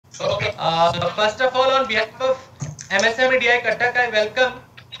First of all, on behalf of MSME DI Cuttack, I welcome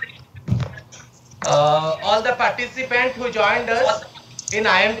all the participants who joined us in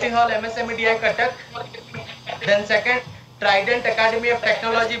IMT Hall MSME DI Cuttack. Then second, Trident Academy of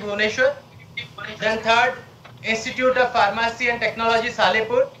Technology Bhubaneswar. Then third, Institute of Pharmacy and Technology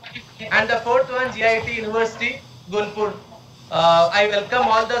Salipur. And the fourth one, GIT University Gunpur. I welcome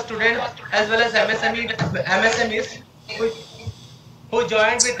all the students as well as MSMEs who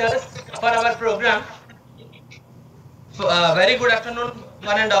joined with us for our program. Very good afternoon,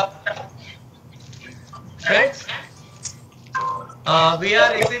 one and all. Friends, we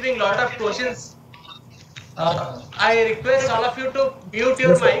are receiving lot of questions. I request all of you to mute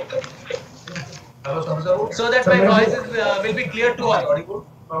your mic so that my voice will be clear to all.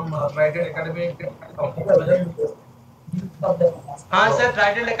 From Trident Academy. Sir,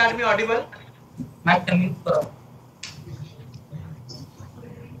 Trident Academy audible?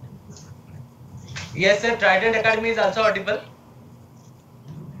 Yes, sir, Trident Academy is also audible.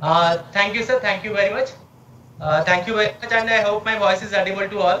 Thank you, sir. Thank you very much. Thank you very much, and I hope my voice is audible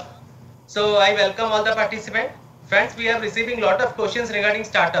to all. So I welcome all the participants. Friends, we are receiving lot of questions regarding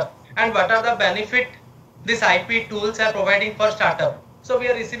startup and what are the benefit this IP tools are providing for startup. So we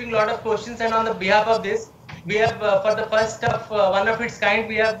are receiving lot of questions, and on the behalf of this, we have for the first of one of its kind,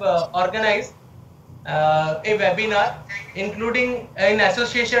 we have organized a webinar, including in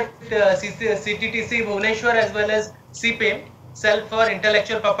association with CTTC Bhubaneswar as well as CPIM, Cell for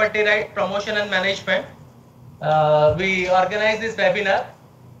Intellectual Property Right Promotion and Management. We organized this webinar,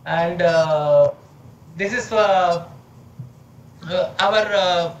 and this is our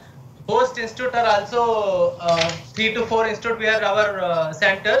host institute are also 3 to 4 institute. We are our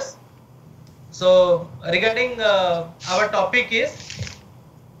centers. So regarding our topic is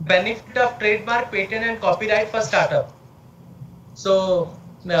benefit of trademark, patent and copyright for startup. So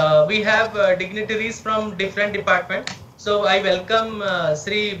we have dignitaries from different departments. So I welcome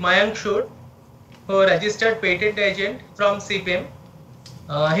Sri Mayank Shud, who registered patent agent from CPIM.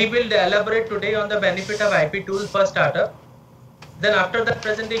 He will elaborate today on the benefit of IP tools for startup. Then after that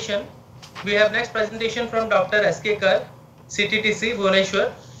presentation, we have next presentation from Dr. S.K. Kar, CTTC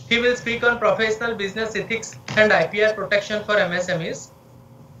Bhubaneswar. He will speak on professional business ethics and IPR protection for MSMEs.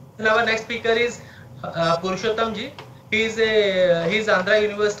 And our next speaker is Purushottam ji. He is Andhra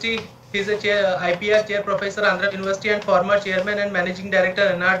University. He is a IPR chair professor Andhra University and former chairman and managing director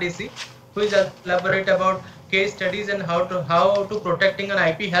NRDC, who is elaborate about case studies and how to protecting an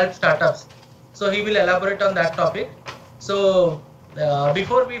IP help startups. So he will elaborate on that topic. So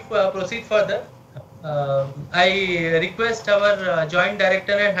before we proceed further, I request our joint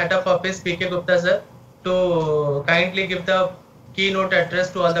director and head of office PK Gupta sir to kindly give the keynote address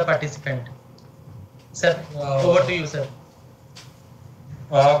to all the participants. Sir, over to you, sir.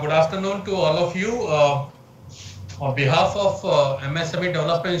 Good afternoon to all of you. On behalf of MSME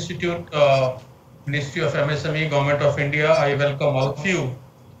Development Institute, Ministry of MSME, Government of India, I welcome all of you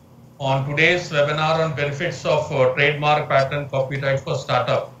on today's webinar on benefits of trademark, patent, copyright for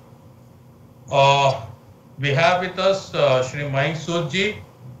startup. We have with us Shri Mayank Shud ji,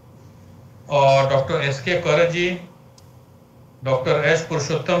 Dr. S.K. Kar ji, Dr. S.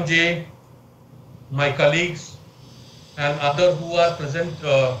 Purushottam ji, my colleagues and others who are present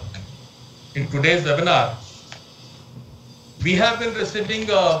in today's webinar. We have been receiving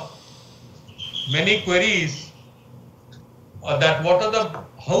many queries that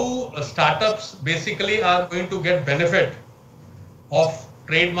how startups basically are going to get benefit of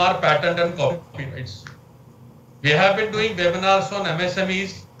trademark, patent and copyrights. We have been doing webinars on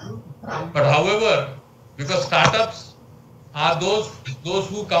MSMEs, but however, because startups are those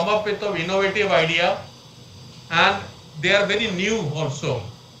who come up with an innovative idea, and they are very new also,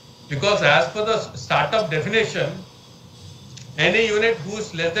 because as per the startup definition, any unit who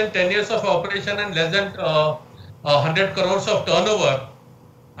is less than 10 years of operation and less than 100 crores of turnover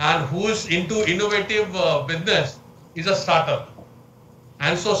and who is into innovative business is a startup.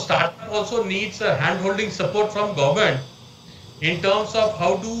 And so startup also needs a hand-holding support from government in terms of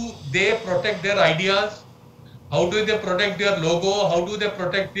how do they protect their ideas, how do they protect their logo, how do they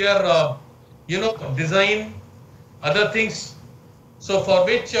protect their design, other things. So for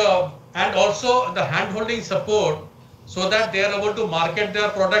which and also the hand-holding support, so that they are able to market their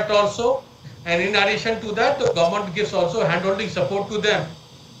product also. And in addition to that, the government gives also hand-holding support to them,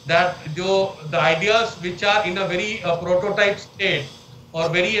 that the ideas which are in a very prototype state or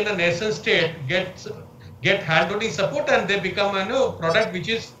very in a nascent state get hand-holding support, and they become a product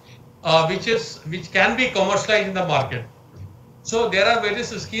which can be commercialized in the market. So there are various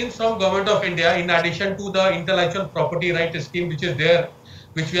schemes from Government of India in addition to the intellectual property right scheme which is there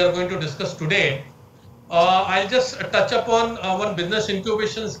which we are going to discuss today. I'll just touch upon one business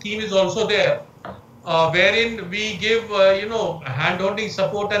incubation scheme is also there, wherein we give hand-holding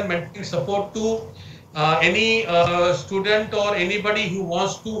support and mentoring support to any student or anybody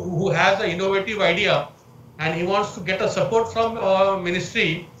who has an innovative idea and he wants to get a support from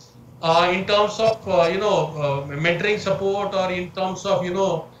ministry in terms of mentoring support, or in terms of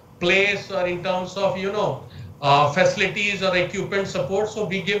place, or in terms of facilities or equipment support. So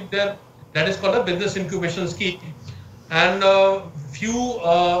we give them, that is called a business incubation scheme, and few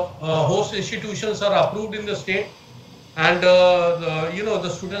host institutions are approved in the state, and the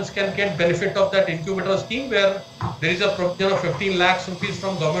students can get benefit of that incubator scheme, where there is a provision of 15 lakhs rupees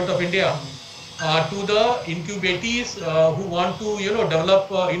from Government of India to the incubatees who want to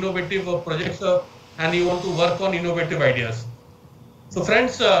develop innovative projects, and you want to work on innovative ideas. So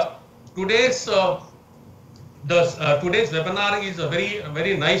friends, today's today's webinar is a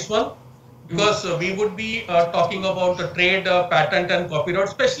very nice one, because we would be talking about the trade, patent and copyright,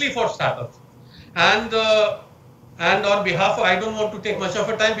 especially for startups. And on behalf of, I don't want to take much of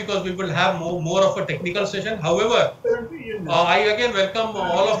a time because we will have more of a technical session. However, I again welcome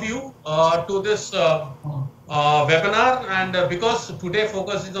all of you to this webinar, and because today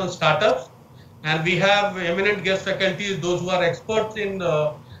focus is on startups, and we have eminent guest faculties, those who are experts in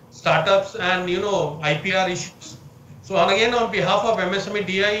startups and IPR issues. So again, on behalf of MSME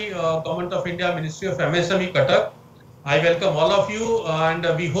DI, Government of India, Ministry of MSME Cuttack, I welcome all of you, and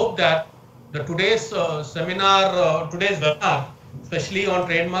we hope that today's seminar, today's webinar, especially on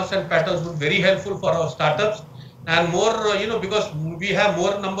trademarks and patents, would be very helpful for our startups, and more, because we have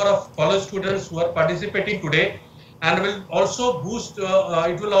more number of college students who are participating today, and will also boost,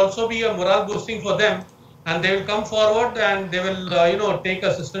 it will also be a morale boosting for them, and they will come forward and they will, take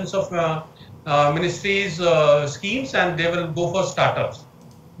assistance of ministries schemes, and they will go for startups.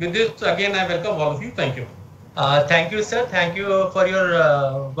 With this, again, I welcome all of you. Thank you. Thank you, sir. Thank you for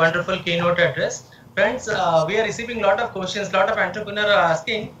your wonderful keynote address. Friends, we are receiving a lot of questions. Lot of entrepreneurs are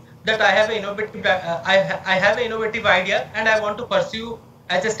asking that I have an innovative, I have an innovative idea and I want to pursue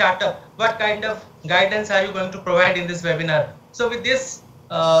as a startup. What kind of guidance are you going to provide in this webinar? So with this,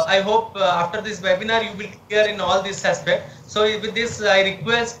 I hope after this webinar you will clear in all this aspect. So with this, I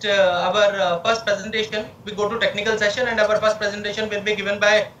request our first presentation, we go to technical session, and our first presentation will be given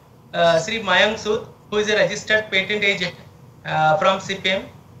by Sri Mayank Sood, who is a registered patent agent from CPM.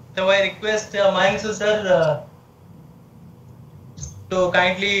 So I request Mayank Sood sir to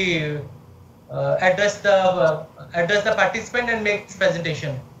kindly address the participant and make this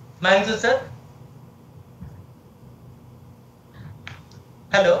presentation. Mayank Sood sir.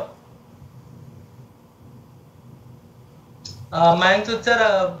 Hello. Mayank Sood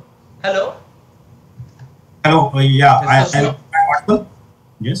sir, hello. Hello. Yeah, I'm audible.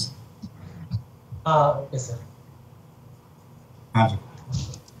 Yes. Okay, sir.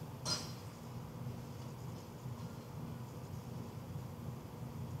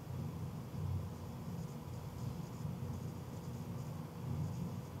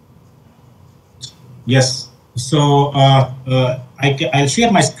 Yes. So I'll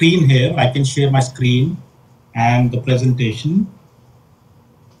share my screen here. I can share my screen and the presentation.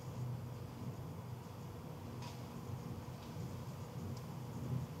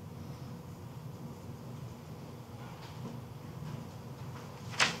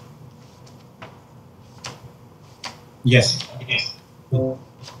 Yes.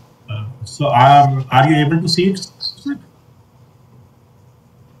 So are you able to see it?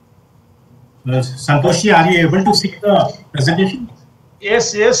 Santoshi, are you able to see the presentation?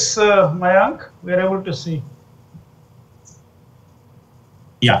 Yes, Mayank, we are able to see.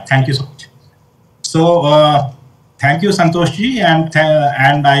 Yeah, thank you so much. So thank you, Santoshi,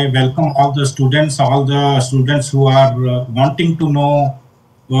 and I welcome all the students who are wanting to know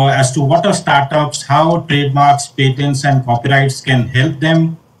as to what are startups, how trademarks, patents, and copyrights can help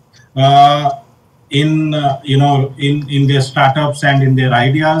them in their startups and in their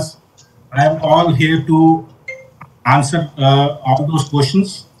ideas. I am all here to answer all those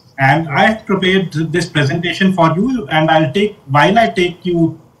questions, and I have prepared this presentation for you, and while I take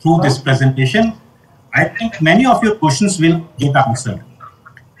you through this presentation, I think many of your questions will get answered,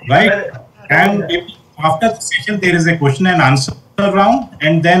 right? And after the session, there is a question and answer round,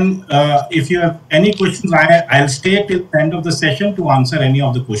 and then if you have any questions, I'll stay till the end of the session to answer any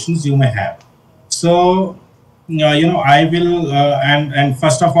of the questions you may have. So I will, and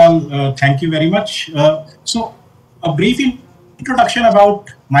first of all, thank you very much. So a brief introduction about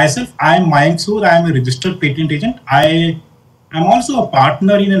myself. I am Mayank Sood. I am a registered patent agent. I am also a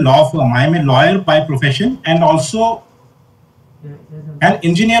partner in a law firm. I am a lawyer by profession, and also an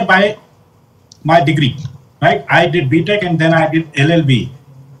engineer by my degree, right? I did BTech and then I did LLB.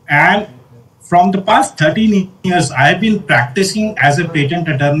 And from the past 13 years, I have been practicing as a patent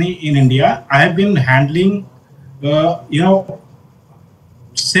attorney in India. I have been handling, I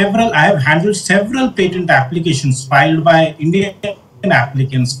have handled several patent applications filed by Indian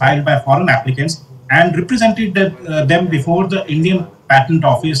applicants, filed by foreign applicants, and represented them before the Indian Patent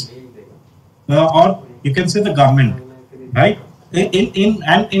Office, or you can say the government, right? In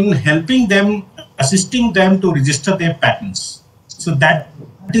helping them, assisting them to register their patents. So that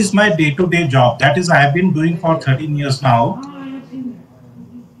is my day-to-day job. That is I have been doing for 13 years now.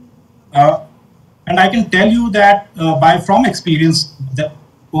 And I can tell you that from experience, that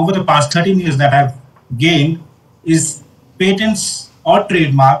over the past 13 years that I've gained is patents or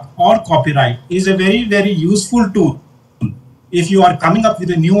trademark or copyright is a very, very useful tool. If you are coming up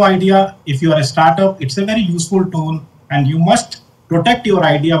with a new idea, if you are a startup, it's a very useful tool, and you must protect your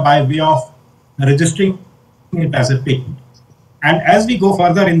idea by way of registering it as a patent. And as we go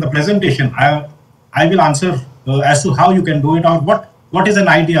further in the presentation, I will answer as to how you can do it, or what is an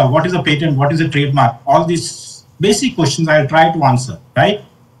idea, what is a patent, what is a trademark. All these basic questions I'll try to answer, right?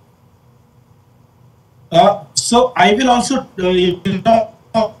 So I will also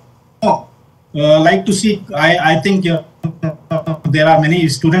like to see, I think there are many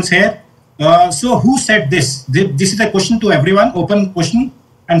students here. So who said this? This is a question to everyone, open question.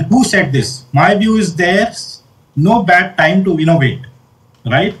 And who said this? My view is there's no bad time to innovate,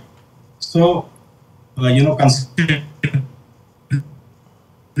 right? So, consider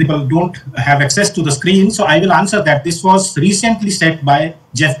people don't have access to the screen. So I will answer that. This was recently said by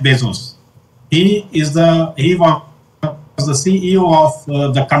Jeff Bezos. He was the CEO of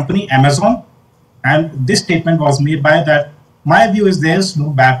the company Amazon. And this statement was made by that. My view is there's no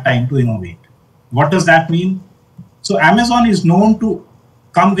bad time to innovate. What does that mean? So Amazon is known to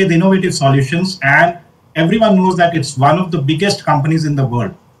come with innovative solutions, and everyone knows that it's one of the biggest companies in the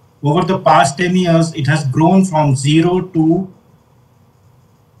world. Over the past 10 years, it has grown from zero to,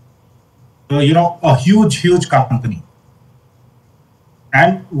 a huge company.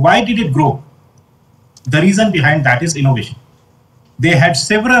 And why did it grow? The reason behind that is innovation. They had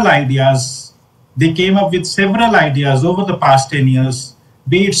several ideas. They came up with several ideas over the past 10 years,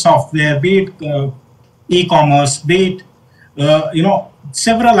 be it software, be it e-commerce, be it,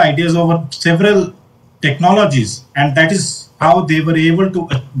 several ideas over several technologies. And that is how they were able to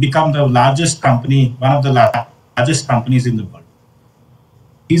become the largest company, one of the largest companies in the world.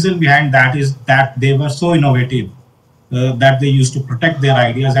 Reason behind that is that they were so innovative that they used to protect their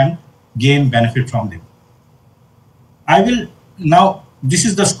ideas and gain benefit from them. I will now, this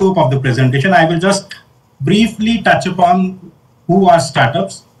is the scope of the presentation. I will just briefly touch upon who are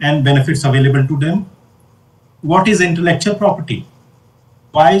startups and benefits available to them. What is intellectual property?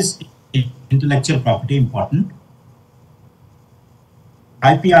 Why is intellectual property important?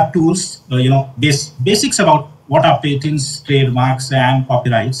 IPR tools, basics about what are patents, trademarks, and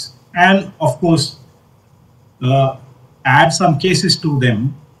copyrights, and of course, add some cases to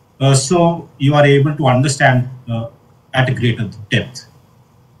them so you are able to understand at a greater depth.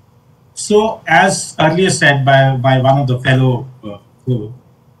 So, as earlier said by one of the fellow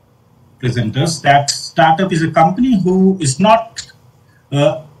presenters, that startup is a company who is not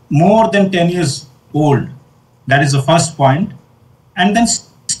more than 10 years old. That is the first point. And then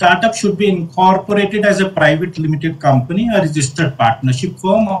startup should be incorporated as a private limited company, a registered partnership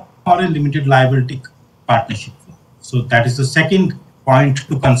firm, or a limited liability partnership firm. So that is the second point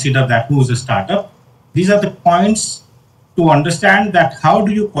to consider, that who is a startup. These are the points to understand that how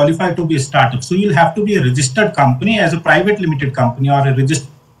do you qualify to be a startup. So you'll have to be a registered company as a private limited company, or a registered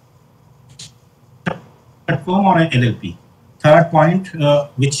firm, or an LLP. Third point,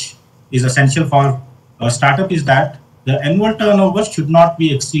 which is essential for a startup, is that the annual turnover should not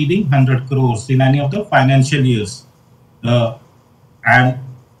be exceeding 100 crores in any of the financial years. And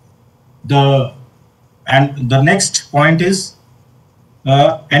the next point is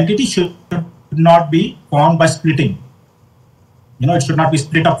entity should not be formed by splitting. It should not be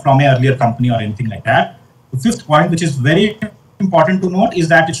split up from an earlier company or anything like that. The fifth point, which is very important to note, is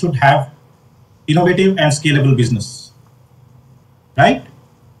that it should have innovative and scalable business, right?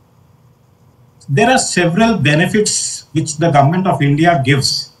 There are several benefits which the government of India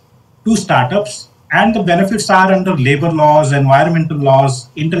gives to startups, and the benefits are under labor laws, environmental laws,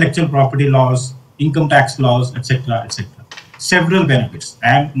 intellectual property laws, income tax laws, etc., etc. Several benefits,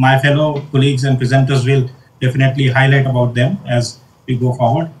 and my fellow colleagues and presenters will definitely highlight about them as we go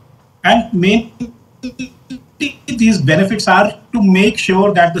forward. And mainly these benefits are to make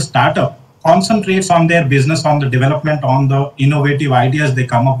sure that the startup concentrates on their business, on the development, on the innovative ideas they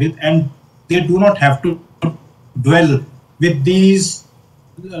come up with, and they do not have to dwell with these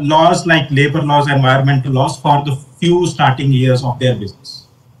laws like labor laws, environmental laws for the few starting years of their business,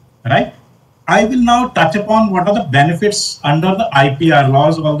 right? I will now touch upon what are the benefits under the IPR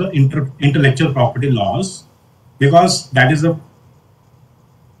laws or the intellectual property laws, because that is the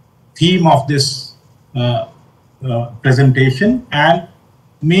theme of this presentation, and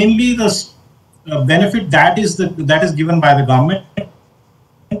mainly the benefit that is given by the government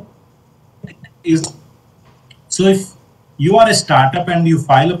is, so if you are a startup and you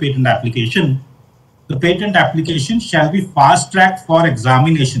file a patent application, the patent application shall be fast tracked for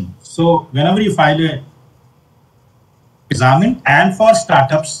examination. So whenever you file a examined, and for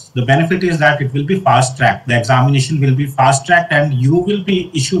startups, the benefit is that it will be fast tracked. The examination will be fast tracked and you will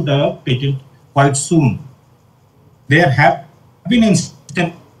be issued a patent quite soon. There have been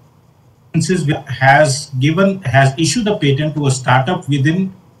instances where has issued a patent to a startup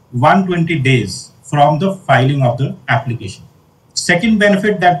within 120 days from the filing of the application. Second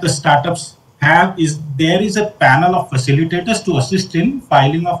benefit that the startups have is there is a panel of facilitators to assist in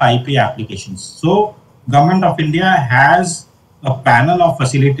filing of IP applications. So Government of India has a panel of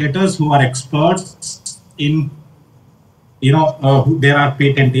facilitators who are experts in, there are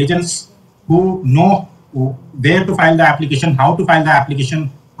patent agents who know where to file the application, how to file the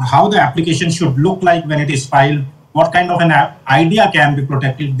application, how the application should look like when it is filed, what kind of an idea can be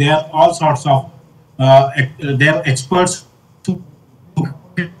protected. There are all sorts of they're experts to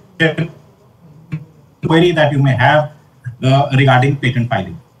query that you may have regarding patent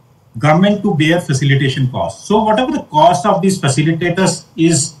filing. Government to bear facilitation costs. So whatever the cost of these facilitators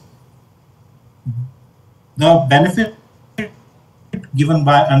is, the benefit given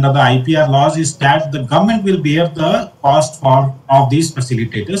by under the IPR laws is that the government will bear the cost of these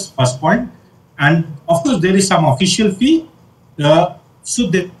facilitators, first point. And of course there is some official fee. So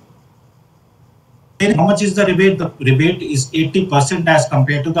how much is the rebate? The rebate is 80% as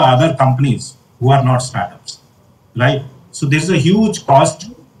compared to the other companies who are not startups, right? So there is a huge cost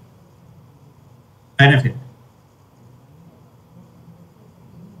benefit.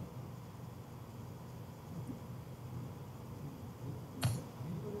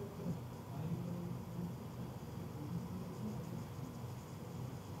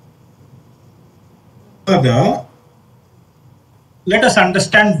 Further, let us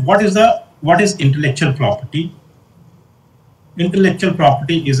understand what is intellectual property. Intellectual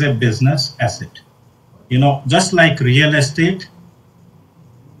property is a business asset. Just like real estate,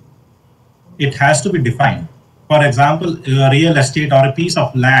 it has to be defined. For example, real estate or a piece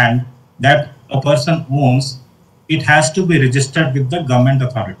of land that a person owns, it has to be registered with the government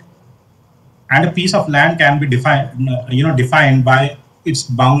authority. And a piece of land can be defined by its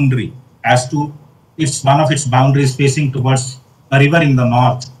boundary, as to one of its boundaries facing towards a river in the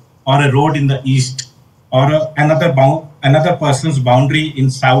north, or a road in the east, or another person's boundary in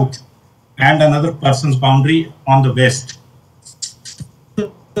south, and another person's boundary on the west.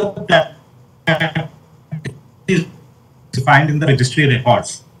 That is defined in the registry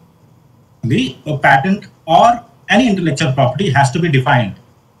records. A patent or any intellectual property has to be defined,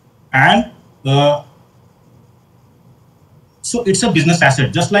 and so it's a business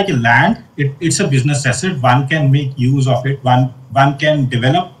asset. Just like a land, it's a business asset. One can make use of it. One can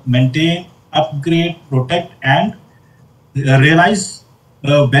develop, maintain, upgrade, protect, and realize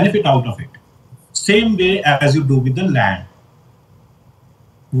benefit out of it. Same way as you do with the land.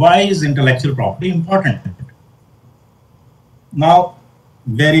 Why is intellectual property important? Now,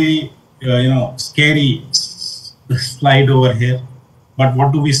 very scary slide over here. But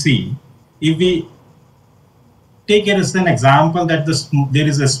what do we see? If we take it as an example that there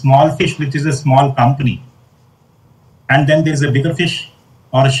is a small fish which is a small company, and then there is a bigger fish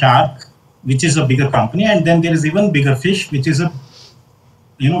or a shark which is a bigger company, and then there is even bigger fish which is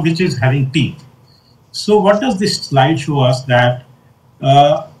which is having teeth. So what does this slide show us? That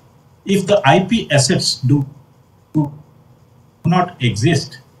if the IP assets do not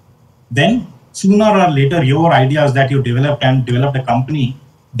exist, then sooner or later your ideas that you developed a company,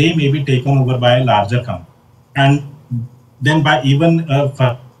 they may be taken over by a larger company, and then by even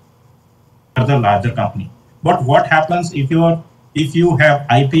a further larger company. But what happens if you have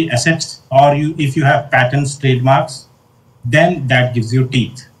IP assets, or if you have patents, trademarks, then that gives you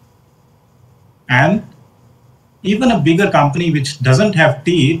teeth. And even a bigger company which doesn't have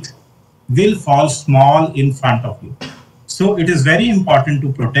teeth will fall small in front of you. So it is very important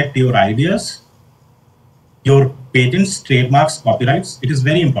to protect your ideas, your patents, trademarks, copyrights. It is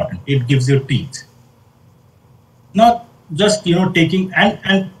very important. It gives you teeth. Not just taking,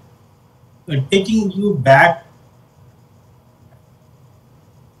 and taking you back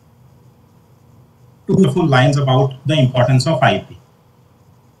to the full lines about the importance of IP.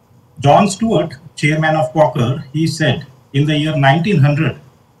 John Stewart, chairman of Quaker, he said in the year 1900,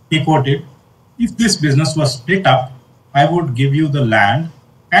 he quoted, "If this business was split up, I would give you the land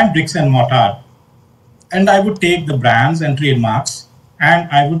and bricks and mortar, and I would take the brands and trademarks, and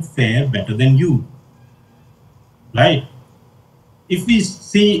I would fare better than you." Right? If we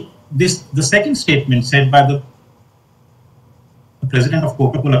see this, the second statement said by the president of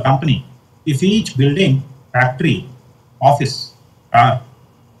Coca-Cola Company, if each building, factory, office, car,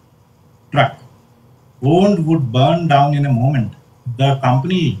 truck owned would burn down in a moment, the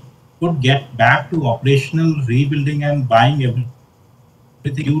company could get back to operational rebuilding and buying everything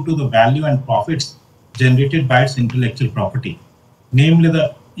due to the value and profits generated by its intellectual property, namely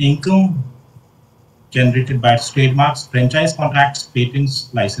the income generated by its trademarks, franchise contracts, patents,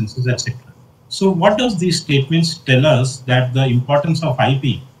 licenses, etc. So what does these statements tell us? That the importance of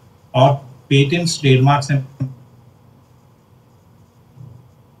IP or patents, trademarks, and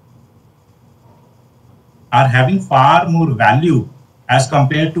are having far more value as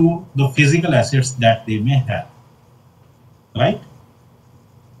compared to the physical assets that they may have, right?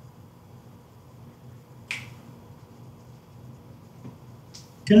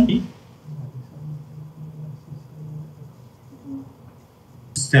 Can be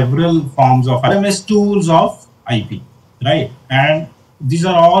several forms of LMS tools of IP, right? And these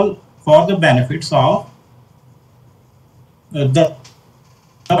are all for the benefits of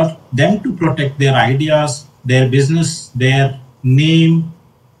them to protect their ideas, their business, their name,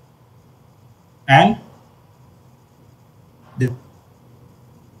 and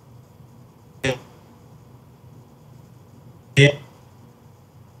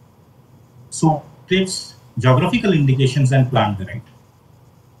so it's geographical indications and plant variety.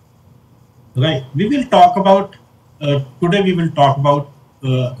 Right. We will talk about today. We will talk about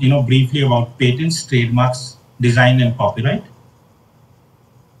briefly about patents, trademarks, design, and copyright.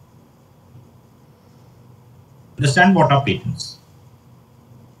 Understand what are patents.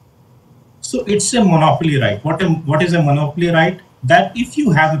 So it's a monopoly right. What is a monopoly right? That if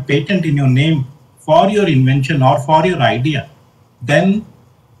you have a patent in your name for your invention or for your idea, then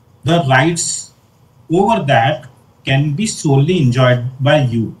the rights over that can be solely enjoyed by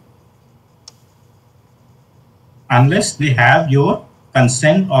you, unless they have your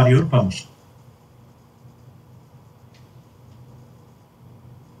consent or your permission.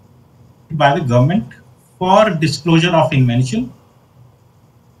 By the government for disclosure of invention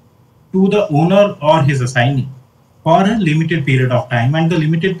to the owner or his assignee for a limited period of time, and the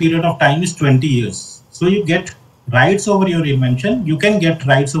limited period of time is 20 years. So you get rights over your invention. You can get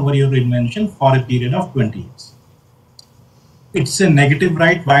rights over your invention for a period of 20 years. It's a negative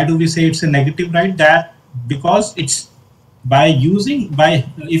right. Why do we say it's a negative right? That because it's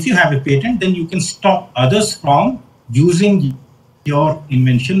if you have a patent, then you can stop others from using your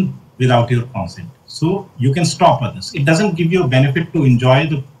invention without your consent. So you can stop others. It doesn't give you a benefit to enjoy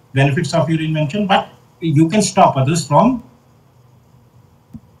the benefits of your invention, but you can stop others from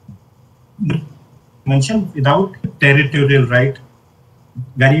invention without territorial right.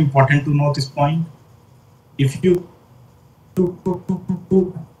 Very important to know this point. If you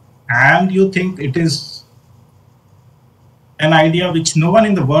and you think it is an idea which no one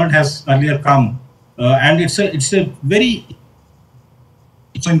in the world has earlier come, and it's a very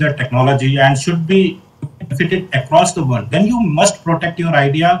in the technology and should be benefited across the world, then you must protect your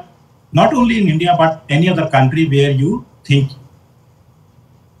idea not only in India but any other country where you think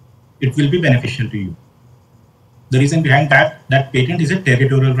it will be beneficial to you. The reason behind that patent is a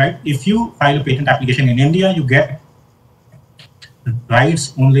territorial right. If you file a patent application in India, you get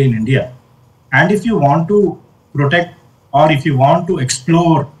rights only in India. And if you want to protect or if you want to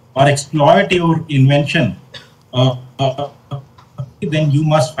explore or exploit your invention, then you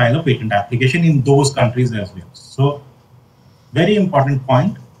must file a patent application in those countries as well. So very important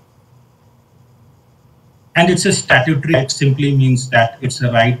point. And it's a statutory right. Simply means that it's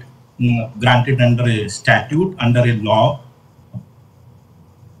a right granted under a statute, under a law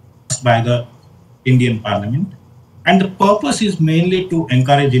by the Indian Parliament. And the purpose is mainly to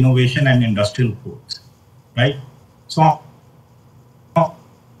encourage innovation and industrial growth, right? So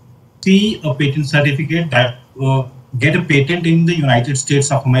see a patent certificate that get a patent in the United States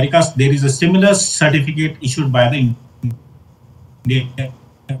of America. There is a similar certificate issued by the India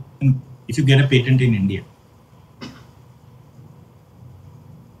if you get a patent in India.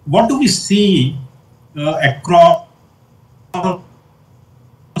 What do we see across,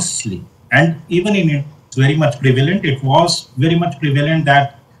 and even in it, it's very much prevalent. It was very much prevalent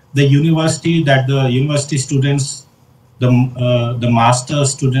that the university students, the master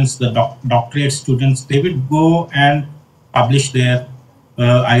students, the doctorate students, they will go and publish their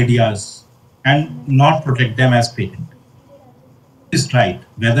ideas and not protect them as patent. Is right,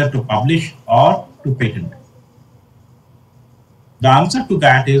 whether to publish or to patent. The answer to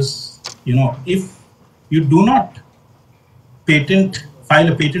that is, if you do not file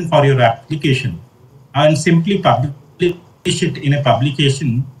a patent for your application and simply publish it in a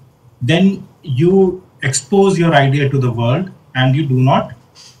publication, then you expose your idea to the world and you do not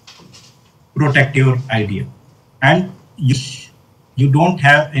protect your idea. And you don't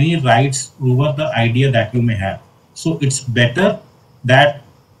have any rights over the idea that you may have. So it's better that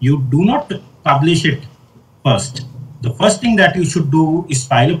you do not publish it first. The first thing that you should do is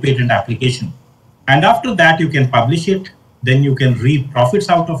file a patent application. And after that, you can publish it, then you can reap profits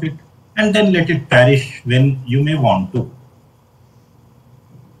out of it, and then let it perish when you may want to.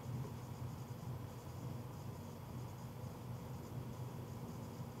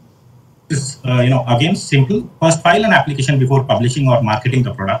 This, again, simple. First, file an application before publishing or marketing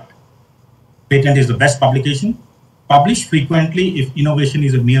the product. Patent is the best publication. Publish frequently if innovation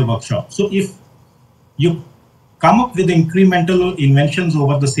is a mere workshop. So if you come up with incremental inventions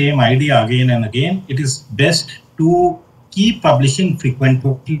over the same idea again and again, it is best to keep publishing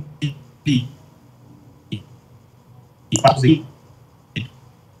frequently.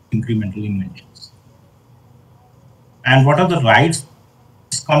 Incremental inventions. And what are the rights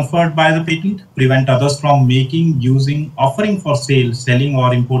conferred by the patent? Prevent others from making, using, offering for sale, selling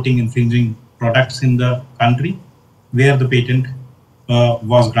or importing infringing products in the country where the patent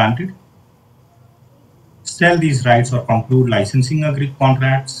was granted. Sell these rights or conclude licensing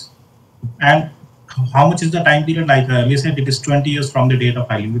contracts. And how much is the time period? Like I earlier said, it is 20 years from the date of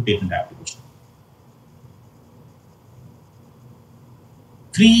filing the patent application.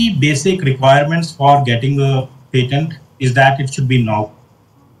 3 basic requirements for getting a patent is that it should be novel.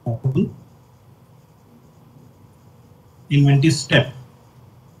 Inventive step,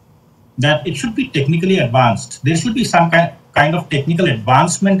 that it should be technically advanced. There should be some kind of technical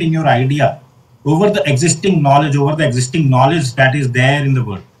advancement in your idea over the existing knowledge, that is there in the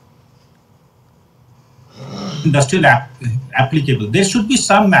world. Industrial applicable. There should be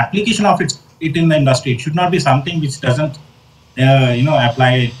some application of it in the industry. It should not be something which doesn't,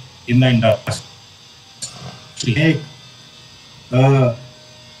 apply in the industry.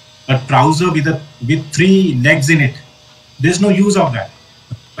 A trouser with 3 legs in it. There's no use of that,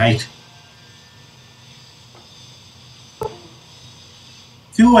 right?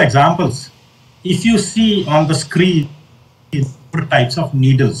 Few examples. If you see on the screen 4 types of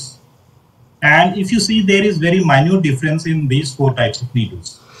needles, and if you see there is very minute difference in these 4 types of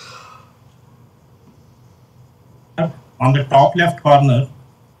needles. On the top left corner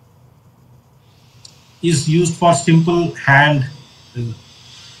is used for simple hand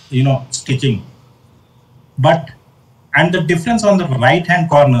stitching, and the difference on the right hand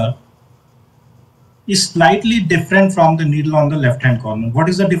corner is slightly different from the needle on the left hand corner. What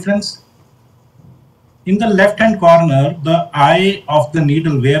is the difference? In the left hand corner, the eye of the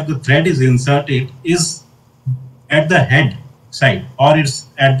needle where the thread is inserted is at the head side, or it's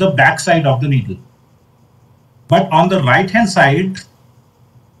at the back side of the needle. But on the right hand side,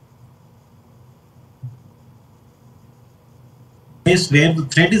 is where the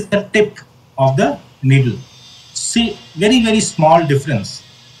thread is the tip of the needle. See, very, very small difference.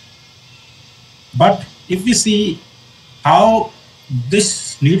 But if we see how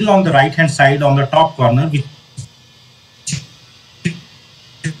this needle on the right hand side on the top corner, which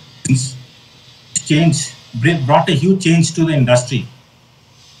brought a huge change to the industry.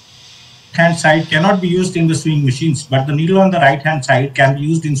 Hand side cannot be used in the sewing machines, but the needle on the right hand side can be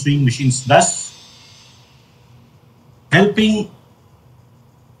used in sewing machines, thus helping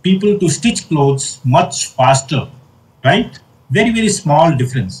people to stitch clothes much faster, right? Very, very small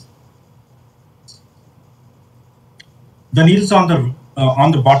difference. The needles on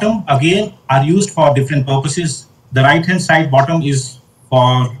the bottom again are used for different purposes. The right hand side bottom is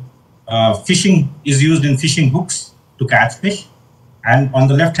for fishing, is used in fishing hooks to catch fish, and on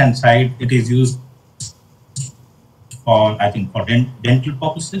the left hand side it is used for, I think, for dental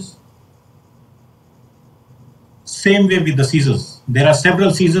purposes. Same way with the scissors. There are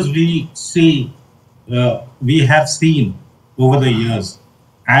several scissors we have seen over the years,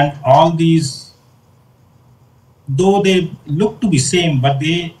 and all these, though they look to be same, but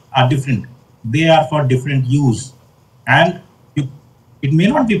they are different. They are for different use, and it may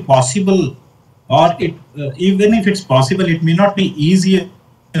not be possible, or even if it's possible, it may not be easier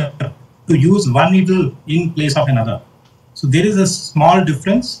to use one needle in place of another. So there is a small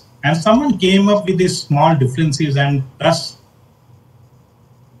difference, and someone came up with these small differences and thus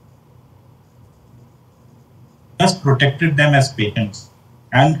protected them as patents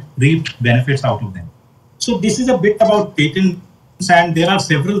and reaped benefits out of them. So this is a bit about patents, and there are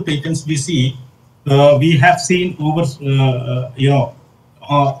several patents we see. We have seen over,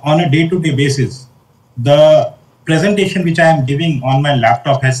 on a day-to-day basis. The presentation which I am giving on my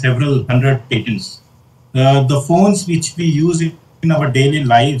laptop has several hundred patents. The phones which we use in our daily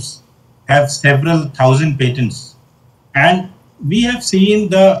lives have several thousand patents. And we have seen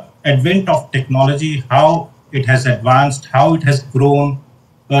the advent of technology, how it has advanced, how it has grown.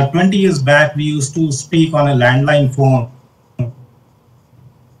 20 years back, we used to speak on a landline phone.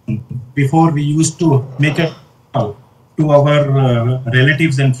 Before, we used to make a call to our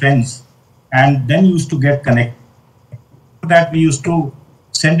relatives and friends, and then used to get connected. For that, we used to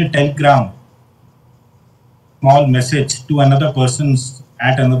send a telegram, small message to another person's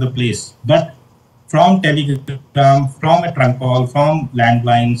at another place. But from telegram, from a trunk call, from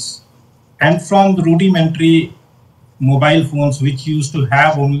landlines, and from the rudimentary mobile phones which used to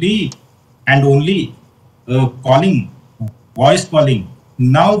have only calling, voice calling.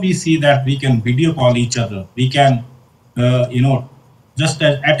 Now we see that we can video call each other. We can, just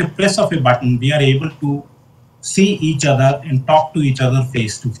at a press of a button, we are able to see each other and talk to each other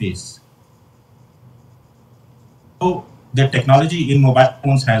face to face. So the technology in mobile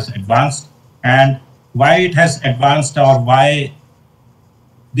phones has advanced, and why it has advanced, or why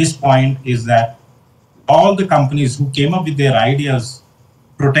this point is that all the companies who came up with their ideas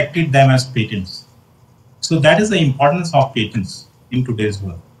protected them as patents. So that is the importance of patents in today's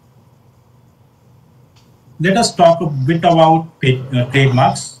world. Let us talk a bit about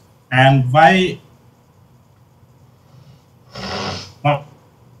trademarks and why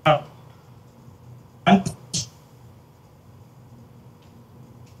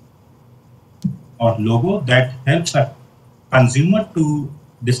or logo that helps a consumer to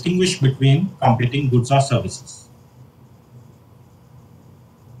distinguish between competing goods or services.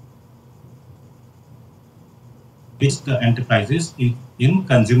 Which the enterprises in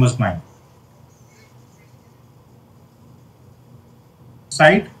consumers' mind.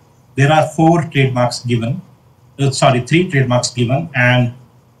 Side, there are 3 trademarks given, and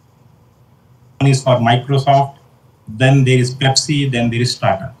one is for Microsoft, then there is Pepsi, then there is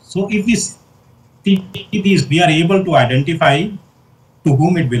Tata. So if we see these, we are able to identify to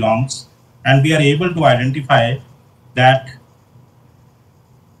whom it belongs, and we are able to identify that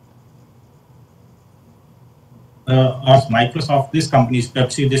of Microsoft, this company is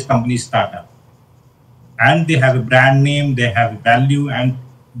Pepsi, this company is Tata. And they have a brand name, they have a value, and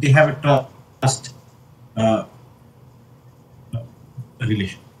they have a trust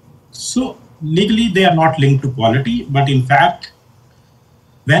relation. So legally, they are not linked to quality, but in fact,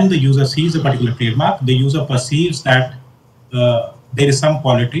 when the user sees a particular trademark, the user perceives that there is some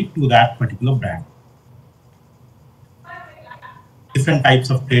quality to that particular brand. Different types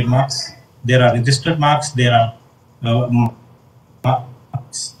of trademarks. There are registered marks, there are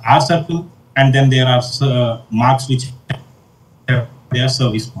R-circle, and then there are marks which have their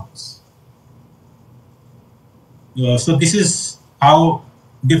service marks. So this is how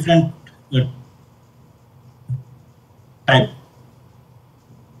different type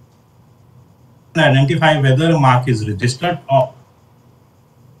identify whether a mark is registered or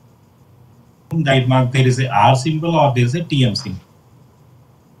trademark. There is a R symbol or there is a TM symbol.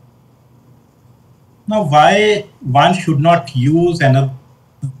 Now, why one should not use another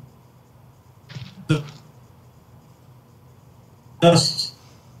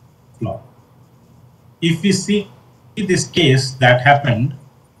flaw? If we see this case that happened,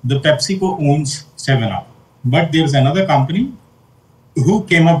 the PepsiCo owns 7-Up, but there is another company who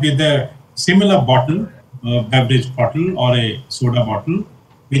came up with a similar bottle, a beverage bottle or a soda bottle,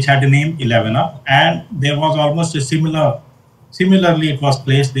 which had a name 11-Up, and there was almost a similarly it was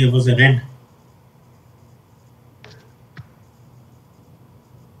placed, there was a red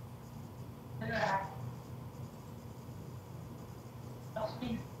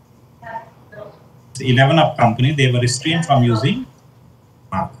 11-Up company, they were restrained from using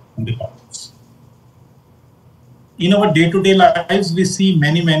mark on the bottles. In our day-to-day lives, we see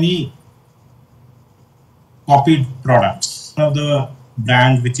many copied products. One of the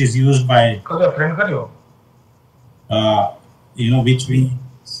brand which is used by, which we,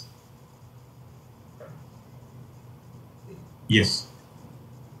 yes,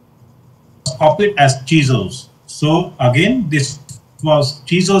 copied as Cheezos. So again,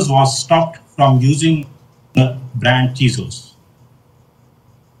 Cheezos was stopped from using the brand Cheezos.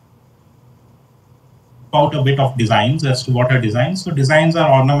 about a bit of designs as to what are designs. So designs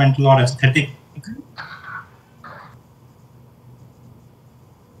are ornamental or aesthetic.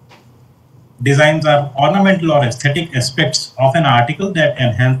 Designs are ornamental or aesthetic aspects of an article that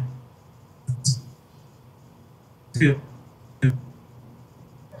enhance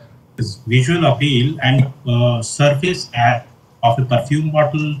visual appeal and surface of a perfume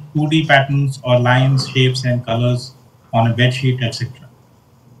bottle, 2D patterns or lines, shapes and colors on a bed sheet, etc.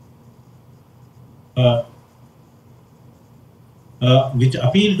 Which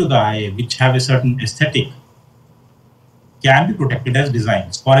appeal to the eye, which have a certain aesthetic, can be protected as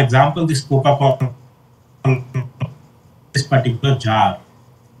designs. For example, this Coca-Cola, this particular jar,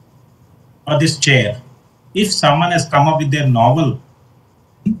 or this chair, if someone has come up with their novel,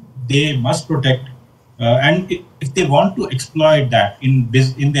 they must protect, and if they want to exploit that in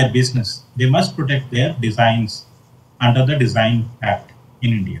their business, they must protect their designs under the Design Act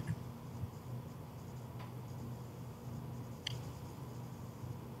in India.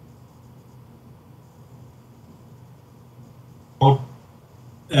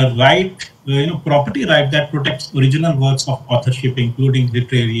 Property right that protects original works of authorship, including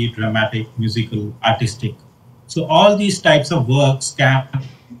literary, dramatic, musical, artistic. So all these types of works can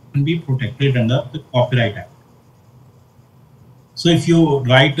be protected under the Copyright Act. So if you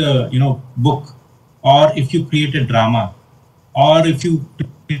write a book, or if you create a drama, or if you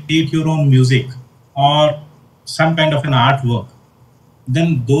create your own music or some kind of an artwork,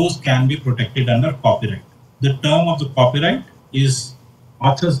 then those can be protected under copyright. The term of the copyright is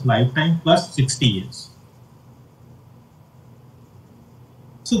author's lifetime plus 60 years.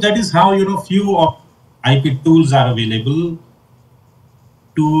 So that is how few of IP tools are available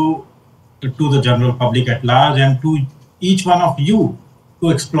to the general public at large, and to each one of you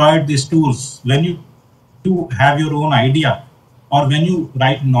to exploit these tools when you have your own idea, or when you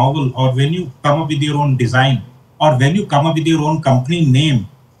write novel, or when you come up with your own design, or when you come up with your own company name.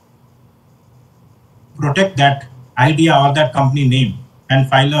 Protect that idea or that company name and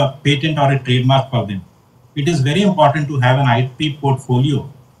file a patent or a trademark for them. It is very important to have an IP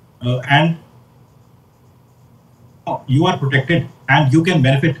portfolio, and you are protected and you can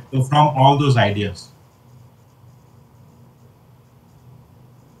benefit from all those ideas.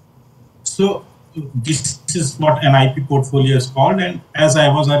 So this is what an IP portfolio is called. And as I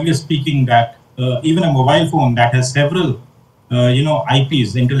was earlier speaking, that even a mobile phone that has several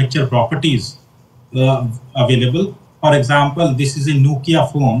IPs, intellectual properties available. For example, this is a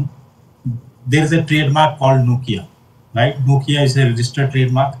Nokia phone. There is a trademark called Nokia, right? Nokia is a registered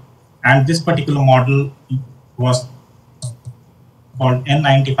trademark, and this particular model was called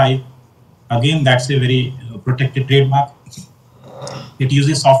N95. Again, that's a very protected trademark. It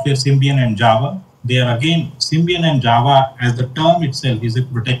uses software Symbian and Java. There again, Symbian and Java as the term itself is a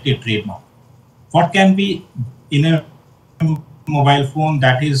protected trademark. What can be in a mobile phone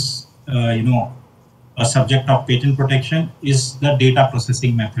that is, a subject of patent protection is the data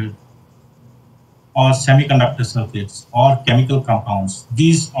processing method, or semiconductor circuits, or chemical compounds.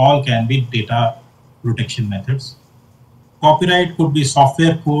 These all can be data protection methods. Copyright could be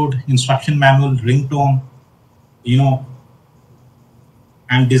software code, instruction manual, ringtone,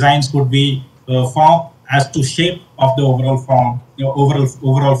 and designs could be form as to shape of the overall form,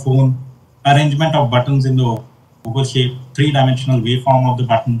 overall phone, arrangement of buttons in the oval shape, three-dimensional waveform of the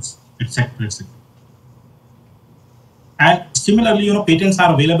buttons, etc., etc. And similarly, patents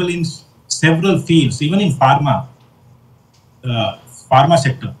are available in several fields, even in pharma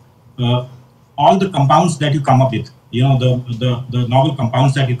sector. All the compounds that you come up with, the novel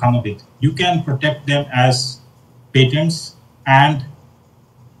compounds that you come up with, you can protect them as patents and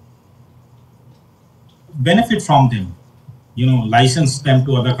benefit from them, license them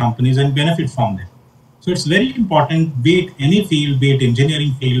to other companies and benefit from them. So it's very important, be it any field, be it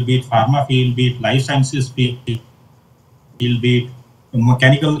engineering field, be it pharma field, be it life sciences field, be it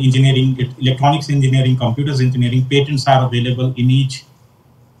mechanical engineering, electronics engineering, computers engineering, patents are available in each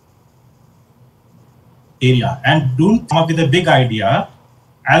area. And don't come up with a big idea.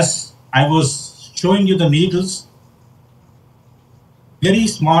 As I was showing you the needles, very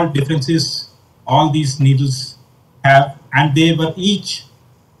small differences all these needles have, and they were each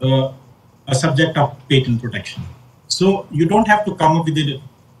a subject of patent protection. So you don't have to come up with a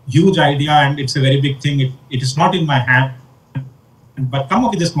huge idea and it's a very big thing. It is not in my hand, but come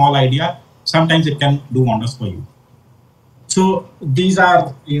up with a small idea. Sometimes it can do wonders for you. So these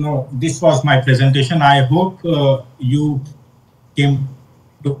are, this was my presentation. I hope you came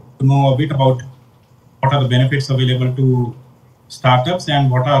to know a bit about what are the benefits available to startups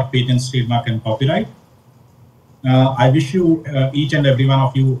and what are patents, trademark, and copyright. I wish you, each and every one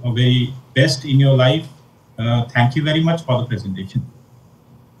of you, a very best in your life. Thank you very much for the presentation.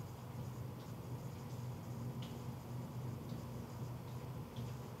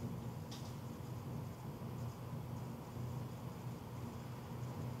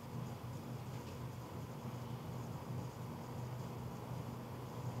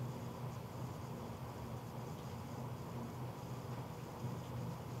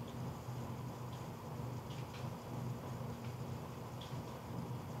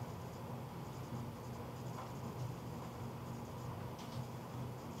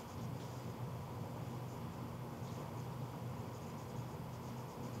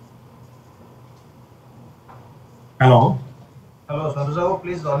 Hello. Hello, Sanusago,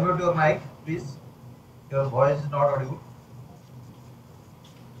 please unmute your mic, please. Your voice is not audible.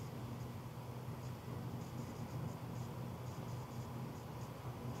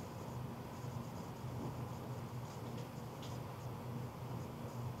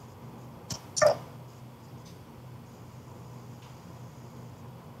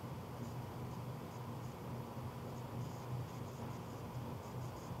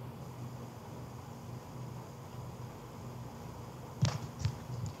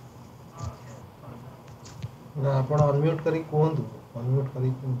 ନା ଆପଣ unmute କରି କୁହନ୍ତୁ, unmute କରି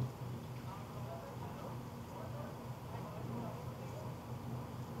କୁହନ୍ତୁ।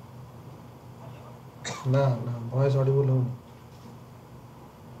 ନା ନା voice audible ହଉନି,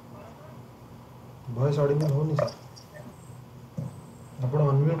 voice audible ହଉନି ସାର୍। ଆପଣ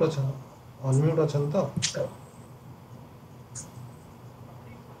ଅନମ୍ୟୁଟ୍ ଅଛନ୍ତି ତ?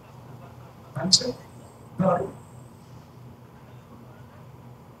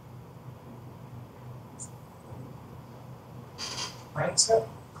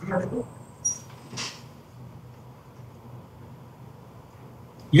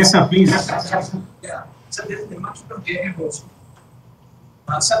 Yes, sir, please. Yeah. So this is Himanshu from JA Course.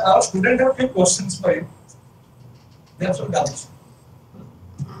 Sir, our student have few questions for you. They have some doubts.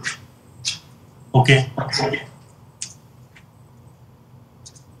 Okay.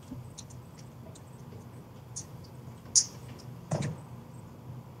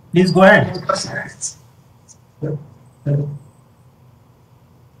 Please go ahead.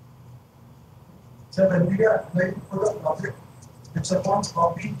 So when we are applying for the project, it's upon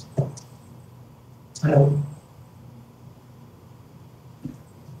copy. Hello.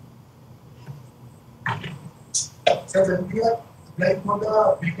 So when we are applying for the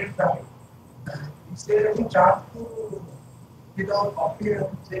patent time, is there any chance to get our copy and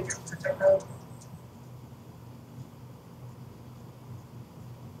take it to check?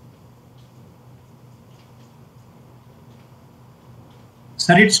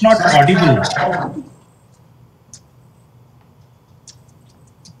 Sir, it's not audible.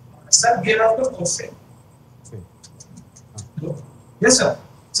 Sir, here are the question. Yes, sir.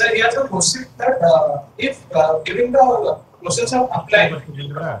 Sir, here are the question that if during the process of applying,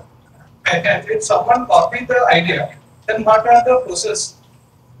 and if someone copies the idea, then what are the process?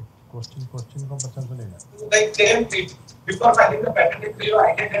 Question को पता चलेगा। Like claim it before filing the patent, if your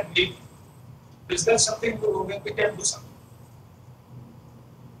idea can leak, is there something we can do something?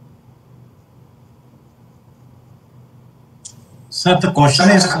 Sir, the question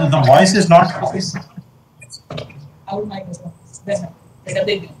is, the voice is not. Our mic is on. Then, let us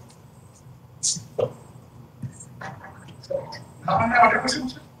begin. Now, I have a question,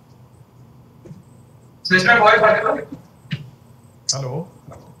 sir. So, is my voice audible? Hello.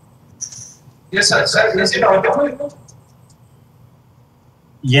 Yes, sir. Sir, is it audible?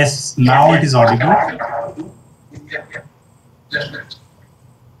 Yes, now it is audible. Yeah. Just that.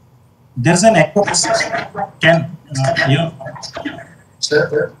 There's an echo. Can you? Sir,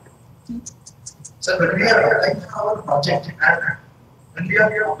 when we are applying for our project and when we are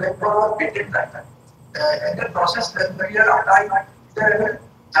applying for our patent in the process, when we are applying, there is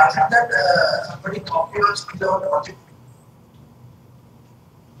chances that somebody copy or steal our project.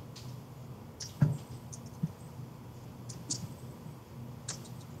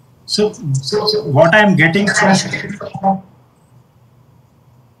 So what I am getting from.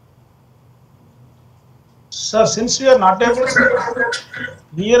 Sir, since we are not able to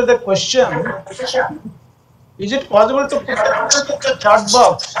hear the question, is it possible to put it in the chat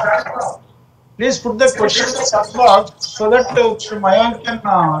box? Please put the question in the chat box so that Mayank can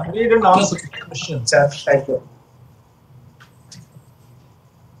read and answer the question. Thank you.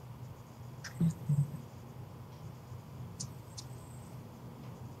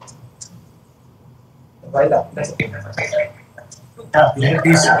 Yeah,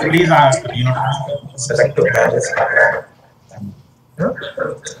 please, Select to manage.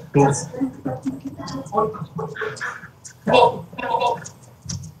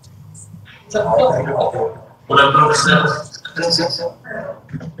 Hello.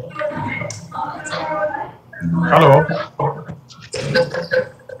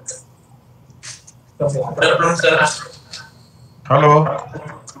 Hello,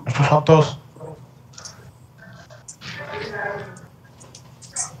 Mr. Santos.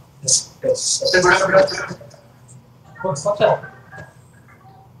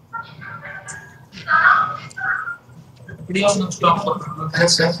 Video not stop for. Hello.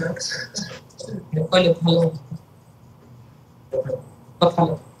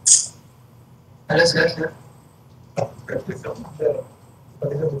 Hello. Hello, sir.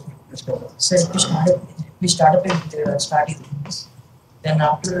 Sir, we started with starting business. Then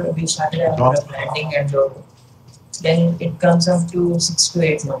after we started our branding and logo, then it comes up to 6 to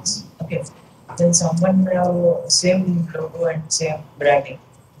 8 months. Okay. Then someone have same logo and same branding.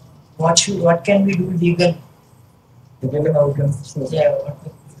 What can we do legal? Legally how we can shoot. Yeah,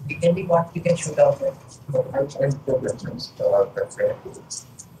 legally what we can shoot out there.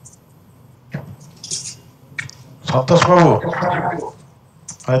 Santos Babu,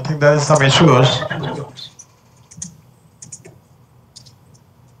 I think there is some issues.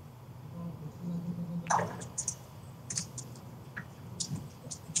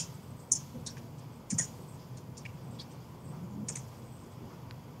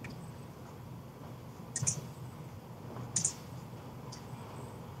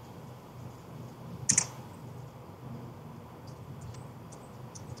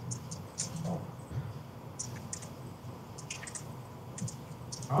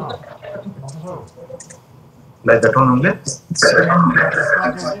 Like that one only?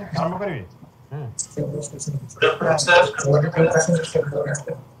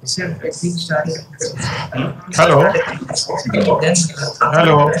 Hello.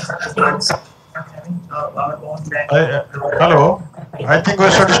 Hello. Hello. I think we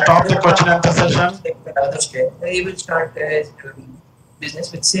should stop the question and answer session. We will start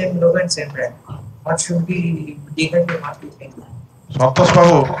business with same logo and same brand. What should be legally marketing? Santos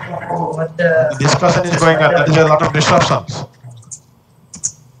Babu, What the discussion is going on. There is a lot of disruptions.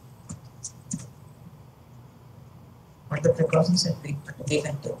 What the precautions and they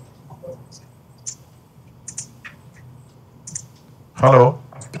can take? Hello.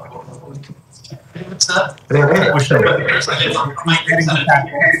 Question. I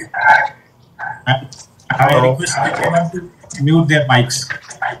request everyone to mute their mics.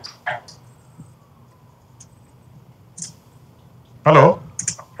 Hello.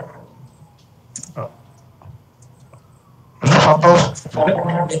 Mr. Santos.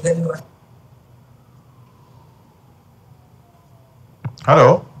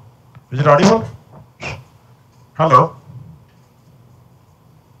 Hello. Is it audible? Hello.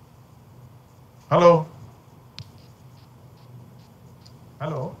 Hello.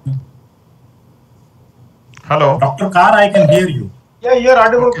 Hello. Hello. Dr. Kar, I can hear you. Yeah, you are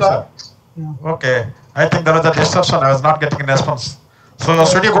audible, Okay, Kar. sir. Okay. I think there was a disruption. I was not getting a response. So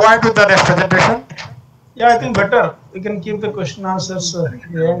should you go ahead with the next presentation? Yeah, I think better. We can keep the question answers at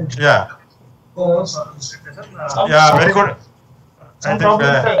the end. Yeah. Some- Yeah. Very good. Some I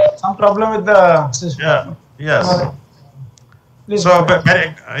think, some problem with the system. yeah. Yes. Please. So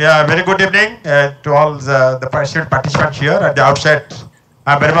very good evening to all the participants here at the outset.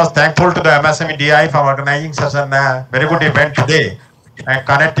 I'm very much thankful to the MSME DI for organizing such a very good event today and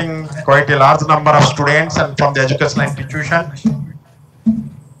connecting quite a large number of students and from the educational institution.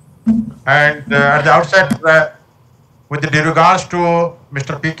 And at the outset, with the regards to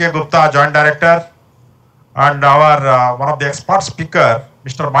Mr. P.K. Gupta, Joint Director, and our one of the expert speaker,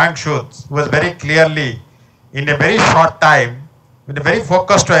 Mr. Mayank Shud, who was very clearly, in a very short time, with a very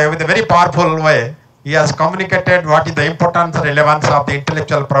focused way, with a very powerful way, he has communicated what is the importance and relevance of the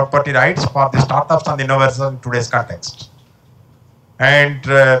intellectual property rights for the startups and innovation in today's context. And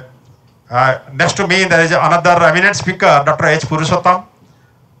next to me, there is another eminent speaker, Dr. H. Purushottam,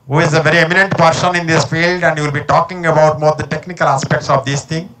 who is a very eminent person in this field, and he will be talking about more the technical aspects of this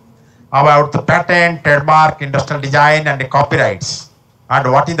thing, about the patent, trademark, industrial design, and the copyrights,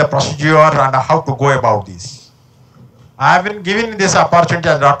 and what is the procedure and how to go about this. I have been given this opportunity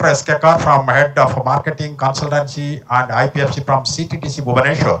as Dr. S. K. Kar, from Head of Marketing Consultancy and IPFC from CTTC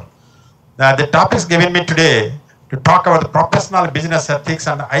Bhubaneswar. The topics given me today to talk about the professional business ethics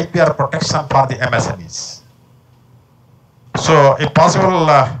and IPR protection for the MSMEs. So, if possible,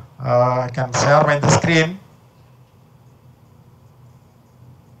 I can share my screen.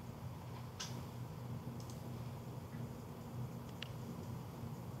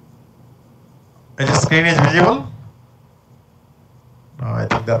 The screen is visible? No, I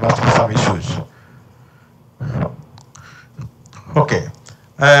think there must be some issues. Okay.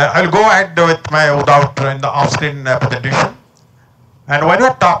 I will go ahead with my without in the off-screen presentation. And when we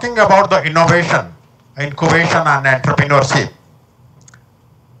are talking about the innovation, incubation and entrepreneurship,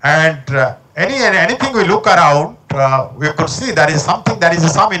 and anything we look around, we could see there is something, there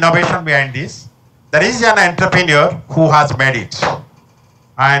is some innovation behind this. There is an entrepreneur who has made it.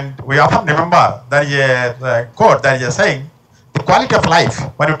 And we often remember there is a quote, there is a saying, the quality of life.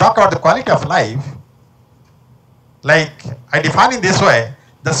 When you talk about the quality of life, like I define in this way,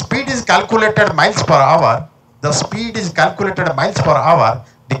 the speed is calculated miles per hour. The speed is calculated miles per hour.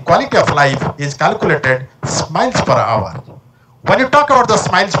 The quality of life is calculated miles per hour. When you talk about the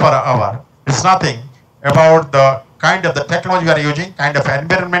miles per hour, it's nothing about the kind of the technology we are using, kind of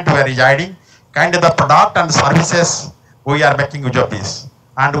environment we are residing, kind of the product and services we are making use of this.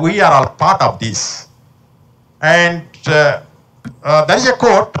 And we are all part of this. And there is a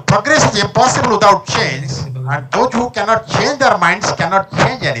quote, progress is impossible without change, and those who cannot change their minds cannot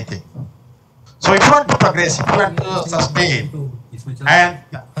change anything. So if you want to progress, if you want to sustain, and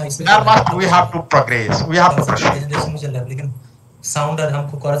there must we have to progress. We have to progress. Sound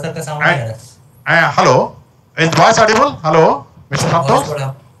हमको कोरसर का sound नहीं आ रहा. Hello, is voice audible? Hello, Mr.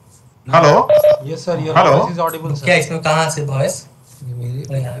 Santosh. Hello. Yes sir, your Hello? voice is audible sir. क्या इसमें कहाँ से voice? Is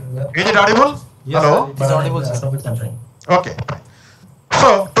it audible? Yes, Hello. sir, it is audible sir. Okay.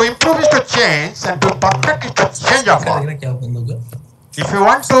 So to improve is to change, and to perfect is to change upon. If you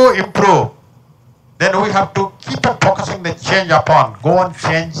want to improve, then we have to keep on focusing the change upon, go on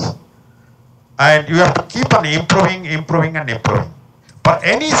change, and you have to keep on improving, improving and improving. For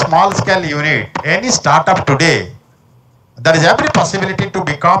any small scale unit, any startup today, there is every possibility to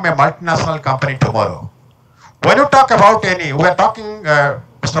become a multinational company tomorrow. When you talk about any, we are talking,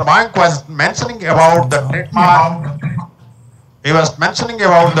 Mr. Mayank was mentioning about the trademark. He was mentioning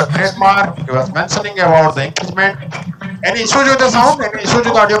about the trademark. He was mentioning about the engagement. Any issues with the sound? Any issues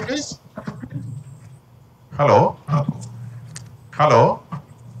with the audio, please? Hello? Hello?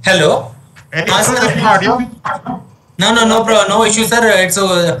 Hello. Any issues with the audio? No, bro. No issue, sir. It's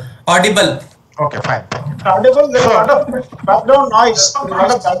audible. Okay, fine. Audible, there is a lot of background noise. There is a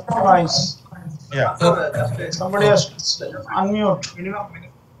lot of background noise. Yeah. Somebody has to unmute. Minimum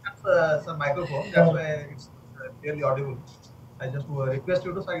some microphone. That's why it's clearly audible. I just request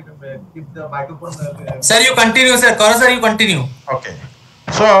you to keep the microphone. Sir, you continue, sir. Sir, you continue. Okay.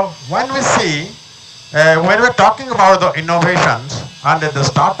 So when we see, when we're talking about the innovations and the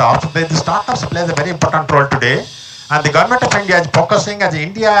startups plays a very important role today. And the government of India is focusing as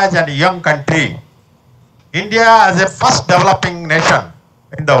India as a young country. India as a first developing nation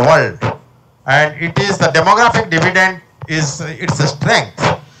in the world. And it is the demographic dividend is its strength.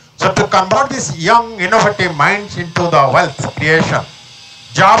 So to convert these young innovative minds into the wealth creation,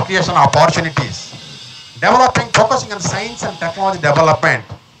 job creation opportunities, developing, focusing on science and technology development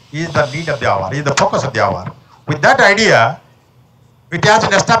is the need of the hour, is the focus of the hour. With that idea, it has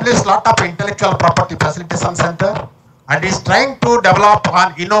been established a lot of intellectual property facilitation center and is trying to develop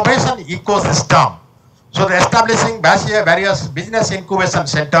an innovation ecosystem. So they're establishing various business incubation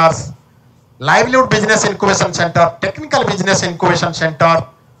centers, livelihood business incubation center, technical business incubation center,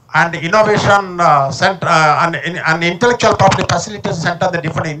 and innovation center and intellectual property facilitation center, the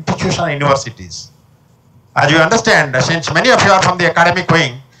different institutions and universities. As you understand, since many of you are from the academic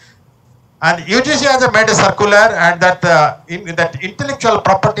wing, and UGC has made a circular and that intellectual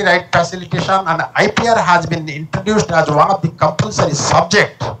property right facilitation and IPR has been introduced as one of the compulsory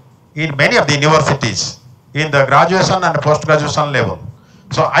subject in many of the universities in the graduation and post-graduation level.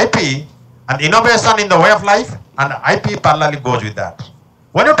 So IP and innovation in the way of life and IP parallelly goes with that.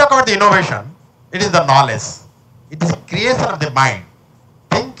 When you talk about the innovation, it is the knowledge. It is creation of the mind,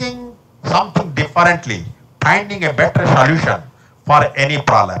 thinking something differently, finding a better solution for any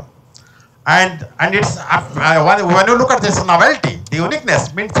problem. And it's when you look at this novelty, the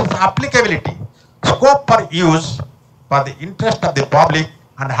uniqueness means its applicability, scope for use for the interest of the public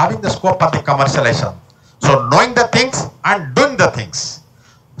and having the scope for the commercialization. So knowing the things and doing the things.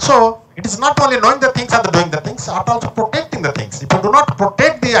 So it is not only knowing the things and doing the things, but also protecting the things. If you do not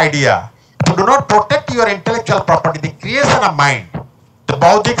protect the idea, if you do not protect your intellectual property, the creation of mind, the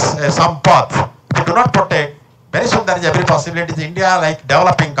baudics, some path, if you do not protect, very soon there is every possibility. India, like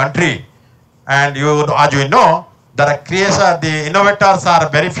developing country, and you, as you know, the innovators are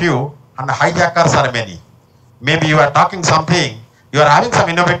very few and hijackers are many. Maybe you are talking something, you are having some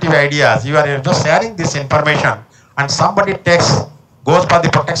innovative ideas, you are just sharing this information, and somebody goes for the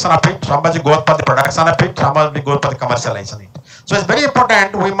protection of it, somebody goes for the production of it, somebody goes for the commercialization of it. So it's very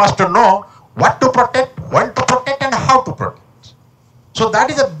important, we must know what to protect, when to protect, and how to protect. So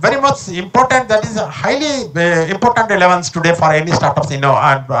that is a very much important, that is a highly important relevance today for any startups,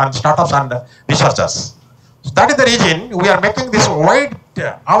 and startups and researchers. So that is the reason we are making this wide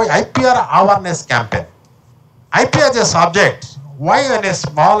IPR awareness campaign. IP as a subject, why in a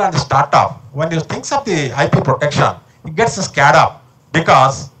small and startup, when you think of the IP protection, it gets scared up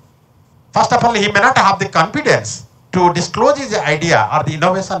because first of all, he may not have the confidence to disclose his idea or the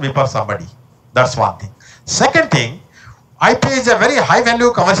innovation before somebody. That's one thing. Second thing, IP is a very high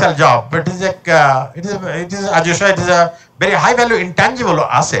value commercial job, but it is as you said, it is a very high value intangible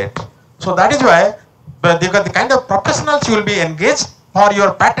asset. So that is why the kind of professionals you will be engaged for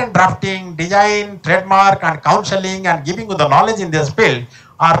your patent drafting, design, trademark, and counseling, and giving you the knowledge in this field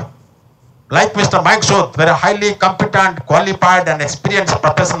are like Mr. Mike Sooth, very highly competent, qualified, and experienced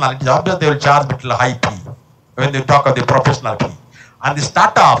professional. It is obvious they will charge a little high fee when you talk of the professional fee. And the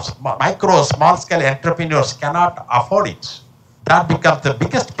startups, micro, small scale entrepreneurs cannot afford it. That becomes the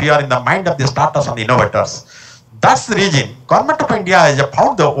biggest fear in the mind of the startups and innovators. That's the reason Government of India has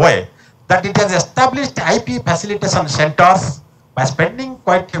found the way that it has established IP facilitation centers by spending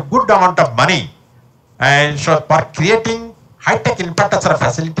quite a good amount of money and so for creating high-tech infrastructure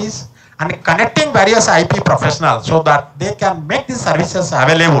facilities and connecting various IP professionals so that they can make these services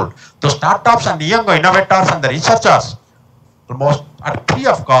available to startups and young innovators and the researchers almost at free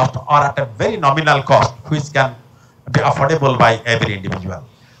of cost or at a very nominal cost, which can be affordable by every individual.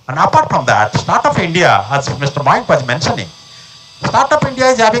 And apart from that, Startup India, as Mr. Moink was mentioning, Startup India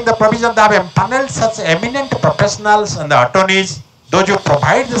is having the provision, they have empaneled such eminent professionals and the attorneys, those who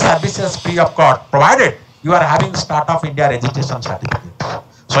provide the services free of cost, provided you are having Startup India registration certificate.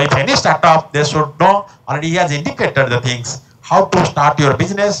 So if any startup, they should know, already he has indicated the things, how to start your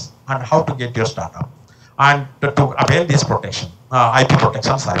business and how to get your startup and to avail this protection, IP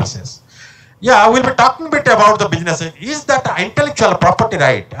protection services. Yeah, we'll be talking a bit about the business. Is that intellectual property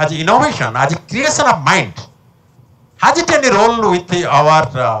right as innovation, as a creation of mind, has it any role with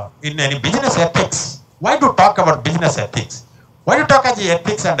our in any business ethics? Why do you talk about business ethics? Why do you talk as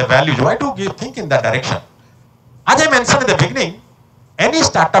ethics and the values? Why do you think in that direction? As I mentioned in the beginning, any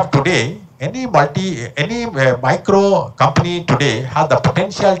startup today, any micro company today has the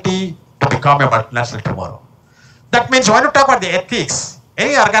potentiality to become a multinational tomorrow. That means when you talk about the ethics,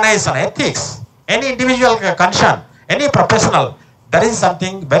 any organization ethics, any individual concern, any professional, there is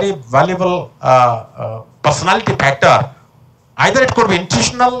something very valuable personality factor. Either it could be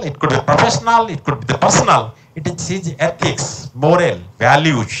institutional, it could be professional, it could be the personal. It is his ethics, moral,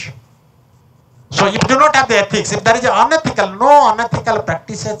 values. So if you do not have the ethics, if there is no unethical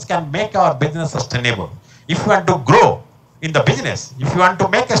practices can make our business sustainable. If you want to grow in the business, if you want to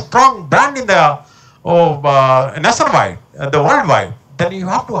make a strong brand in the nationwide, the worldwide, then you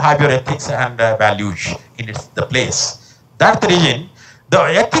have to have your ethics and values in the place. That's the reason the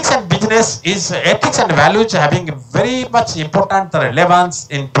ethics and business is ethics and values having very much important relevance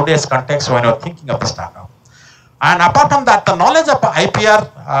in today's context when you're thinking of the startup. And apart from that, the knowledge of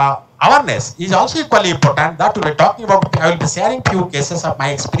IPR awareness is also equally important. That we'll be talking about. I will be sharing few cases of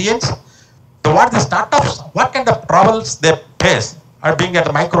my experience. What the startups, what kind of troubles they face are being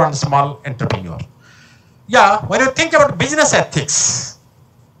a micro and small entrepreneur. Yeah, when you think about business ethics,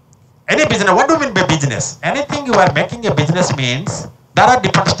 any business, what do you mean by business? Anything you are making a business means there are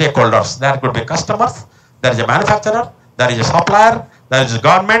different stakeholders. There could be customers, there is a manufacturer, there is a supplier, there is a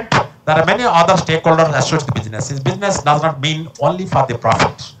government, there are many other stakeholders associated with business. Business does not mean only for the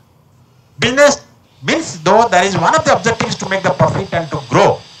profit. Business means though there is one of the objectives to make the profit and to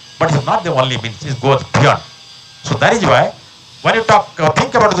grow, but it's not the only means, it goes beyond. So that is why when you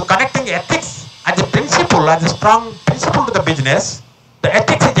think about the connecting ethics as a principle, as a strong principle to the business, the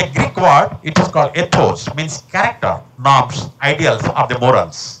ethics is a Greek word, it is called ethos, means character, norms, ideals of the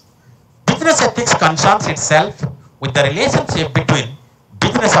morals. Business ethics concerns itself with the relationship between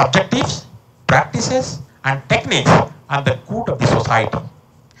business objectives, practices, and techniques and the good of the society.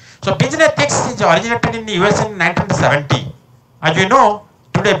 So business ethics is originated in the US in 1970. As you know,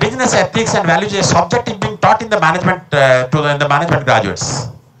 today business ethics and values is a subject being taught in the management in the management graduates.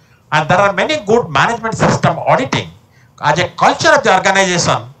 And there are many good management system auditing. As a culture of the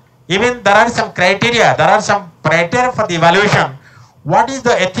organization, even there are some criteria for the evaluation. What is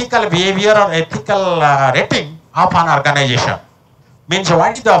the ethical behavior or ethical rating of an organization? Means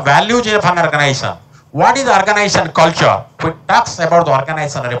what is the values of an organization? What is the organization culture? It talks about the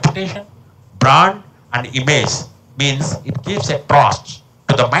organization reputation, brand and image. Means it gives a trust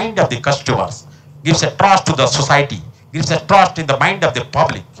to the mind of the customers, gives a trust to the society, gives a trust in the mind of the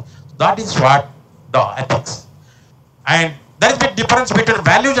public. That is what the ethics. And there is a big difference between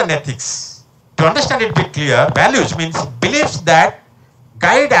values and ethics. To understand it be clear, values means beliefs that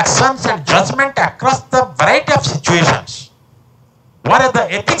actions and judgment across the variety of situations. Whereas the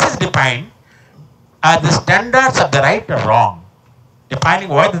ethics is defined as the standards of the right or wrong, defining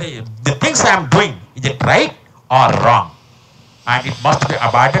whether the things I am doing, is it right or wrong. And it must be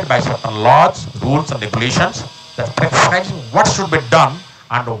abided by certain laws, rules and regulations that prescribe what should be done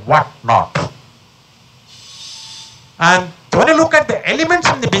and what not. And when you look at the elements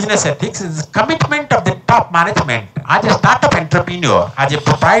in the business ethics, is commitment of the top management. As a startup entrepreneur, as a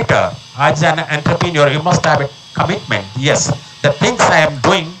proprietor, as an entrepreneur, you must have a commitment. Yes, the things I am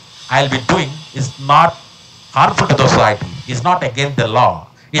doing, I'll be doing is not harmful to the society, is not against the law,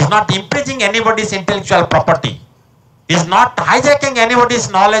 is not infringing anybody's intellectual property, is not hijacking anybody's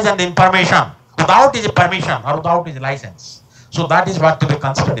knowledge and information without his permission or without his license. So that is what to be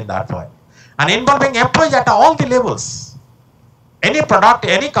considered in that way. And involving employees at all the levels. Any product,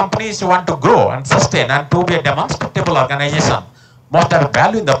 any companies you want to grow and sustain and to be a demonstrable organization must have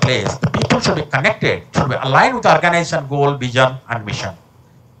value in the place. The people should be connected, should be aligned with the organization goal, vision and mission.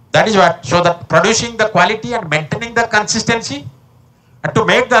 That is what, so that producing the quality and maintaining the consistency and to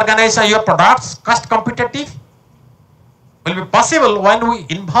make the organization, your products cost competitive will be possible when we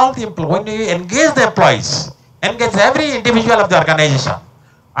involve the employee, when we engage the employees, engage every individual of the organization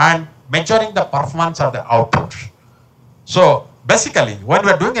and measuring the performance of the output. So basically, when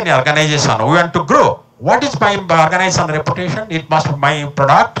we are doing any organization, we want to grow. What is my organization reputation? It must be my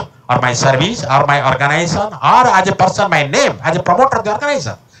product or my service or my organization or as a person, my name, as a promoter of the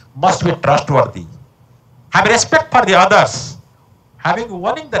organization must be trustworthy. Have respect for the others. Having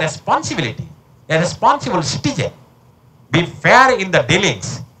owning the responsibility, a responsible citizen. Be fair in the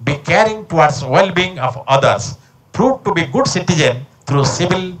dealings. Be caring towards well-being of others. Prove to be good citizen through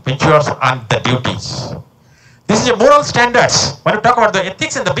civil ventures and the duties. This is a moral standards. When you talk about the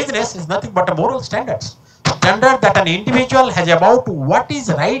ethics in the business, is nothing but a moral standards. Standard that an individual has about what is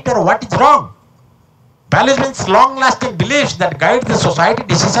right or what is wrong. Values means long-lasting beliefs that guide the society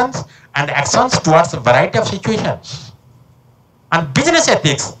decisions and actions towards a variety of situations. And business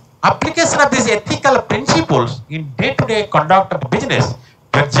ethics, application of these ethical principles in day-to-day conduct of the business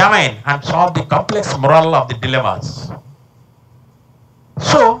to examine and solve the complex moral of the dilemmas.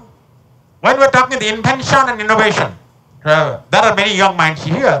 So, when we are talking the invention and innovation, there are many young minds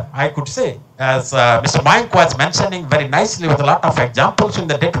here, I could say, as Mr. Mayank was mentioning very nicely with a lot of examples in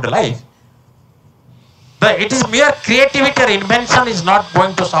the day-to-day life, that it is mere creativity or invention is not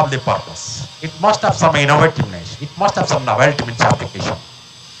going to solve the purpose. It must have some innovativeness. It must have some novelty in its application.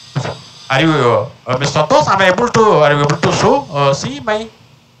 Are you, Mr. Santosh, are you able to show, see my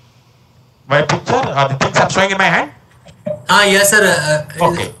picture or the things I'm showing in my hand? Yes, sir.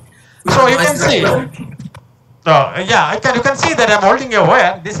 Okay. So you can see, yeah, you can see that I'm holding a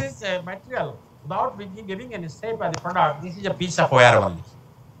wire. This is a material without giving any shape by the product. This is a piece of wire only.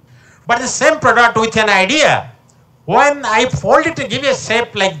 But the same product with an idea, when I fold it to give a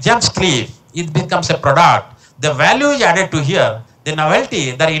shape like gem's cliff, it becomes a product. The value is added to here. The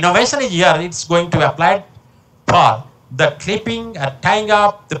novelty, the innovation is here. It's going to be applied for the clipping and tying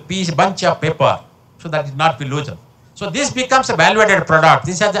up the bunch of paper so that it not be loosened. So this becomes a value-added product.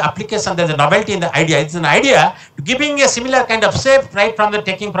 This has the application, there's a novelty in the idea. It's an idea to giving a similar kind of shape right from the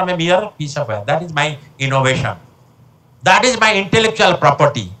taking from a mere piece of wire. That is my innovation. That is my intellectual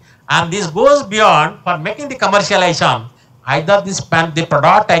property. And this goes beyond for making the commercialization. Either the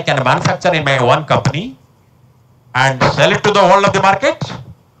product I can manufacture in my own company and sell it to the whole of the market,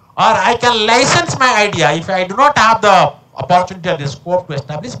 or I can license my idea. If I do not have the opportunity or the scope to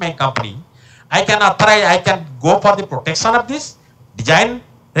establish my company, I can authorize, I can go for the protection of this, design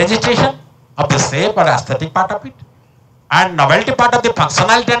registration of the shape or aesthetic part of it, and novelty part of the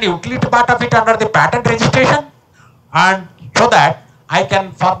functionality and utility part of it under the patent registration, and so that I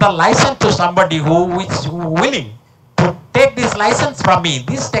can further license to somebody who is willing to take this license from me,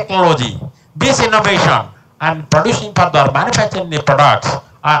 this technology, this innovation, and producing further manufacturing the products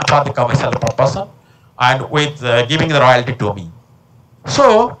for the commercial purpose, and with giving the royalty to me.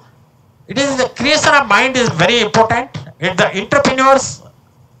 So, it is the creation of mind is very important. The entrepreneurs,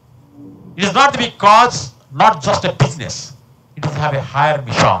 it is not because not just a business. It is have a higher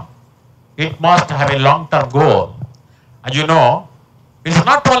mission. It must have a long-term goal. As you know, it is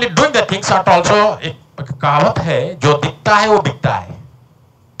not only doing the things, but also एक कहावत है जो दिखता है वो बिकता है.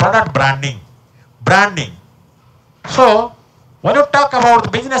 Product branding. So when you talk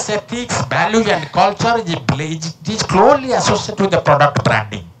about business ethics, values, and culture, it is closely associated with the product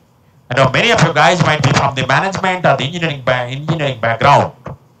branding. I know many of you guys might be from the management or the engineering background.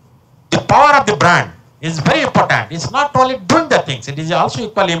 The power of the brand is very important. It's not only doing the things, it is also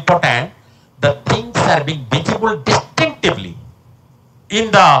equally important. The things are being visible distinctively in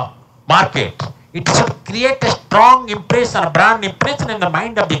the market. It should create a strong impression, a brand impression in the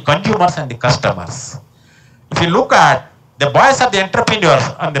mind of the consumers and the customers. If you look at the voice of the entrepreneurs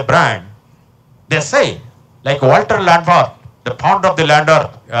and the brand, they say, like Walter Landor, the founder of the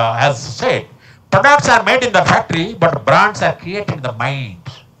Landor has said, products are made in the factory, but brands are created in the mind.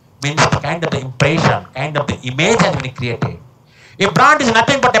 Means kind of the impression, kind of the image has been created. A brand is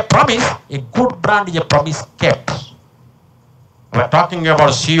nothing but a promise. A good brand is a promise kept. We're talking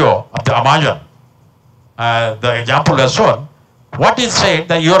about CEO of the Amazon. The example was shown. What is said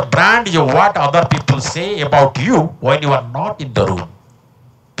that your brand is what other people say about you when you are not in the room.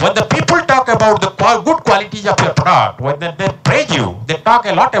 When the people talk about the good qualities of your product, when they praise you, they talk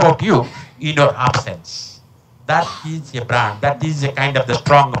a lot about you in your absence. That is a brand. That is a kind of the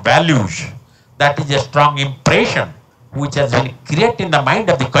strong values. That is a strong impression which has been created in the mind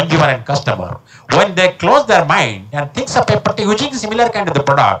of the consumer and customer. When they close their mind and thinks of a particular, using similar kind of the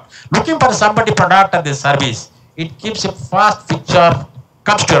product, looking for somebody product or the service, it keeps a fast picture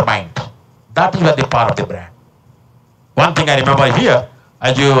comes to your mind. That is where the power of the brand. One thing I remember here,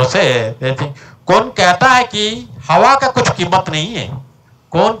 as you say, they think, कौन कहता है कि हवा का कुछ कीमत नहीं है?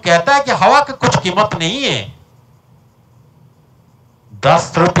 कौन कहता है कि हवा का कुछ कीमत नहीं है?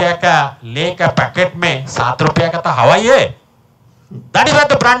 10 रुपया का ले का पैकेट में 7 रुपया का तो हवा ही है. That is why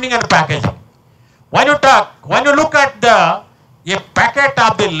the branding and packaging. When you look at a packet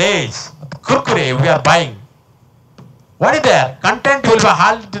of the Lays, Kurkure we are buying, what is there? Content will be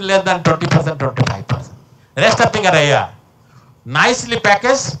hardly less than 20%, 25%. Rest of thing are here. Nicely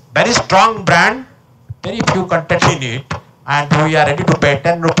packaged, very strong brand, very few content in it, and we are ready to pay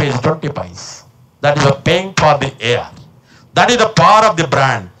 10 rupees, 20 paise. That is paying for the air. That is the power of the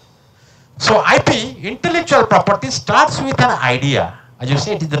brand. So IP, intellectual property, starts with an idea. As you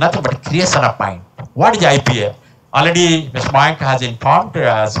say, it is nothing but creation of mind. What is IP? Already Ms. Mayank has informed,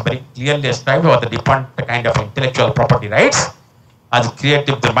 has very clearly described about the different kind of intellectual property rights as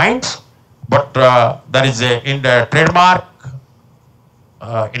creative the minds. But there is in the trademark,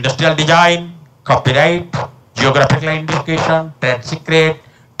 industrial design, copyright, geographical indication, trade secret,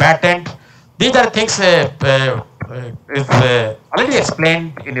 patent. These are things is already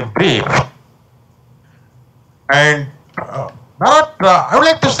explained in a brief. And I would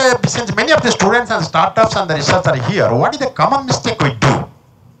like to say, since many of the students and startups and the research are here, what is the common mistake we do?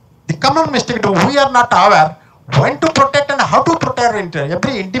 The common mistake we are not aware when to protect and how to protect.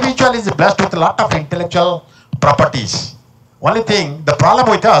 Every individual is blessed with a lot of intellectual properties. Only thing, the problem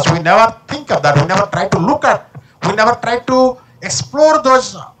with us, we never think of that. We never try to look at, we never try to explore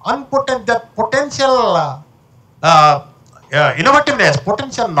those potential innovativeness,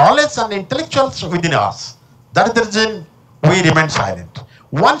 potential knowledge and intellectuals within us. That is the reason we remain silent.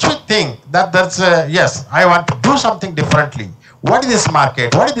 Once we think that there's yes, I want to do something differently. What is this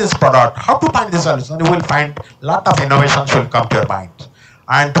market? What is this product? How to find this solution? You will find a lot of innovations will come to your mind.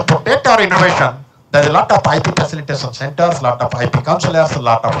 And to protect our innovation, there's a lot of IP facilitation centers, a lot of IP counselors, a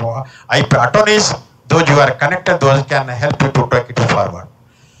lot of IP attorneys. Those you are connected, those can help you to take it forward.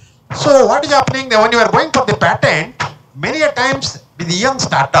 So what is happening when you are going for the patent? Many a times with the young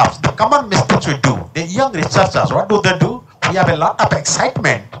startups, the common mistakes we do, the young researchers, what do? We have a lot of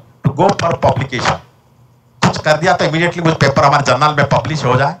excitement to go for publication. कुछ कर दिया तो immediately कुछ paper हमारे journal में publish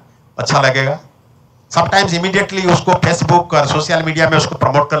हो जाए, अच्छा लगेगा. Sometimes immediately उसको Facebook और सोशल मीडिया में उसको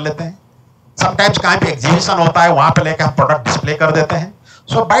प्रमोट कर लेते हैं. Sometimes कहीं पे एग्जीबिशन होता है, वहाँ पे लेकर हम प्रोडक्ट डिस्प्ले कर देते हैं.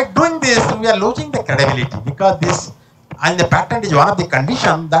 So by doing this, we are losing the credibility because this, and the patent is one of the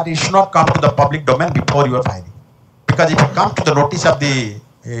conditions that it should not come to the public domain before your filing. Because if it comes to the notice of the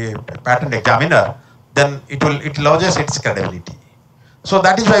patent examiner, then it loses its credibility. So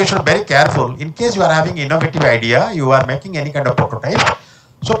that is why you should be very careful. In case you are having innovative idea, you are making any kind of prototype.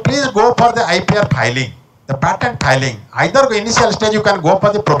 So please go for the IPR filing, the patent filing. Either initial stage you can go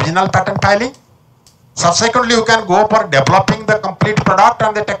for the provisional patent filing. Subsequently, you can go for developing the complete product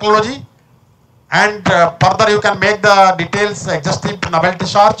and the technology. And further, you can make the details exhaustive novelty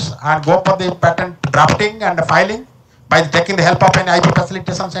search and go for the patent drafting and the filing by taking the help of an IP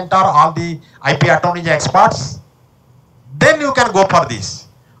facilitation center, all the IP attorney experts. Then you can go for this.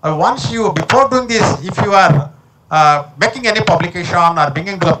 Before doing this, if you are making any publication or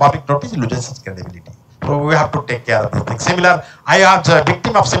bringing to the public notice, you lose its credibility. So we have to take care of these things. Similar, I was a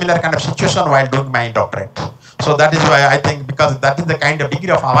victim of similar kind of situation while doing my doctorate. So that is why I think, because that is the kind of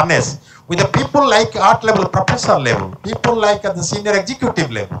degree of awareness with the people like art level, professor level, people like at the senior executive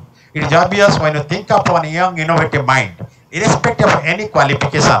level. It is obvious when you think of a young innovative mind, irrespective of any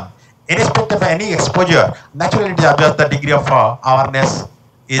qualification, irrespective of any exposure, naturally it is obvious the degree of awareness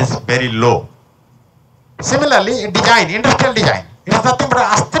is very low. Similarly, design, industrial design. It is nothing but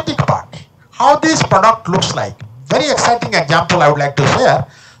an aesthetic part. How this product looks like. Very exciting example I would like to share.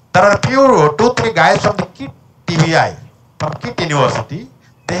 There are two, three guys from the KIT TVI, from KIT University.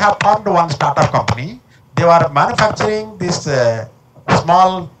 They have formed one startup company. They were manufacturing this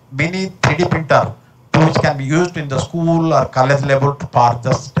small mini 3D printer, which can be used in the school or college level for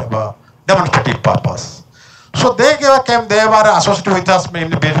just demonstrative purpose. So they came, they were associated with us in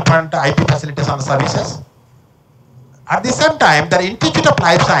different IP facilities and services. At the same time, the Institute of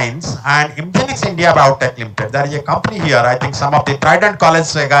Life Science and Imgenix India Biotech Limited, there is a company here, I think some of the Trident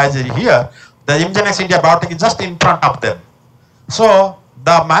College guys are here, the Imgenix India Biotech is just in front of them. So,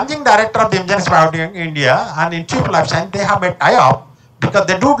 the managing director of the Imgenix Biotech India and Institute of Life Science, they have a tie-up because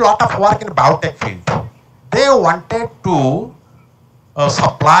they do a lot of work in biotech field. They wanted to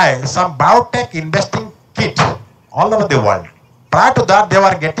supply some biotech investing kit all over the world. Prior to that, they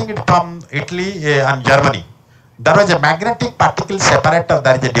were getting it from Italy and Germany. There was a magnetic particle separator,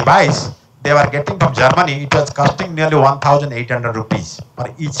 there is a device they were getting from Germany. It was costing nearly 1,800 rupees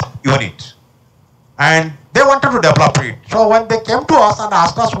for each unit. And they wanted to develop it. So when they came to us and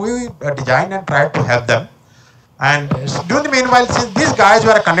asked us, we designed and tried to help them. And during the meanwhile, since these guys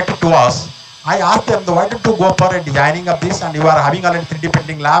were connected to us, I asked them, why don't you go for a designing of this, and you are having already 3D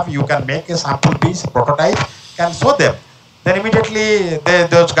printing lab, you can make a sample piece, prototype, can show them. Then immediately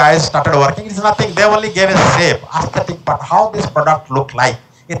those guys started working. It's nothing, they only gave a shape, aesthetic, but how this product looked like,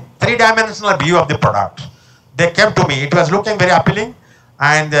 a three-dimensional view of the product. They came to me, it was looking very appealing.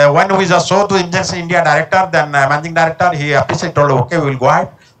 And when we just showed to Imgenix India director, then managing director, he appreciated, told, okay, we will go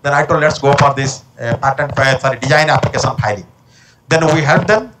ahead. Then I told, let's go for this design application filing. Then we helped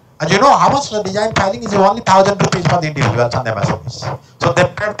them. And you know how much the design filing is? Only 1,000 rupees for the individuals and the MSMEs. So they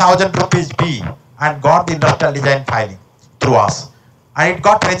paid 1,000 rupees fee and got the industrial design filing through us. And it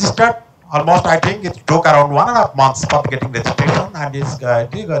got registered almost, I think it took around 1.5 months for getting registration, and this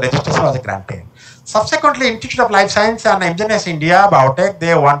registration was granted. Subsequently, Institute of Life Science and Imgenix India Biotech,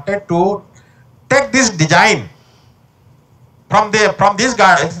 they wanted to take this design from these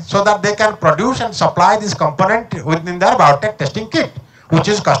guys so that they can produce and supply this component within their biotech testing kit, which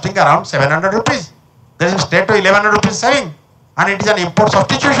is costing around 700 rupees. There is straight to 1,100 rupees saving, and it is an import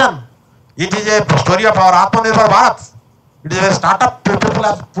substitution. It is a story of our Atmanirbhar Bharat. It is a startup, people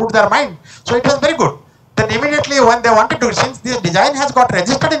have put their mind. So it was very good. Then immediately when they wanted to, since this design has got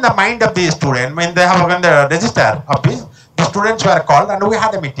registered in the mind of the student, when they have given the register of this, the students were called and we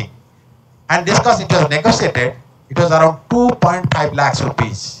had a meeting. And discussed, it was negotiated, it was around 2.5 lakhs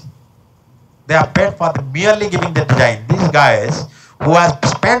rupees. They are paid for merely giving the design. These guys who have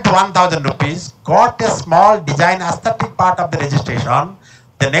spent 1,000 rupees, got a small design aesthetic part of the registration,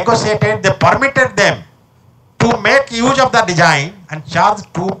 they negotiated, they permitted them to make use of the design and charge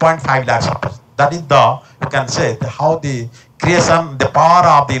 2.5 lakhs rupees. That is you can say, how the creation, the power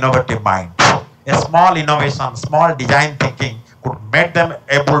of the innovative mind. A small innovation, small design thinking could make them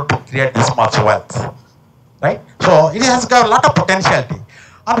able to create this much wealth. Right? So it has got a lot of potentiality.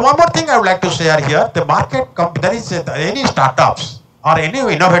 And one more thing I would like to share here, the market, there is any startups or any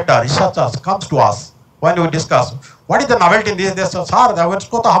innovator, researchers comes to us when we discuss, what is the novelty in this? They say, sir,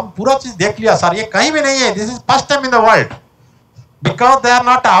 इसको तो हम पूरा चीज देख लिया sir, ये कहीं भी नहीं है. This is first time in the world. Because they are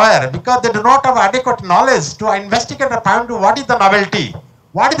not aware, because they do not have adequate knowledge to investigate and find what is the novelty,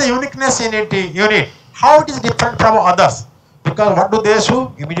 what is the uniqueness in it, how it is different from others. Because what do they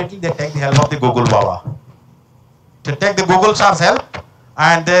do? Immediately they take the help of the Google Baba. They take the Google search help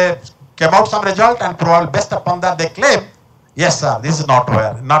and they came out some result, and probably based upon that they claim, yes sir, this is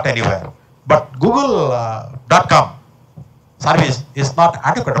not anywhere. But Google.com service is not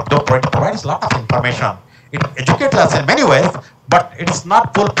adequate, though it provides a lot of information. It educates us in many ways, but it is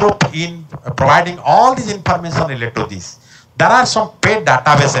not foolproof in providing all this information related to this. There are some paid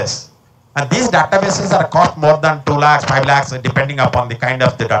databases, and these databases are cost more than 2 lakhs, 5 lakhs, depending upon the kind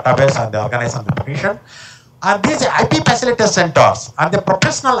of the database and the organization definition. And these IP facility centers and the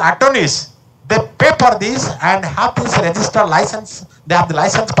professional attorneys, they pay for this and have this registered license. They have the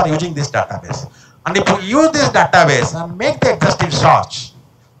license for using this database. And if we use this database and make the exhaustive search,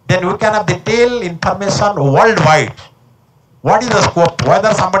 then we can have detailed information worldwide. What is the scope?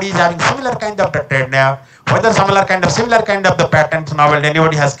 Whether somebody is having similar kind of the trade name, whether similar kind of the patent novel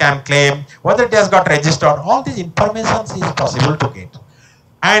anybody can claim, whether it has got registered. All these information is possible to get.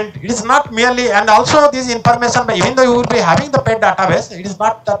 And it is not merely, and also this information, even though you will be having the paid database, it is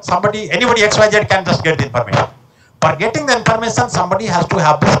not that anybody XYZ can just get the information. For getting the information, somebody has to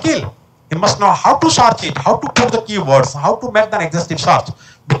have the skill. He must know how to search it, how to put the keywords, how to make the exhaustive search.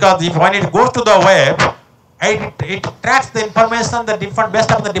 Because when it goes to the web, it tracks the information,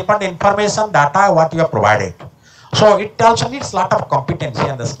 based on the different information data what you have provided. So it also needs a lot of competency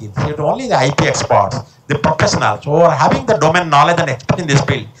and the skills. It only the IP experts, the professionals who are having the domain knowledge and expertise in this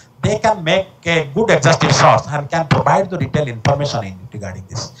field, they can make a good exhaustive source and can provide the detailed information regarding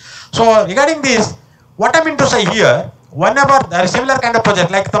this. So regarding this, what I mean to say here, whenever there is similar kind of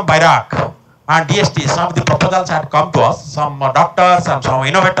project like some Bairak and DST, some of the proposals had come to us, some doctors and some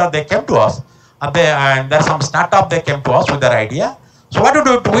innovators, they came to us, and there's some startup, they came to us with their idea. So what to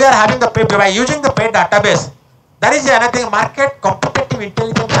do? We are having the paid, by using the paid database, there is another market competitive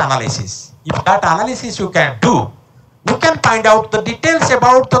intelligence analysis. If that analysis you can do, you can find out the details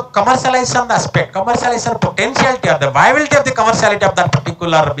about the commercialization aspect, commercialization potentiality or the viability of the commerciality of that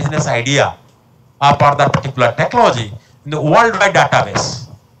particular business idea or for that particular technology in the worldwide database.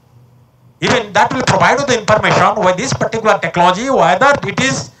 Even that will provide you the information why this particular technology, whether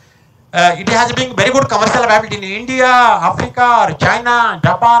it has been very good commercial viability in India, Africa, or China,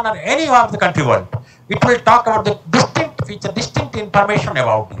 Japan, or any of the country world. It will talk about the distinct feature, distinct information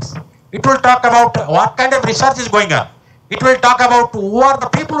about this. It will talk about what kind of research is going on. It will talk about who are the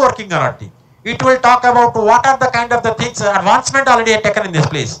people working on it. It will talk about what are the kind of the things, advancement already taken in this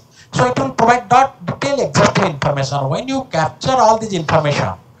place. So it will provide that detailed exhaustive information. When you capture all this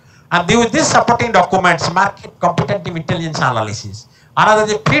information, and with this supporting documents, market competitive intelligence analysis, another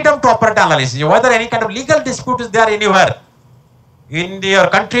the freedom to operate analysis, whether any kind of legal dispute is there anywhere in your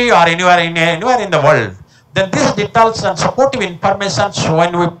country or anywhere in the world, then this details and supportive information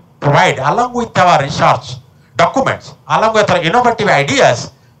when we provide along with our research documents, along with our innovative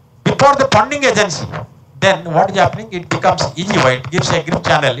ideas before the funding agency, then what is happening? It becomes easy. It gives a grip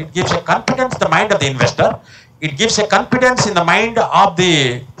channel. It gives a confidence in the mind of the investor. It gives a confidence in the mind of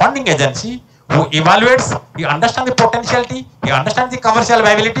the funding agency who evaluates, he understands the potentiality, he understands the commercial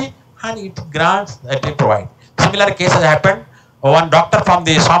viability, and it grants that they provide. Similar cases happened. One doctor from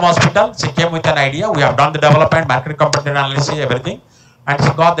the Swam Hospital, she came with an idea. We have done the development, market competitive analysis, everything, and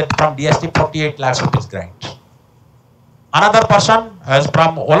she got that from DST 48 lakhs rupees grant. Another person is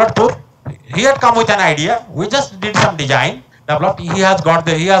from Olatpur. He had come with an idea. We just did some design, developed. He has got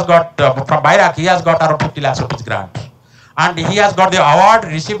from Bairak. He has got around 50 lakhs rupees grant, and he has got the award,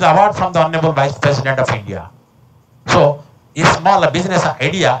 received the award from the Honorable Vice President of India. So, a small business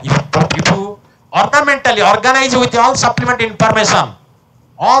idea, if you ornamentally organize with all supplement information,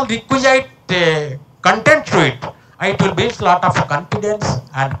 all requisite content to it, it will build a lot of confidence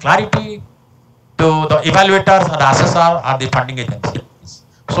and clarity to the evaluators and assessor or the funding agencies.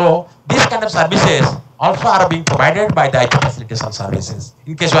 So these kind of services also are being provided by the IP facilitation services.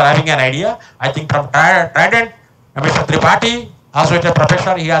 In case you are having an idea, I think from Trident, Mr. Tripathi, associate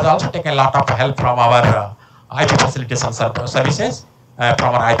professor, he has also taken a lot of help from our IP facilitation services,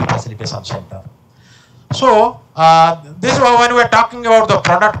 from our IP facilitation center. So this when we are talking about the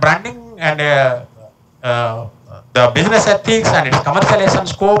product branding and the business ethics and its commercialization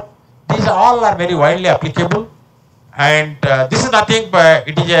scope, these all are very widely applicable. And this is nothing but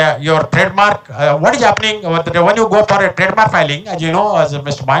it is your trademark. What is happening when you go for a trademark filing, as you know, as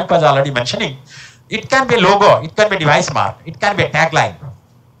Mr. Mayank was already mentioning, it can be a logo, it can be a device mark, it can be a tagline.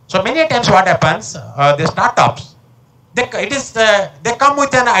 So many times what happens, the startups, they come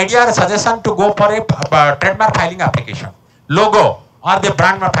with an idea or suggestion to go for a trademark filing application, logo or the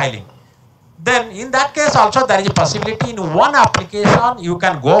brand mark filing. Then in that case also there is a possibility in one application you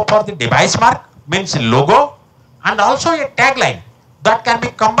can go for the device mark, means logo, and also a tagline that can be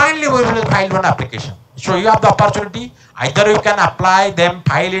combinedly we will file one application. So you have the opportunity, either you can apply them,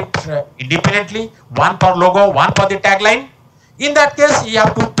 file it independently, one for logo, one for the tagline. In that case, you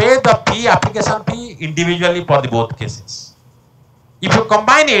have to pay the fee, application fee individually for the both cases. If you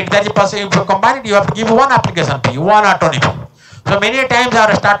combine it, there is a possibility, if you combine it, you have to give one application fee, one attorney fee. So many times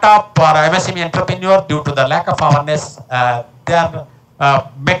our startup or MSME entrepreneur, due to the lack of awareness, they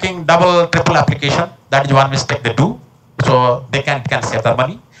are making double, triple application. That is one mistake they do. So they can save their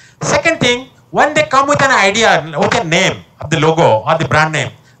money. Second thing, when they come with an idea, with a name of the logo or the brand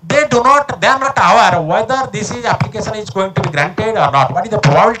name, they are not aware whether this application is going to be granted or not. What is the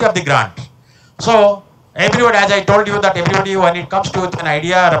probability of the grant? So everybody, as I told you, that everybody when it comes to an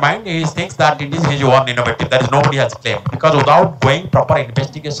idea or mind, he thinks that it is his own innovative. That is nobody has claimed, because without going proper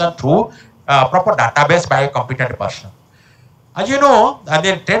investigation through proper database by a competent person. As you know,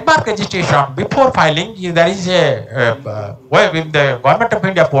 the trademark registration before filing, there is in the Government of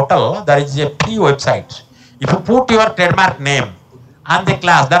India portal, there is a free website. If you put your trademark name and the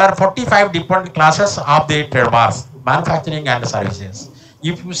class, there are 45 different classes of the trademarks, manufacturing and services.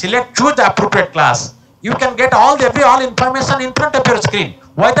 If you choose the appropriate class, you can get all information in front of your screen.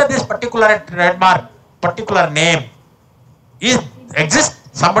 Whether this particular trademark, particular name exists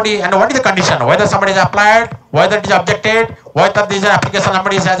somebody, and what is the condition? Whether somebody is applied, whether it is objected, whether this application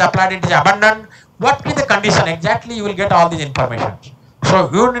somebody has applied, it is abandoned. What is the condition? Exactly, you will get all these information. So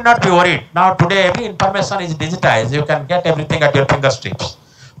you need not be worried. Now today every information is digitized. You can get everything at your fingertips.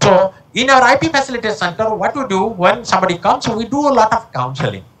 So in our IP facilitation center, what we do when somebody comes, we do a lot of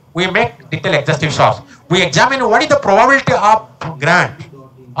counseling. We make detailed exhaustive shots. We examine what is the probability of grant.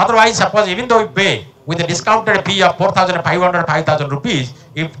 Otherwise, suppose even though we pay with a discounted fee of 4,500, 5,000 rupees,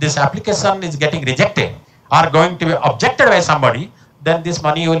 if this application is getting rejected or going to be objected by somebody, then this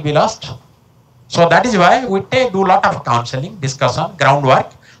money will be lost. So that is why we do a lot of counseling, discussion,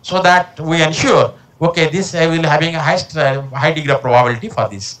 groundwork, so that we ensure, okay, this will having a high degree of probability for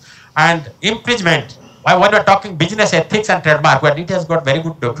this. And infringement, when we are talking business ethics and trademark, where it has got very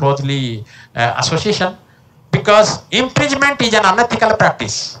good closely association, because infringement is an unethical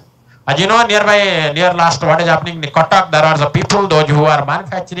practice. As you know, near last, what is happening in Kotak, there are the people, those who are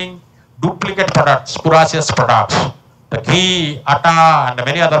manufacturing duplicate products, spurious products, the ghee, atta, and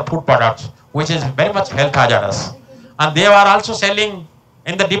many other food products, which is very much health hazardous. And they are also selling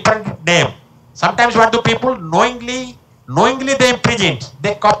in the different name. Sometimes what do people knowingly they infringe it.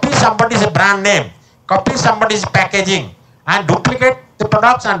 They copy somebody's brand name, copy somebody's packaging, and duplicate the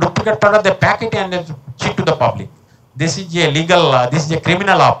products and duplicate product, they pack it and cheat to the public. This is a legal, this is a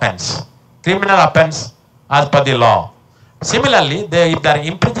criminal offense. Criminal offense as per the law. Similarly, if they are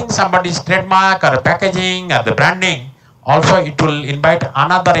infringing somebody's trademark or packaging or the branding, also it will invite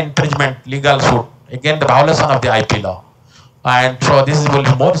another infringement legal suit. Again, the violation of the IP law. And so this will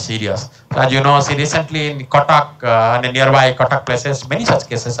be more serious. As you know, see, recently in Kotak and nearby Kotak places, many such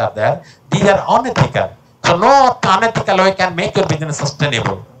cases are there. These are unethical. So no unethical way can make your business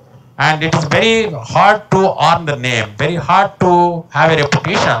sustainable. And it is very hard to earn the name, very hard to have a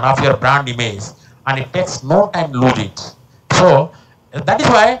reputation of your brand image. And it takes no time to lose it. So that is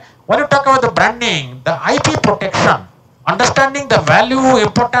why when you talk about the branding, the IP protection, understanding the value,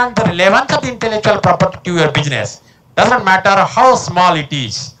 importance, the relevance of the intellectual property to your business, doesn't matter how small it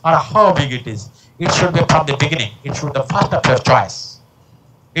is or how big it is. It should be from the beginning. It should be the first of your choice.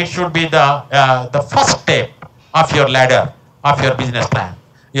 It should be the first step of your ladder of your business plan.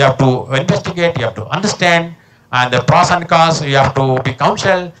 You have to investigate, you have to understand, and the pros and cons, you have to be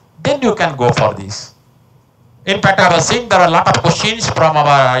counseled. Then you can go for this. In fact, I was seeing there are a lot of questions from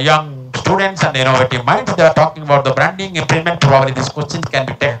our young students and innovative minds. They are talking about the branding, improvement. Probably these questions can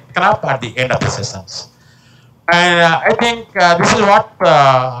be taken up at the end of the sessions. And I think this is what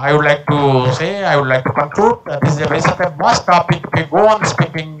I would like to say. I would like to conclude. This is a very vast topic. If we go on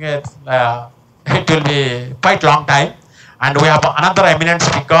speaking, it will be quite long time. And we have another eminent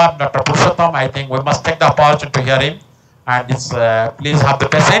speaker, Dr. Purushottam. I think we must take the opportunity to hear him. And please have the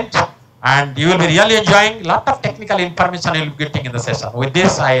patience. And you will be really enjoying a lot of technical information you will be getting in the session. With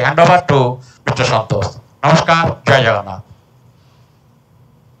this, I hand over to Mr. Santosh. Namaskar. Jai Jagannath.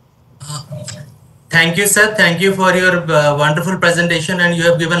 Thank you, sir. Thank you for your wonderful presentation, and you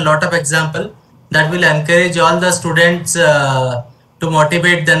have given a lot of example that will encourage all the students to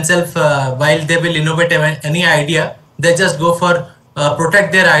motivate themselves while they will innovate any idea. They just go for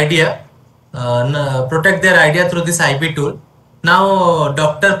protect their idea through this IP tool. Now,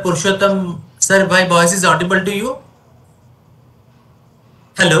 Dr. Purushottam, sir, my voice is audible to you?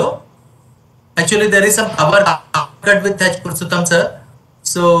 Hello? Actually, there is some power cut with H. Purushottam, sir.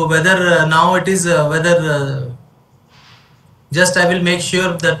 So whether now it is just I will make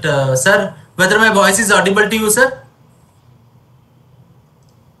sure that sir, whether my voice is audible to you, sir.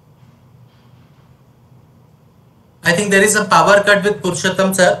 I think there is a power cut with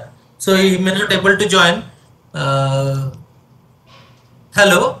Purushottam, sir, so he may not able to join.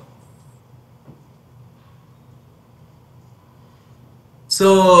 Hello.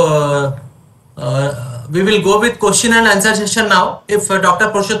 So we will go with question and answer session now. If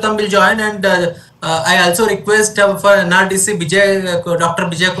Dr. Purushottam will join, and I also request for NRDC Dr.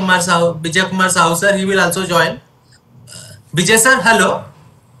 Vijay Kumar Sahu sir, he will also join. Vijay sir, hello.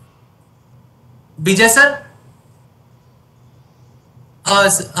 Vijay sir.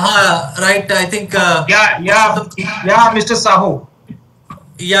 Right. I think. Yeah, Mr. Sahu.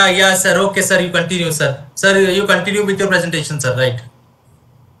 Yeah, sir. Okay, sir. You continue, sir. Sir, you continue with your presentation, sir. Right.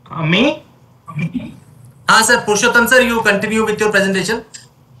 Me? Sir, Purushottam sir, you continue with your presentation.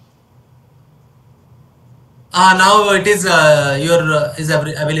 Now it is is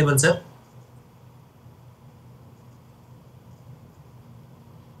available, sir.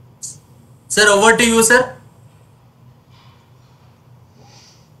 Sir, over to you, sir.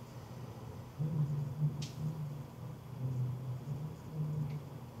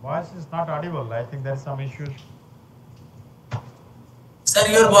 Voice is not audible. I think there is some issues. Sir,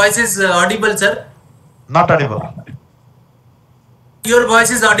 Sir, your voice is audible, sir. Not audible. Your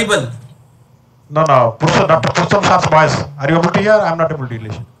voice is audible. No, Dr. Purushottam sir's voice. Are you able to hear? I am not able to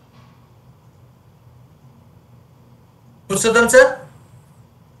listen. Purushottam, sir.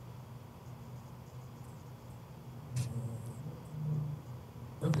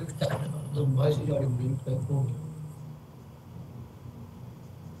 The voice is audible.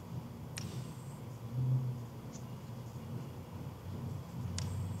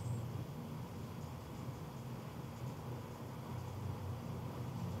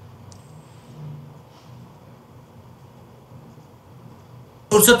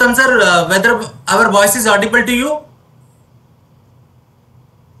 Purushottam, sir, whether our voice is audible to you?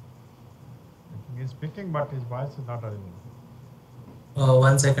 He is speaking, but his voice is not audible.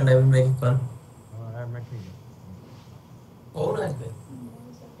 1 second, I will make it call. I am making it. All right, then.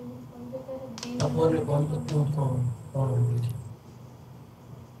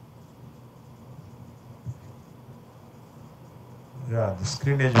 Yeah, the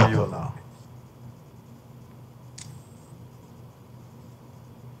screen is visual now.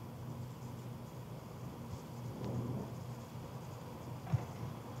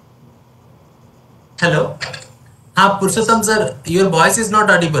 Hello. Purushottam, sir, your voice is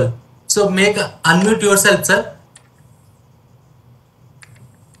not audible. So unmute yourself, sir.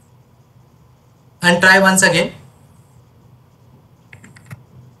 And try once again.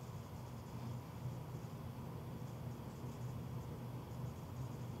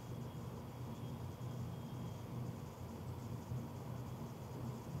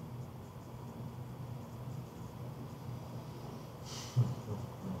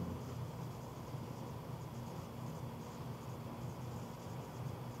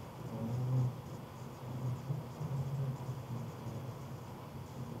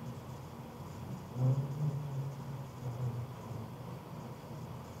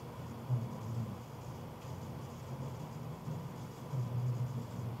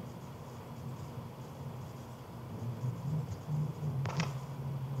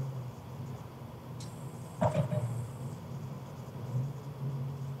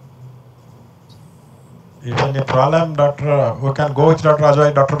 If any problem, Doctor, we can go with Dr.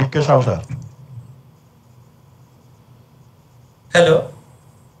 Ajay, Dr. Vikesh also. Hello.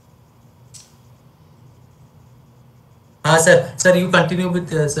 Sir, you continue with,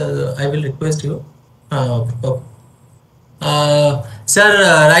 sir, I will request you. Okay.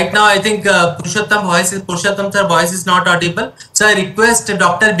 Sir, right now I think Purushottam sir voice is not audible. So I request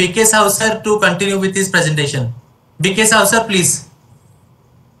Dr. BK Sahu sir to continue with his presentation. BK Sahu sir, please.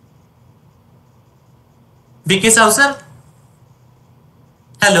 BK Sahu sir?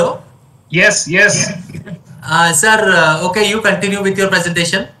 Hello? Yes. Sir, okay, you continue with your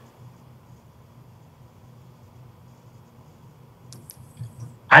presentation.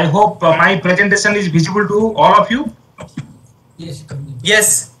 I hope my presentation is visible to all of you. Yes,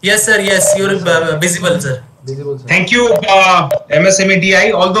 sir, yes, you're visible, sir. Visible, sir. Thank you,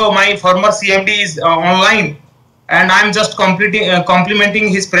 MSMEDI. Although my former CMD is online, and I'm just complementing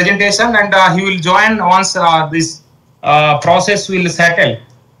his presentation, and he will join once this process will settle.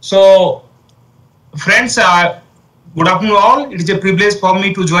 So, friends, good afternoon all. It is a privilege for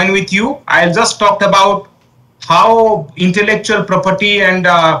me to join with you. I just talked about how intellectual property and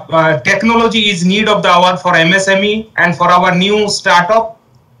technology is need of the hour for MSME and for our new startup,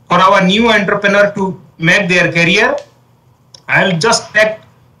 for our new entrepreneur to make their career. I'll just take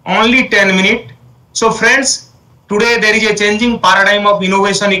only 10 minutes. So friends, today there is a changing paradigm of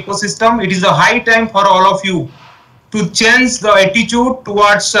innovation ecosystem. It is a high time for all of you to change the attitude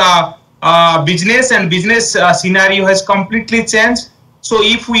towards business, and business scenario has completely changed. So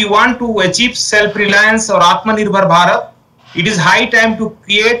if we want to achieve self-reliance or Atmanirbhar Bharat, it is high time to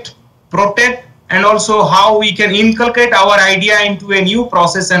create, protect, and also how we can inculcate our idea into a new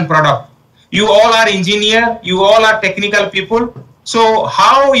process and product. You all are engineers, you all are technical people. So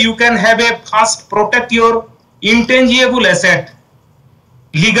how you can have a first protect your intangible asset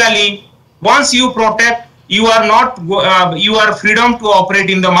legally. Once you protect, you are not you are freedom to operate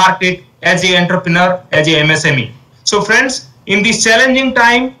in the market as a entrepreneur, as a MSME. So friends, in this challenging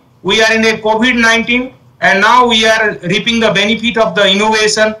time, we are in a COVID-19, and now we are reaping the benefit of the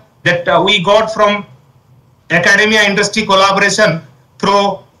innovation that we got from academia industry collaboration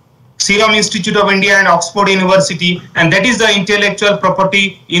through Serum Institute of India and Oxford University, and that is the intellectual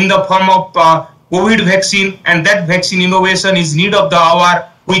property in the form of COVID vaccine, and that vaccine innovation is need of the hour,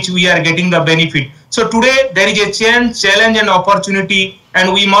 which we are getting the benefit. So today there is a change, challenge and opportunity,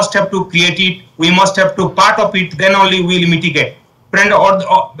 and we must have to create it. We must have to part of it, then only we will mitigate. Friend,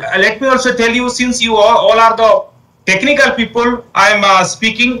 let me also tell you, since you all are the technical people I am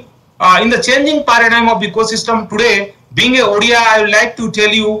speaking. In the changing paradigm of ecosystem today, being a Odia, I would like to tell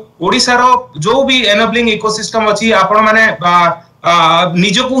you, Odisha ro jo bhi enabling ecosystem achi, आपण माने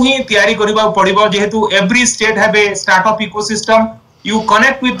निजकु ही तैयारी करिबा पड़िबो जेहेतु every state have a startup ecosystem. You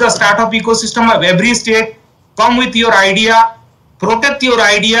connect with the startup ecosystem of every state, come with your idea, protect your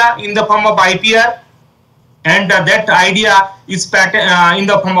idea in the form of IPR, and that idea is in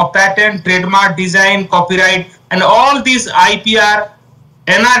the form of patent, trademark, design, copyright, and all these IPR.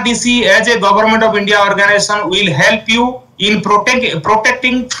 NRDC as a Government of India organization will help you in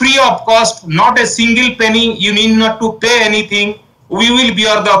protecting free of cost, not a single penny. You need not to pay anything. We will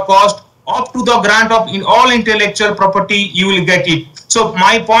bear the cost up to the grant of in all intellectual property. You will get it. So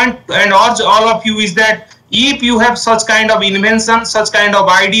my point and urge all of you is that if you have such kind of invention, such kind of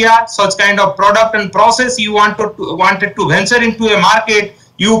idea, such kind of product and process you wanted to venture into a market,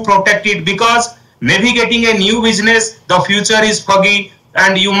 you protect it, because navigating a new business, the future is foggy,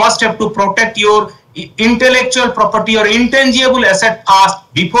 and you must have to protect your intellectual property or intangible asset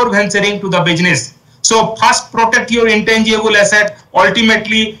first before venturing to the business. So first protect your intangible asset.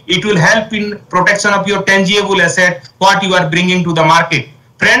 Ultimately, it will help in protection of your tangible asset, what you are bringing to the market.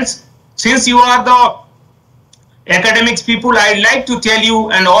 Friends, since you are the academics people, I'd like to tell you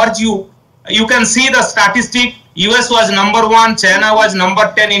and urge you, you can see the statistic. US was number 1, China was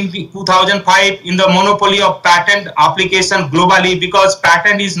number 10 in 2005 in the monopoly of patent application globally, because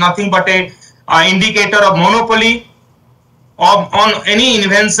patent is nothing but a indicator of monopoly on any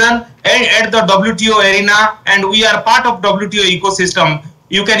invention at the WTO arena, and we are part of WTO ecosystem.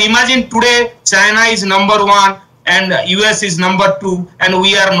 You can imagine today China is number 1 and US is number 2, and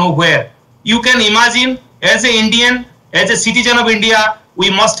we are nowhere. You can imagine, as an Indian, as a citizen of India, we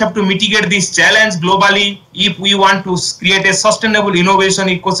must have to mitigate this challenge globally if we want to create a sustainable innovation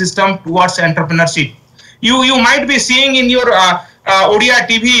ecosystem towards entrepreneurship. You might be seeing in your Odia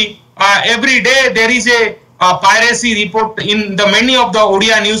TV every day there is a piracy report in the many of the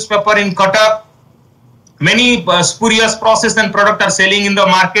Odia newspaper in Cuttack. Many spurious process and product are selling in the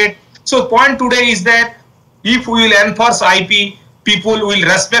market. So point today is that if we will enforce IP, people will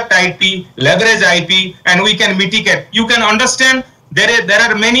respect IP, leverage IP, and we can mitigate. You can understand there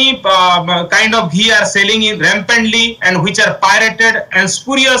are many kind of ghee are selling in rampantly and which are pirated, and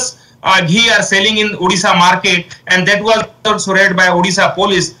spurious ghee are selling in Odisha market, and that was also read by Odisha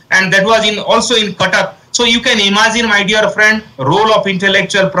police, and that was also in Cuttack. So you can imagine, my dear friend, role of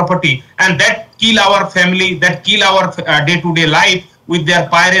intellectual property, and that kill our family, that kill our day-to-day life with their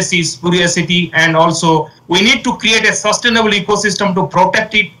piracy, spuriosity, and also we need to create a sustainable ecosystem to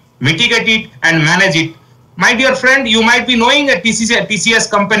protect it, mitigate it, and manage it. My dear friend, you might be knowing a TCS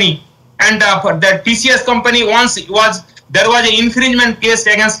company, and that TCS company once there was an infringement case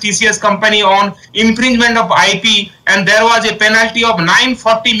against TCS company on infringement of IP, and there was a penalty of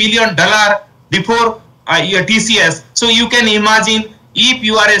 $940 million before TCS. So you can imagine, if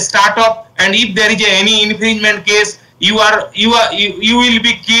you are a startup and if there is any infringement case, you will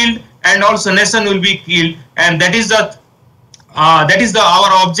be killed, and also nation will be killed, and that is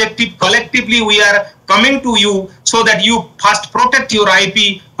our objective. Collectively, we are coming to you so that you first protect your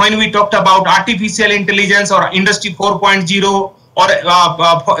IP. When we talked about artificial intelligence or industry 4.0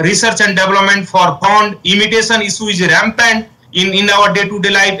 or research and development for fund, imitation issue is rampant in our day-to-day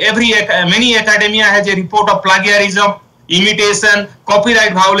life. Many academia has a report of plagiarism, imitation,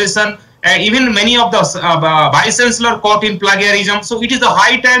 copyright violation. Even many of the vice chancellor caught in plagiarism. So it is the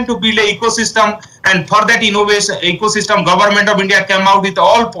high time to build an ecosystem, and for that innovation ecosystem, Government of India came out with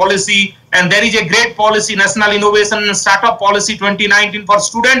all policy, and there is a great policy, National Innovation and Startup Policy 2019 for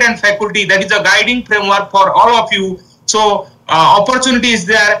student and faculty. That is a guiding framework for all of you. So opportunity is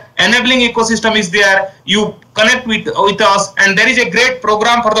there, enabling ecosystem is there. You connect with us, and there is a great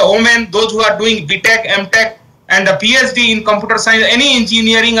program for the women, those who are doing BTech, MTech, and a PhD in computer science, any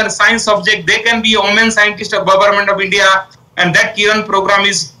engineering or science subject, they can be a women scientist of Government of India, and that Kiran program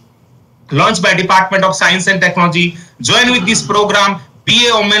is launched by Department of Science and Technology. Join with this program, be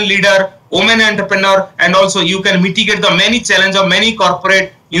a woman leader, woman entrepreneur, and also you can mitigate the many challenges of many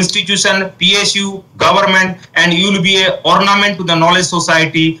corporate institution, PSU, government, and you will be an ornament to the knowledge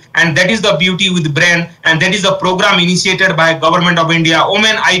society, and that is the beauty with brain, and that is the program initiated by Government of India,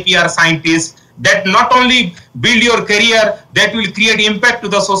 women IPR scientists, that not only build your career, that will create impact to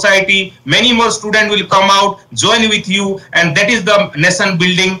the society. Many more students will come out, join with you, and that is the nation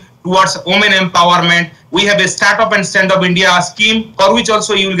building towards women empowerment. We have a Startup and Stand Up India scheme, for which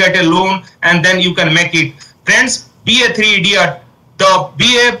also you will get a loan, and then you can make it. Friends, be a 3 idiot.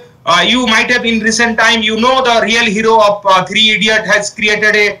 You might have in recent time, you know, the real hero of 3 idiot has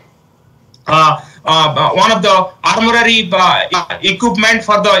created a one of the armory equipment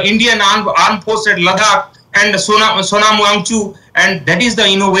for the Indian armed force at Ladakh and Sonam Wangchu, and that is the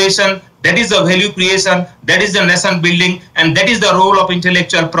innovation, that is the value creation, that is the nation building, and that is the role of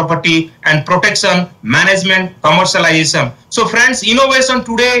intellectual property and protection, management, commercialization. So friends, innovation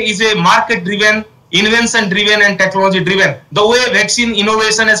today is a market driven, invention driven and technology driven. The way vaccine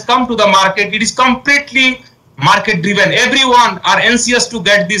innovation has come to the market, it is completely market driven. Everyone are anxious to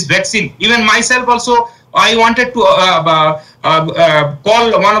get this vaccine. Even myself also, I wanted to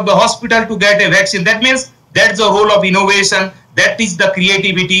call one of the hospital to get a vaccine. That means that's the role of innovation, that is the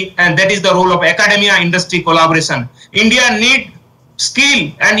creativity, and that is the role of academia industry collaboration. India need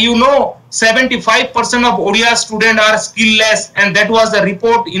skill, and 75% of ODIA students are skillless, and that was the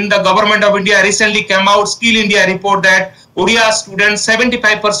report in the government of India recently came out, Skill India report, that ODIA students,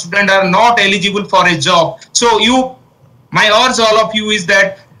 75% students are not eligible for a job. So my urge all of you is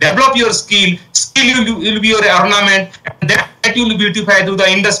that develop your skill will be your ornament, and that you will beautify to the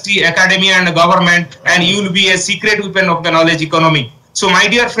industry, academia and government, and you will be a secret weapon of the knowledge economy. So my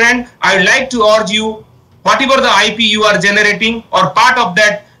dear friend, I would like to urge you, whatever the IP you are generating or part of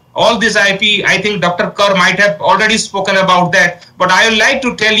that, all this IP, I think Dr. Kerr might have already spoken about that, but I would like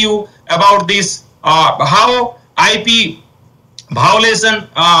to tell you about this, how IP violation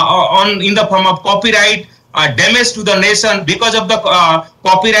in the form of copyright damage to the nation. Because of the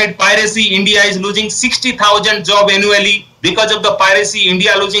copyright piracy, India is losing 60,000 jobs annually. Because of the piracy,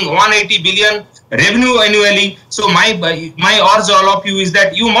 India losing 180 billion revenue annually. So my urge all of you is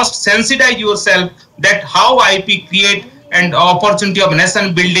that you must sensitize yourself that how IP create and opportunity of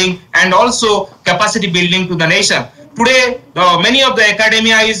nation building and also capacity building to the nation. Today, many of the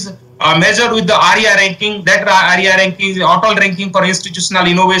academia is measured with the ARIA ranking. That ARIA ranking is total ranking for institutional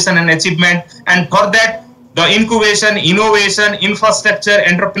innovation and achievement. And for that, the incubation, innovation, infrastructure,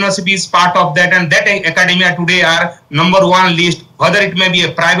 entrepreneurship is part of that. And that academia today are #1 list, whether it may be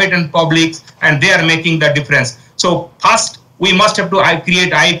a private and public, and they are making the difference. So first, we must have to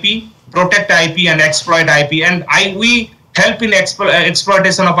create IP, protect IP and exploit IP. And we help in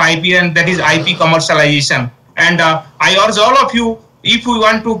exploitation of IP, and that is IP commercialization. And I urge all of you, if we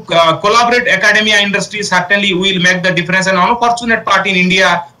want to collaborate academia industry, certainly we will make the difference. And unfortunate part in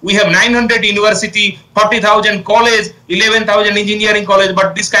India, we have 900 university, 40,000 college, 11,000 engineering college,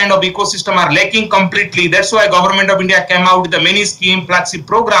 but this kind of ecosystem are lacking completely. That's why government of India came out with the many scheme, flagship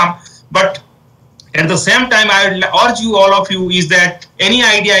program. But at the same time, I will urge you, all of you, is that any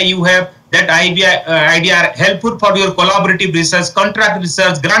idea you have, that idea are helpful for your collaborative research, contract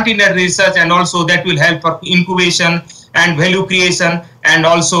research, grant-in-aid research, and also that will help for incubation and value creation, and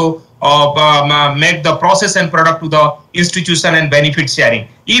also make the process and product to the institution and benefit sharing.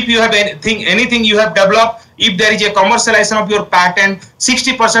 If you have anything you have developed, if there is a commercialization of your patent,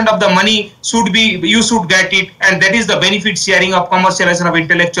 60% of the money you should get it, and that is the benefit sharing of commercialization of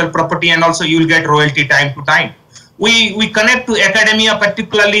intellectual property, and also you will get royalty time to time. We connect to academia,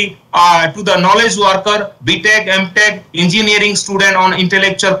 particularly to the knowledge worker, BTech, MTech, engineering student on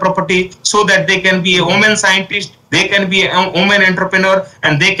intellectual property, so that they can be a woman scientist, they can be a woman entrepreneur,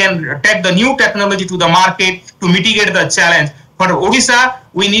 and they can take the new technology to the market to mitigate the challenge. For Odisha,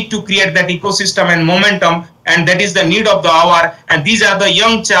 we need to create that ecosystem and momentum, and that is the need of the hour. And these are the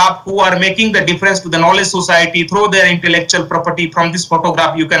young chaps who are making the difference to the knowledge society through their intellectual property. From this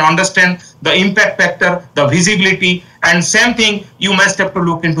photograph, you can understand the impact factor, the visibility, and same thing, you must have to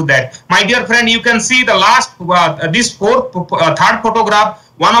look into that. My dear friend, you can see the last, third photograph.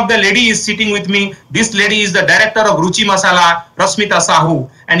 One of the lady is sitting with me. This lady is the director of Ruchi Masala, Rasmita Sahu,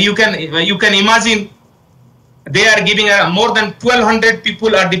 and you can imagine they are giving more than 1,200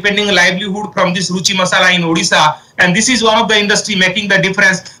 people are depending livelihood from this Ruchi Masala in Odisha, and this is one of the industry making the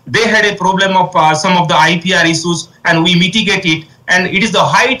difference. They had a problem of some of the IPR issues, and we mitigate it. And it is the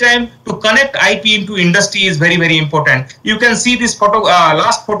high time to connect IP into industry is very, very important. You can see this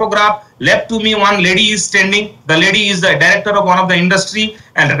last photograph. Left to me, one lady is standing. The lady is the director of one of the industry,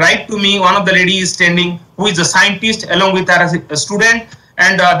 and right to me, one of the lady is standing, who is a scientist along with her student.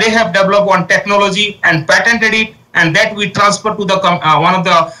 And they have developed one technology and patented it, and that we transfer to the one of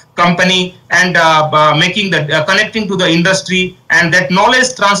the company, and making the connecting to the industry, and that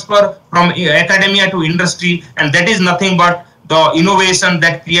knowledge transfer from academia to industry, and that is nothing but the innovation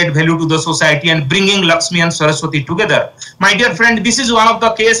that create value to the society and bringing Lakshmi and Saraswati together. My dear friend, this is one of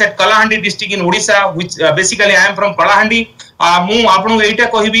the case at Kalahandi district in Odisha, which basically I am from Kalahandi. Mu apnu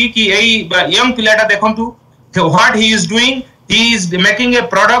eita kohibi ki ei young pilata dekhantu what he is doing. He is making a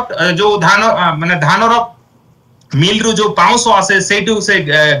product जो धान रो मिल रू जो pounce आसे सेटू से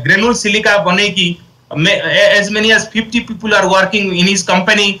granule silica बने की as many as 50 people are working in his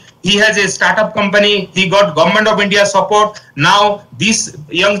company. He has a startup company. He got Government of India support. Now this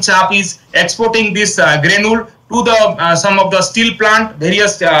young chap is exporting this granule to the some of the steel plant,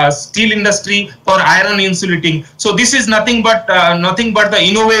 various steel industry for iron insulating. So this is nothing but the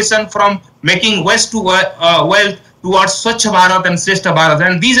innovation from making waste to wealth towards Swachh Bharat and Shrestha Bharat.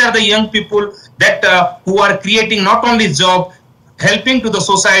 And these are the young people that who are creating not only job, helping to the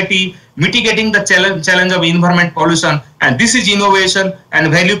society, mitigating the challenge of environment pollution. And this is innovation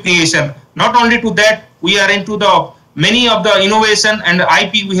and value creation. Not only to that, we are into the many of the innovation and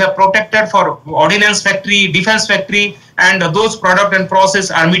IP we have protected for ordnance factory, defense factory, and those product and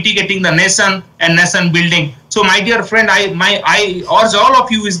process are mitigating the nation and nation building. So my dear friend, I urge all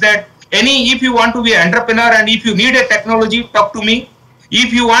of you is that if you want to be an entrepreneur and if you need a technology, talk to me.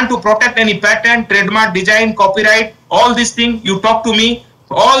 If you want to protect any patent, trademark, design, copyright, all these things, you talk to me.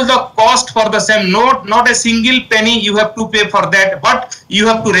 All the cost for the same, not a single penny you have to pay for that, but you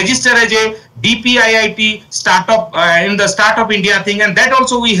have to register as a DPIIT startup in the Startup India thing, and that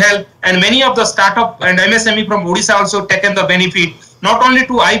also we help. And many of the startup and MSME from Odisha also taken the benefit. Not only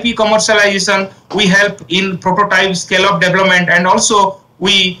to IP commercialization, we help in prototype scale-up development, and also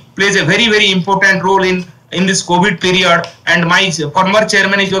we plays a very, very important role in this COVID period. And my former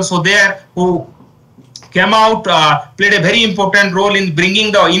chairman is also there, who came out, played a very important role in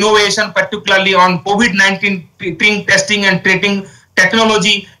bringing the innovation, particularly on COVID-19 testing and treating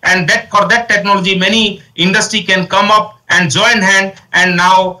technology. And that for that technology, many industry can come up and join hand, and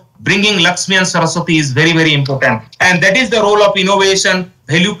now bringing Lakshmi and Saraswati is very, very important. And that is the role of innovation,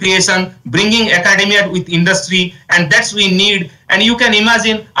 value creation, bringing academia with industry, and that's we need. And you can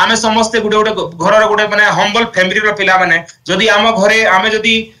imagine, आमे समस्ते गुडे घरर गुडे माने humble family रो पिला माने जदि आम घरे आमे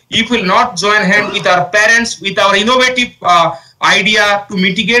जदि if will not join hand with our parents, with our innovative idea to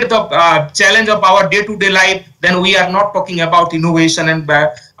mitigate the challenge of our day-to-day life, then we are not talking about innovation and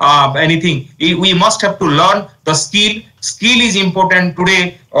anything. We must have to learn the skill. Skill is important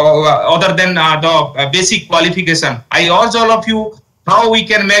today, other than the basic qualification. I urge all of you how we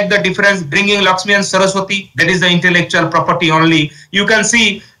can make the difference, bringing Lakshmi and Saraswati. That is the intellectual property only. You can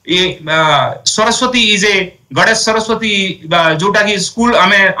see Saraswati is a goddess. Saraswati जोटा कि school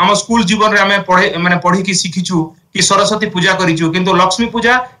आम school जीवन रे आमे पढ़े माने पढ़ी की शिखिछु कि सरस्वती पूजा करिछु, किंतु लक्ष्मी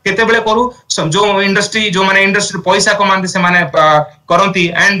पूजा केते बेले करू जो इंडस्ट्री जो माने इंडस्ट्री पैसा कमांती से माने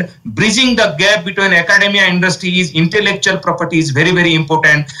करंती. And bridging the gap between academia and industry is intellectual property is very, very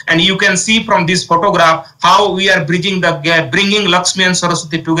important. And you can see from this photograph how we are bridging the gap, bringing Lakshmi and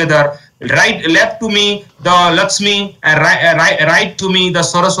Saraswati together. Right, left to me the Lakshmi, and right to me the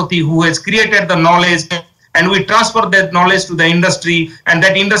Saraswati, who has created the knowledge, and we transfer that knowledge to the industry, and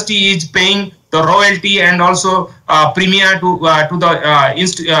that industry is paying the royalty and also premium to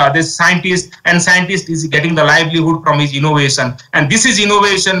the scientist, and scientist is getting the livelihood from his innovation. And this is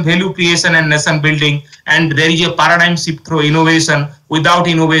innovation, value creation, and nation building. And there is a paradigm shift through innovation. Without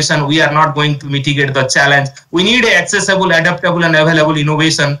innovation, we are not going to mitigate the challenge. We need a accessible, adaptable, and available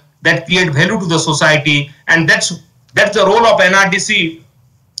innovation that create value to the society. And that's the role of NRDC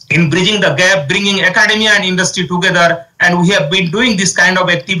in bridging the gap, bringing academia and industry together. And we have been doing this kind of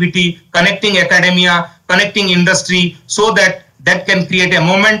activity, connecting academia, connecting industry, so that can create a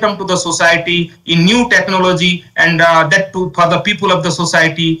momentum to the society in new technology, and that too for the people of the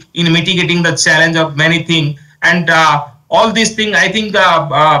society in mitigating the challenge of many things. And all these things, I think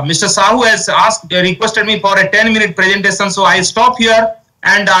Mr. Sahu has requested me for a 10-minute presentation, so I stop here.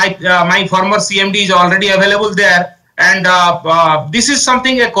 And my former CMD is already available there. And this is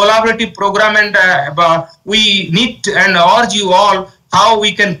something, a collaborative program, and we need to, and urge you all how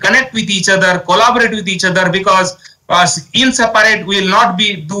we can connect with each other, collaborate with each other, because in separate we will not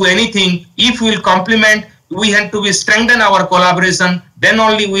do anything. If we will complement, we have to strengthen our collaboration, then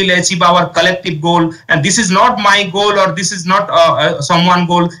only we will achieve our collective goal. And this is not my goal, or this is not someone's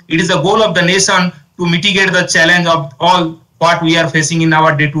goal. It is the goal of the nation to mitigate the challenge of all what we are facing in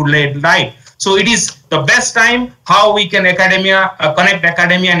our day-to-day life. So it is the best time how we can connect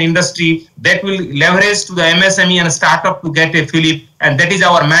academia and industry, that will leverage to the MSME and startup to get a fillip. And that is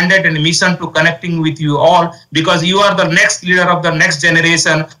our mandate and mission, to connecting with you all, because you are the next leader of the next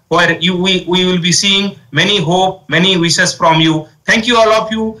generation, where we will be seeing many hope, many wishes from you. Thank you all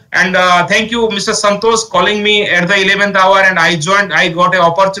of you, and thank you Mr. Santosh calling me at the 11th hour, and I got an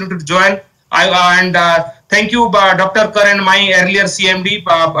opportunity to join. Thank you, Dr. Karan, my earlier CMD,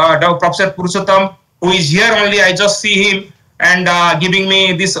 Professor Purushottam, who is here only. I just see him, and giving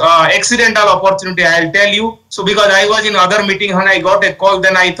me this accidental opportunity, I'll tell you. So because I was in other meeting, when I got a call,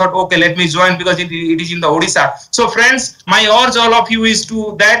 then I thought, okay, let me join, because it is in the Odisha. So friends, my urge all of you is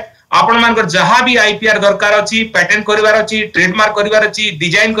to that आपण मानकर जहां भी IPR दरकार अछि patent करिवार अछि trademark करिवार अछि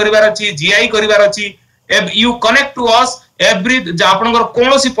design करिवार अछि GI करिवार अछि you connect to us every आपनकर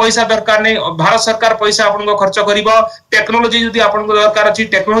कोनोसी पैसा दरकार नै भारत सरकार पैसा आपनको खर्च करिवो टेक्नोलॉजी जदी आपनको दरकार अछि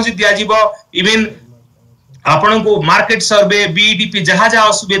टेक्नोलॉजी दिया जिवो इवन आपनको मार्केट सर्वे बीडीपी जहां जहां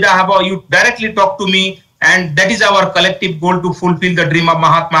असुविधा हबो you directly talk to me and that is our collective goal to fulfill the dream of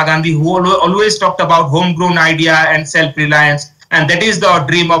Mahatma Gandhi, who always talked about homegrown idea and self-reliance, and that is the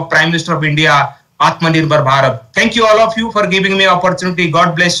dream of Prime Minister of India, Atmanirbhar Bharat. Thank you all of you for giving me opportunity.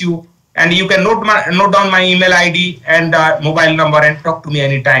 God bless you, and you can note down my email ID and mobile number and talk to me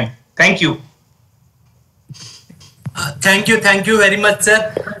anytime. Thank you. Thank you very much,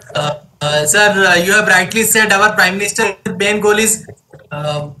 sir. Sir, you have rightly said our Prime Minister's main goal is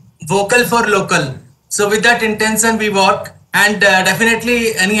vocal for local. So with that intention we work, and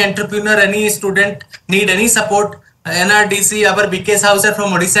definitely any entrepreneur, any student need any support, NRDC, our BKS house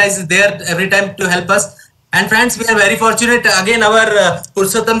from Odisha is there every time to help us. And friends, we are very fortunate again our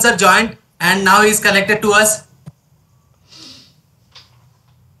Purushottam sir joined and now he is connected to us.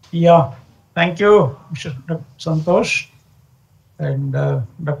 Yeah, thank you, Mr. Santosh and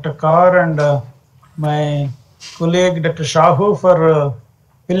Dr. Kaur and my colleague Dr. Shahu for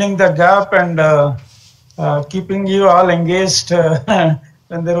filling the gap and keeping you all engaged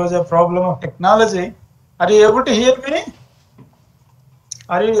when there was a problem of technology. Are you able to hear me?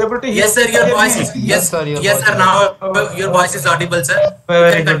 Are you able to hear? Yes, sir. Your voice is Yes, sir. Yes, sir. Now your voice is audible, sir.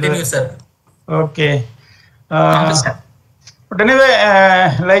 You can continue, sir. Okay. But anyway,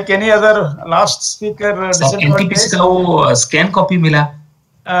 like any other last speaker, NTPC का वो scan copy मिला.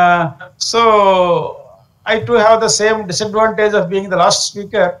 So I too have the same disadvantage of being the last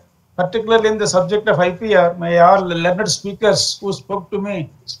speaker, particularly in the subject of IPR. My all learned speakers who spoke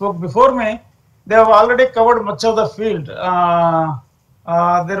before me, they have already covered much of the field.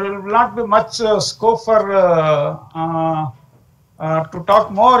 There will not be much scope for to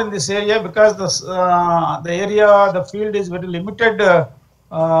talk more in this area because the field is very limited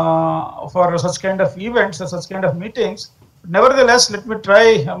for such kind of events or such kind of meetings. Nevertheless, let me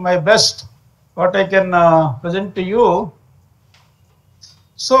try my best what I can present to you.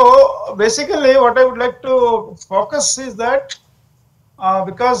 So basically what I would like to focus is that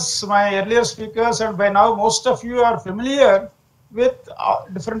because my earlier speakers and by now most of you are familiar with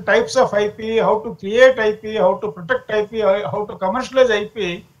different types of IP, how to create IP, how to protect IP, how to commercialize IP.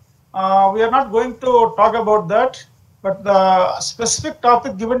 We are not going to talk about that, but the specific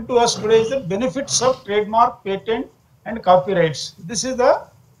topic given to us today is the benefits of trademark, patent and copyrights. This is the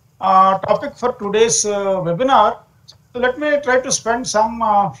topic for today's webinar. So let me try to spend some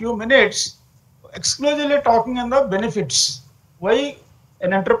few minutes exclusively talking on the benefits. Why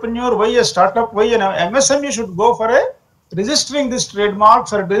an entrepreneur, why a startup, why an MSME should go for registering this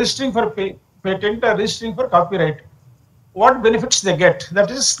trademarks or registering for patent or registering for copyright. What benefits they get?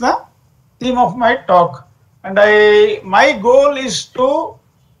 That is the theme of my talk. And my goal is to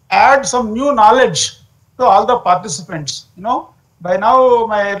add some new knowledge to all the participants. You know, by now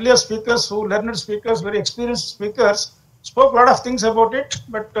my earlier speakers, who learned speakers, very experienced speakers, spoke a lot of things about it,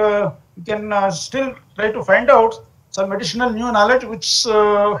 but you can still try to find out some additional new knowledge which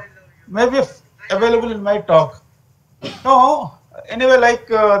may be available in my talk. No, anyway, like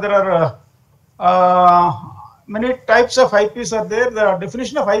there are many types of IPs are there. The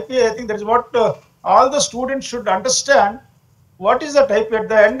definition of IP, I think that is what all the students should understand. What is the type? At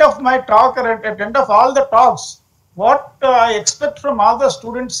the end of my talk or at the end of all the talks, what I expect from all the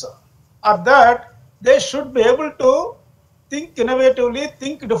students are that they should be able to think innovatively,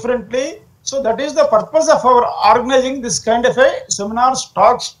 think differently. So that is the purpose of our organizing this kind of a seminars,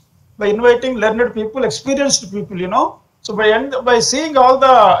 talks, by inviting learned people, experienced people, you know. So by seeing all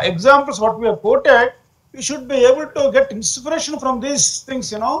the examples what we have quoted, we should be able to get inspiration from these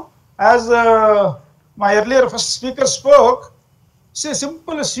things, you know. As my earlier first speaker spoke, see,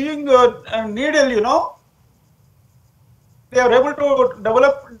 simple seeing a needle, you know, they are able to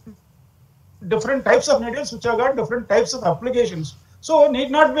develop different types of needles which have got different types of applications. So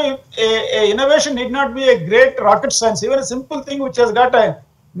need not be a innovation, need not be a great rocket science. Even a simple thing which has got a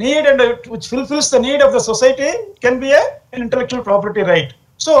need and which fulfills the need of the society can be an intellectual property right.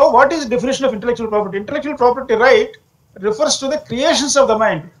 So what is the definition of intellectual property? Intellectual property right refers to the creations of the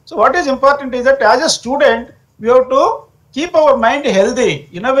mind. So what is important is that as a student, we have to keep our mind healthy,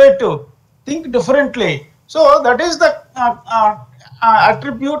 innovative, think differently. So that is the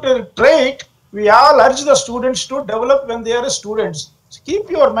attribute trait we all urge the students to develop when they are students. So keep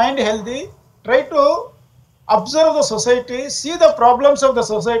your mind healthy, try to observe the society, see the problems of the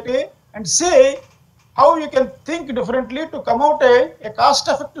society and see how you can think differently to come out a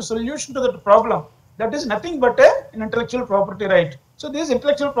cost-effective solution to that problem. That is nothing but an intellectual property right. So these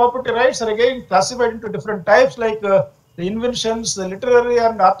intellectual property rights are again classified into different types, like the inventions, the literary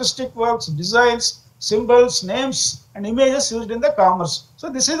and artistic works, designs, symbols, names, and images used in the commerce. So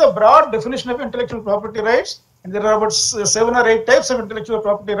this is a broad definition of intellectual property rights, and there are about 7 or 8 types of intellectual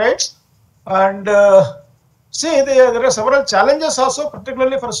property rights. And see, there are several challenges also,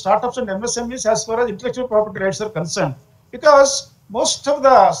 particularly for startups and MSMEs as far as intellectual property rights are concerned, because most of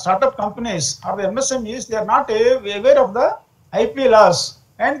the startup companies or the MSMEs, they are not aware of the IP laws,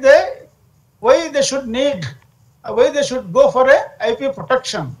 and why they should go for a IP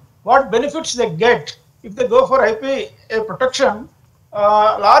protection, what benefits they get if they go for IP protection.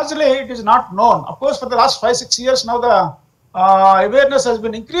 Largely it is not known. Of course, for the last 5-6 years now, the awareness has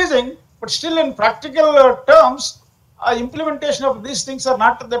been increasing, but still in practical terms, implementation of these things are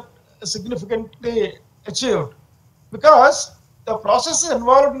not that significantly achieved, because the processes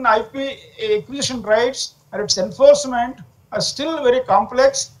involved in IP acquisition rights and its enforcement are still very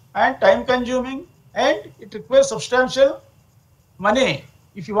complex and time consuming, and it requires substantial money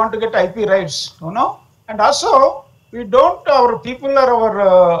if you want to get IP rights, and also our people or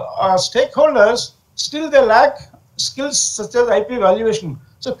our stakeholders, still they lack skills such as IP valuation.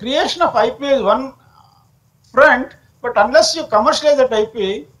 So creation of IP is one front, but unless you commercialize that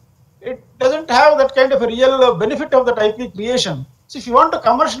IP, it doesn't have that kind of a real benefit of that IP creation. So if you want to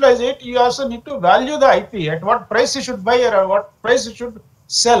commercialize it, you also need to value the IP, at what price you should buy or at what price you should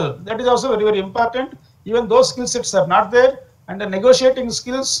sell. That is also very, very important. Even those skill sets are not there, and the negotiating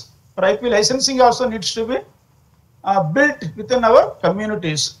skills for IP licensing also needs to be built within our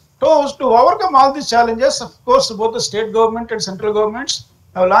communities. So to overcome all these challenges, of course, both the state government and central governments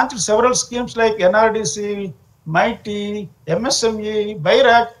have launched several schemes like NRDC, MIT, MSME,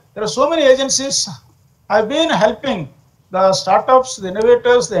 BIRAC. There are so many agencies have been helping the startups, the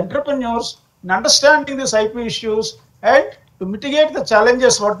innovators, the entrepreneurs in understanding these IP issues, and to mitigate the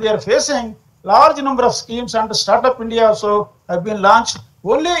challenges what they are facing. Large number of schemes under Startup India also have been launched.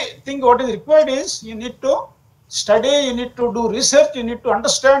 Only thing what is required is you need to study, you need to do research, you need to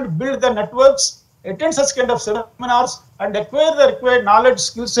understand, build the networks, attend such kind of seminars, and acquire the required knowledge,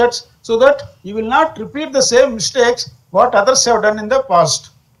 skill sets, so that you will not repeat the same mistakes what others have done in the past.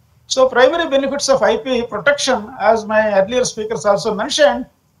 So primary benefits of IP protection, as my earlier speakers also mentioned,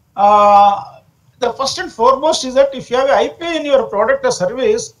 the first and foremost is that if you have IP in your product or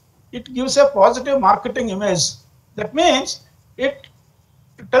service, it gives a positive marketing image. That means it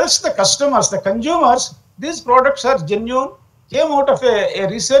tells the customers, the consumers, these products are genuine, came out of a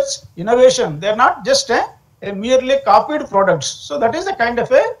research innovation. They are not just a merely copied products. So that is the kind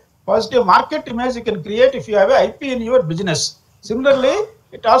of a positive market image you can create if you have a IP in your business. Similarly,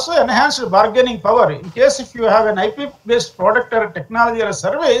 it also enhances bargaining power. In case if you have an IP based product or a technology or a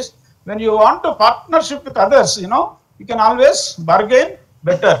service, when you want to partnership with others, you can always bargain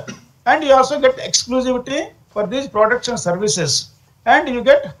better. And you also get exclusivity for these products and services. And you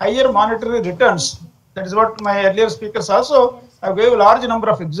get higher monetary returns. That is what my earlier speakers also have gave a large number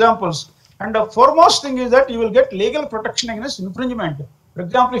of examples. And the foremost thing is that you will get legal protection against infringement. For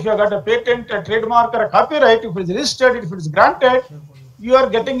example, if you have got a patent, a trademark, or a copyright, if it is registered, if it is granted, you are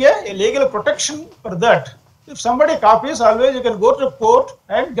getting a legal protection for that. If somebody copies, always you can go to court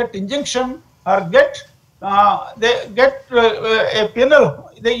and get injunction or get a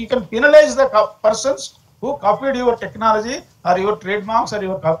penal. You can penalize the persons who copied your technology or your trademarks or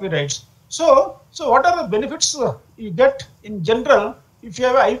your copyrights. So what are the benefits you get in general if you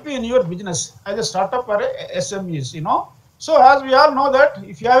have an IP in your business as a startup or a SMEs, So as we all know that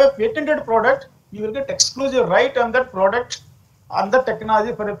if you have a patented product, you will get exclusive right on that product, on the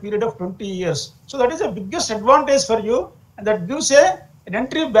technology for a period of 20 years. So that is the biggest advantage for you, and that gives an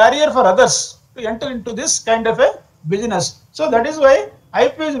entry barrier for others to enter into this kind of a business. So that is why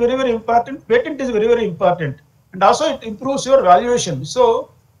IP is very, very important, patent is very, very important, and also it improves your valuation.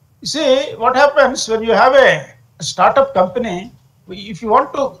 So you see what happens when you have a startup company. If you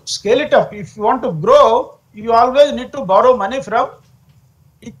want to scale it up, if you want to grow, you always need to borrow money from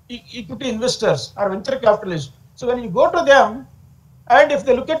equity investors or venture capitalists. So when you go to them, and if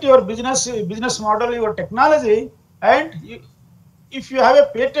they look at your business model, your technology, and if you have a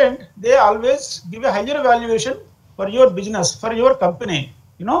patent, they always give a higher valuation for your business, for your company.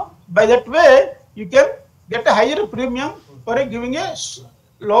 By that way, you can get a higher premium for giving a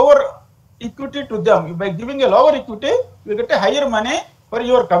lower equity to them. By giving a lower equity, you get a higher money for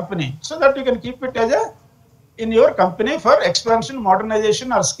your company, so that you can keep it as in your company for expansion,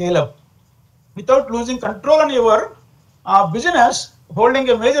 modernization, or scale up, without losing control on your business, holding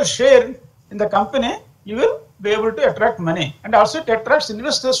a major share in the company. you will be able to attract money. And also it attracts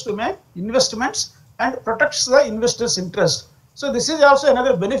investors to make investments and protects the investors' interest. So this is also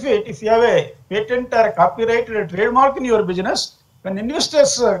another benefit if you have a patent or a copyright or a trademark in your business. When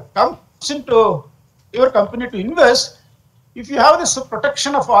investors comes into your company to invest, if you have this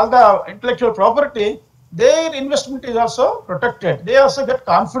protection of all the intellectual property, their investment is also protected. They also get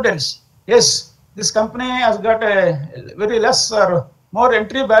confidence. Yes, this company has got a very less or more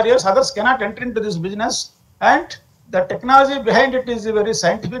entry barriers. Others cannot enter into this business, and the technology behind it is a very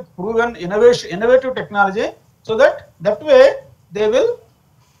scientific, proven, innovative technology. So that way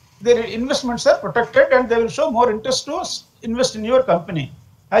their investments are protected and they will show more interest to invest in your company.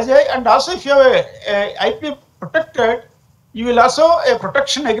 And also if you have a IP protected, you will also a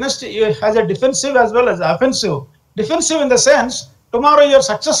protection against as a defensive as well as offensive. Defensive in the sense, tomorrow you are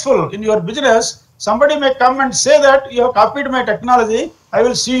successful in your business, somebody may come and say that you have copied my technology, I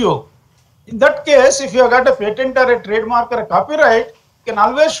will sue you. In that case, if you have got a patent or a trademark or a copyright, you can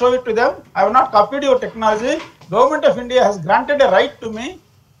always show it to them. I have not copied your technology. Government of India has granted a right to me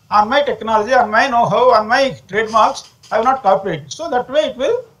on my technology, on my know-how, on my trademarks. I have not copied. So that way it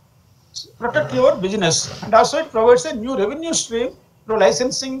will protect your business, and also it provides a new revenue stream through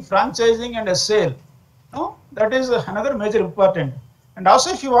licensing, franchising, and a sale. No, that is another major important. And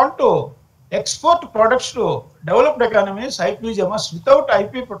also, if you want to export products to developed economies, IP is a must. Without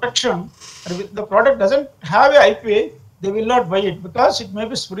IP protection, the product doesn't have a IP, they will not buy it because it may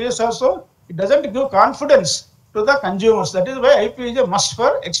be spurious also. It doesn't give confidence to the consumers. That is why IP is a must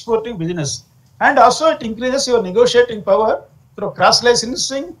for exporting business. And also it increases your negotiating power through cross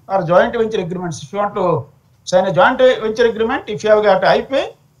licensing or joint venture agreements. If you want to sign a joint venture agreement, if you have got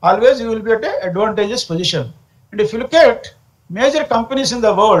IP, always you will be at an advantageous position. And if you look at major companies in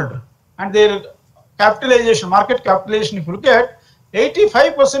the world and their capitalization, market capitalization, if you look at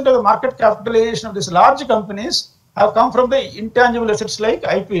 85% of the market capitalization of these large companies have come from the intangible assets like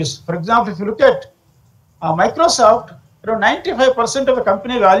IPs. For example, if you look at Microsoft, around 95% of the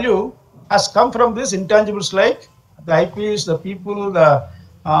company value has come from these intangibles like the IPs, the people, their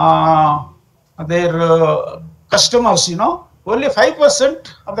customers, only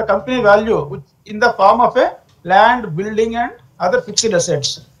 5% of the company value which in the form of a land, building and other fixed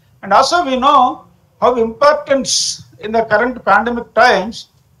assets. And also we know how important in the current pandemic times,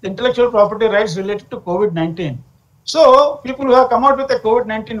 the intellectual property rights related to COVID-19. So people who have come out with a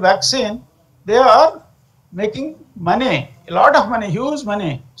COVID-19 vaccine, they are making money, a lot of money, huge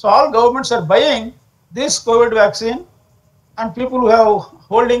money. So all governments are buying this COVID vaccine and people who have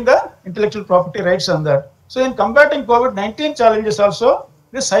holding the intellectual property rights on that. So in combating COVID-19 challenges also,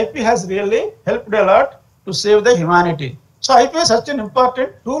 this IP has really helped a lot to save the humanity. So IP is such an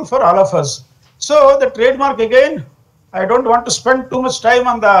important tool for all of us. So the trademark again, I don't want to spend too much time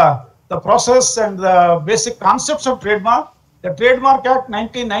on the process and the basic concepts of trademark. The Trademark Act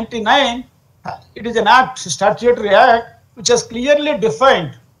 1999, it is an act, statutory act, which has clearly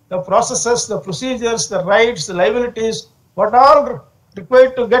defined the processes, the procedures, the rights, the liabilities, what all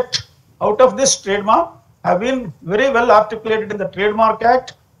required to get out of this trademark have been very well articulated in the Trademark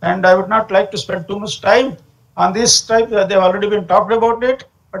Act, and I would not like to spend too much time on this type. They have already been talked about it.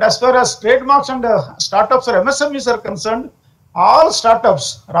 But as far as trademarks and startups or MSMEs are concerned, all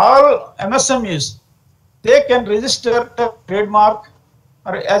startups or all MSMEs, they can register a trademark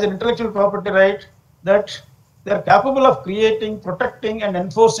or as an intellectual property right that they are capable of creating, protecting and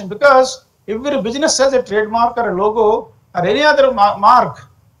enforcing, because every business has a trademark or a logo or any other mark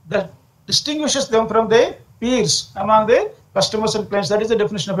that distinguishes them from their peers among the customers and clients. That is the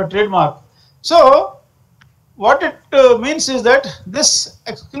definition of a trademark. So what it means is that this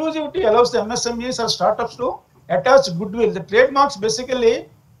exclusivity allows the MSMEs or startups to attach goodwill. The trademarks basically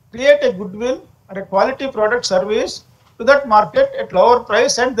create a goodwill or a quality product service to that market at lower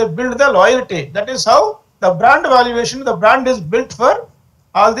price, and they build the loyalty. That is how the brand valuation, the brand is built for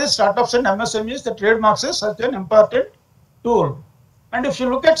all these startups and MSMEs. The trademarks is such an important tool. And if you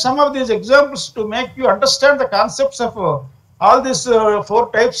look at some of these examples to make you understand the concepts of all these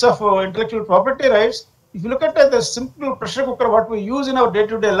 4 types of intellectual property rights, if you look at the simple pressure cooker, what we use in our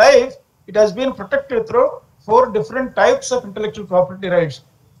day-to-day life, it has been protected through 4 different types of intellectual property rights.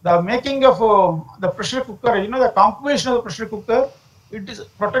 The making of the pressure cooker, the composition of the pressure cooker, it is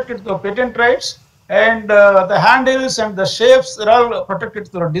protected through patent rights, and the handles and the shapes are all protected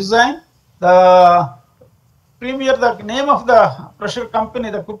through design. The premier, the name of the pressure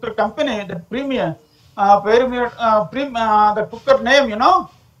company, the cooker company, the premier, the cooker name,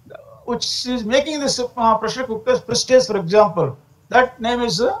 which is making this pressure cookers Prestige, for example, that name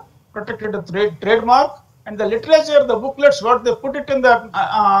is protected trademark. and the literature, the booklets, what they put it in the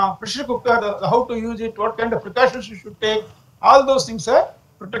pressure cooker, how to use it, what kind of precautions you should take, all those things are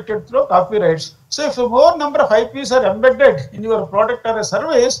protected through copyrights. So if a more number of IPs are embedded in your product or a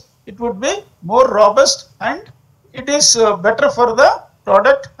service, it would be more robust and it is better for the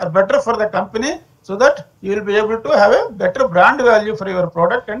product or better for the company, so that you will be able to have a better brand value for your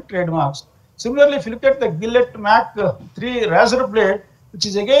product and trademarks. Similarly, if you look at the Gillette Mac 3 razor blade, which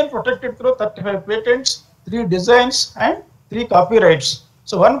is again protected through 35 patents, 3 designs and 3 copyrights.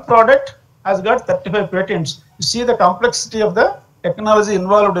 So one product has got 35 patents. You see the complexity of the technology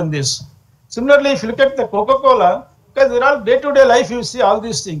involved in this. Similarly, if you look at the Coca-Cola, because they're all day-to-day life, you see all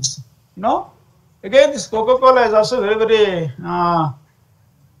these things. You know, again, this Coca-Cola is also very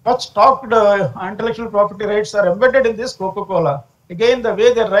much talked. Intellectual property rights are embedded in this Coca-Cola. Again, the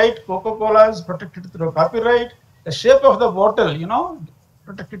way they write Coca-Cola is protected through copyright. The shape of the bottle, you know,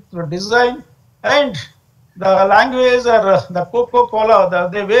 protected through design, and the language or the Coca-Cola,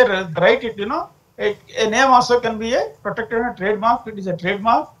 they write it, you know, a name also can be a protected trademark. It is a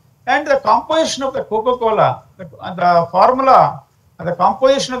trademark. And the composition of the Coca-Cola, the formula, the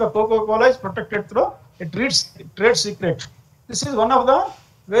composition of the Coca-Cola is protected through a trade secret. This is one of the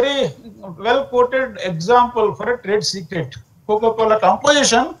very well quoted example for a trade secret. Coca-Cola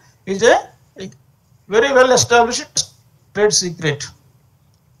composition is a very well established trade secret.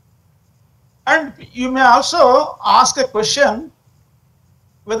 And you may also ask a question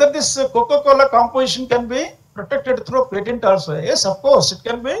whether this Coca-Cola composition can be protected through patent also. Yes, of course, it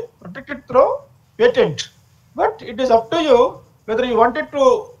can be protected through patent. But it is up to you whether you wanted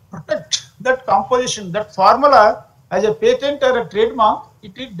to protect that composition, that formula as a patent or a trademark.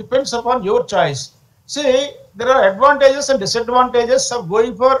 It depends upon your choice. See, there are advantages and disadvantages of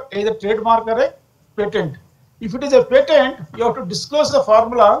going for either trademark or a patent. If it is a patent, you have to disclose the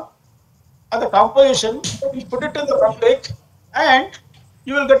formula or the composition, put it in the public, and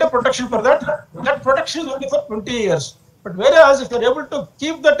you will get a protection for that. That protection is only for 20 years. But whereas if you are able to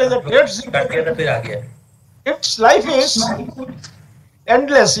keep that as a trade secret, its life is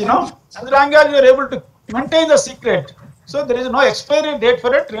endless, you know, as long as you are able to maintain the secret. So there is no expiry date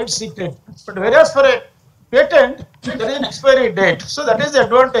for a trade secret. But whereas for a patent, there is an expiry date. So that is the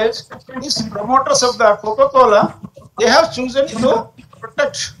advantage. These promoters of the Coca-Cola, they have chosen to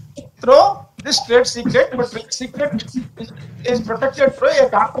protect through this trade secret, but trade secret is protected through a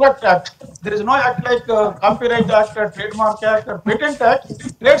contract act. There is no act like Copyright Act or Trademark Act or Patent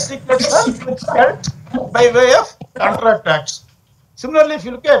Act. Trade secrets are held by way of contract acts. Similarly, if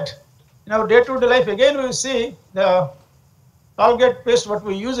you look at in our day-to-day life, again we see the Colgate paste, what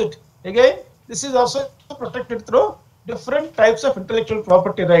we use it. Again, this is also protected through different types of intellectual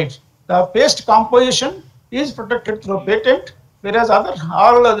property rights. The paste composition is protected through patent, whereas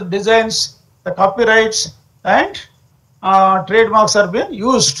all other designs, the copyrights and trademarks are being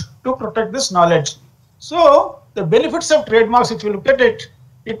used to protect this knowledge. So the benefits of trademarks, if you look at it,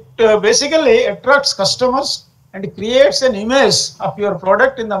 it basically attracts customers and creates an image of your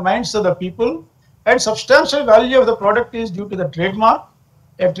product in the minds of the people, and substantial value of the product is due to the trademark.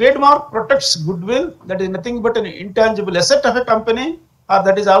 A trademark protects goodwill, that is nothing but an intangible asset of a company, or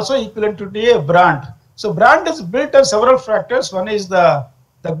that is also equivalent to a brand. So brand is built on several factors. One is the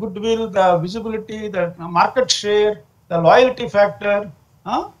goodwill, the visibility, the market share, the loyalty factor,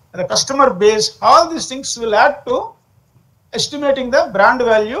 the customer base. All these things will add to estimating the brand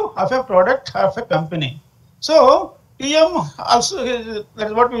value of a product of a company. So TM also, that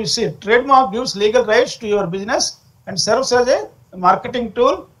is what we see. Trademark gives legal rights to your business and serves as a marketing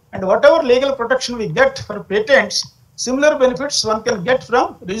tool. And whatever legal protection we get for patents, similar benefits one can get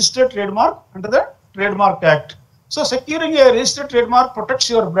from registered trademark under the Trademark Act. So securing a registered trademark protects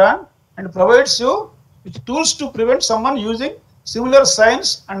your brand and provides you with tools to prevent someone using similar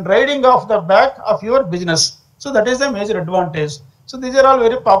signs and riding off the back of your business. So that is the major advantage. So these are all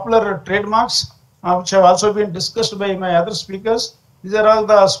very popular trademarks, which have also been discussed by my other speakers. These are all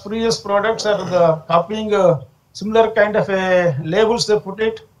the spurious products or the copying similar kind of labels they put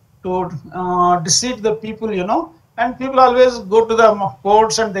it to deceive the people, you know. And people always go to the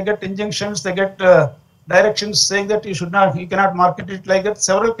courts and they get injunctions, they get directions saying that you cannot market it like that.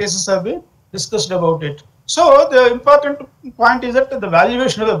 Several cases have been discussed about it. So the important point is that the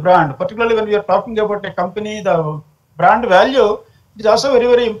valuation of a brand, particularly when we are talking about a company, the brand value, it is also very,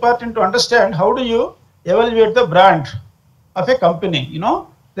 very important to understand how do you evaluate the brand of a company. You know,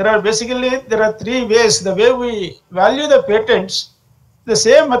 there are 3 ways. The way we value the patents, the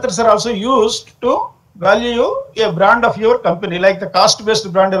same methods are also used to value a brand of your company, like the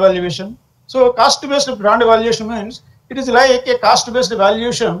cost-based brand evaluation. So cost-based brand evaluation means it is like a cost-based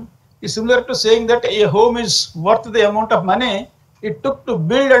evaluation is similar to saying that a home is worth the amount of money it took to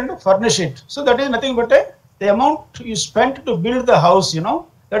build and furnish it. So that is nothing but the amount you spent to build the house,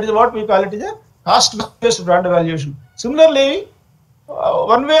 that is what we call it as a cost-based brand valuation. Similarly,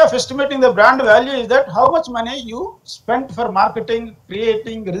 one way of estimating the brand value is that how much money you spent for marketing,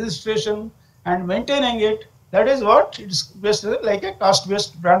 creating, registration, and maintaining it. That is what it is based like a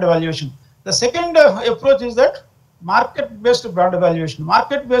cost-based brand valuation. The second approach is that market-based brand valuation.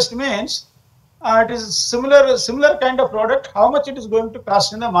 Market-based means it is similar kind of product. How much it is going to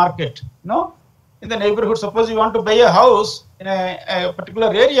cost in the market? In the neighborhood. Suppose you want to buy a house in a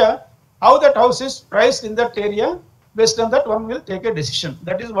particular area. How that house is priced in that area? Based on that, one will take a decision.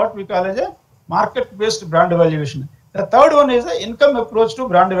 That is what we call as a market-based brand evaluation. The third one is the income approach to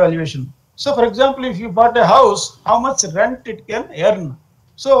brand evaluation. So, for example, if you bought a house, how much rent it can earn?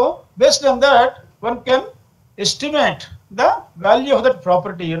 So, based on that, one can estimate the value of that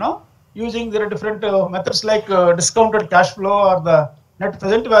property, using there are different methods like discounted cash flow or the net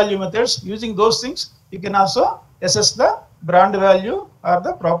present value methods. Using those things, you can also assess the brand value or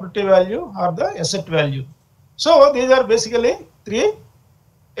the property value or the asset value. So these are basically three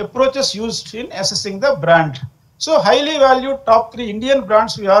approaches used in assessing the brand. So highly valued top 3 Indian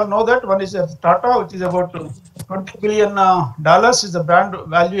brands, we all know that. One is Tata, which is about $20 billion is the brand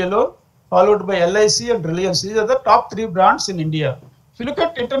value alone, followed by LIC and Reliance. These are the top 3 brands in India. If you look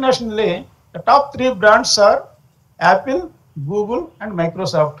at internationally, the top 3 brands are Apple, Google, and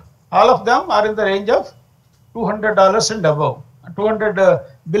Microsoft. All of them are in the range of $200 and above. $200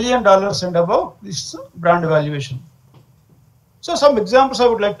 billion and above this brand valuation. So some examples I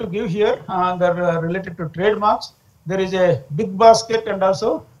would like to give here that are related to trademarks. There is a Big Basket and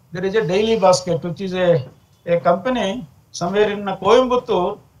also there is a Daily Basket, which is a company somewhere in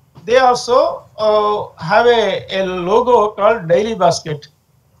Coimbatore. They also have a logo called Daily Basket,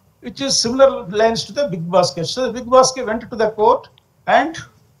 which is similar lines to the Big Basket. So the Big Basket went to the court and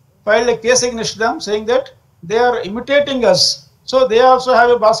filed a case against them, saying that they are imitating us. So they also have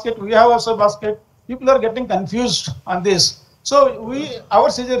a basket, we have also a basket. People are getting confused on this. So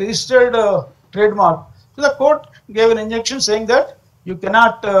ours is a registered trademark. So the court gave an injunction saying that you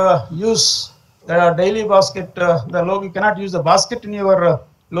cannot use the Daily Basket, the logo, you cannot use the basket in your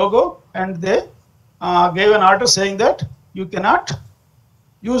logo, and they gave an order saying that you cannot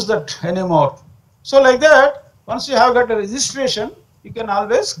use that anymore. So like that, once you have got a registration, you can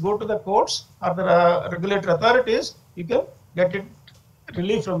always go to the courts or the regulatory authorities, you can get it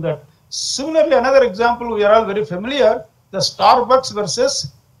relief from that. Similarly, another example we are all very familiar, the Starbucks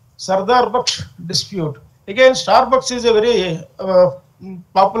versus Sardar Baksh dispute. Again, Starbucks is a very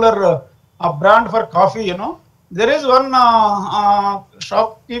popular brand for coffee, There is one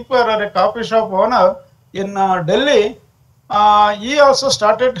shopkeeper or a coffee shop owner in Delhi. He also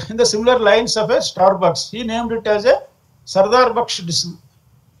started in the similar lines of a Starbucks. He named it as a Sardar Baksh.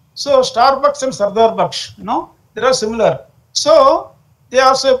 So Starbucks and Sardar Baksh, they are similar. So they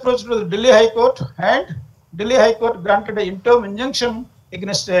also approached the Delhi High Court, and Delhi High Court granted an interim injunction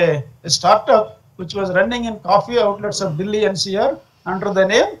against a startup which was running in coffee outlets of Delhi NCR under the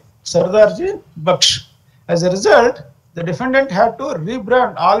name Sardarji Baksh. As a result, the defendant had to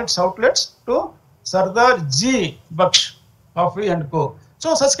rebrand all its outlets to Sardar G Baksh Coffee and Co.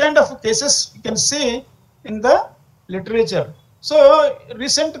 So such kind of cases you can see in the literature. So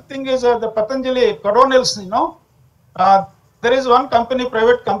recent thing is the Patanjali Coronals, there is one company,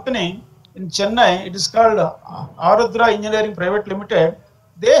 private company in Chennai. It is called Arudra Engineering Private Limited.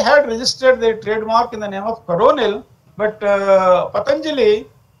 They had registered their trademark in the name of Coronal, but Patanjali,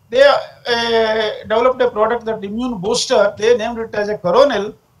 they developed a product, that immune booster. They named it as a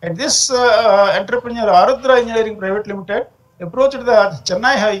Coronal, and this entrepreneur, Arudra Engineering Private Limited, approached the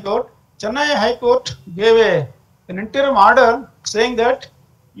Chennai High Court. Chennai High Court gave an interim order saying that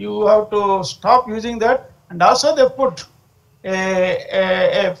you have to stop using that, and also they put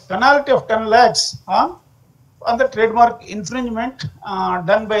a penalty of 10 lakhs on the trademark infringement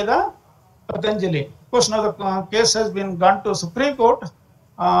done by the Patanjali. Of course, now the case has been gone to Supreme Court.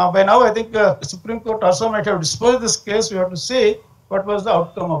 By now, I think Supreme Court also might have disposed this case. We have to see what was the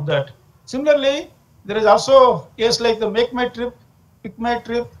outcome of that. Similarly, there is also a case like the Make My Trip, Pick My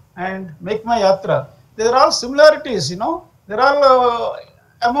Trip, and Make My Yatra. There are all similarities, There are all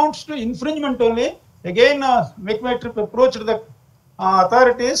amounts to infringement only. Again, Make My Trip approached the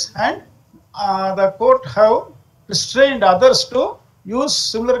authorities, and the court have restrained others to use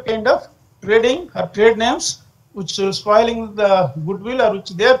similar kind of trading or trade names, which is spoiling the goodwill, or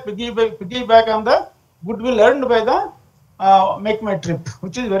which they are piggyback on the goodwill earned by the Make My Trip,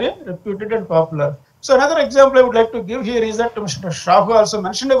 which is very reputed and popular. So another example I would like to give here is that Mr. Shahu also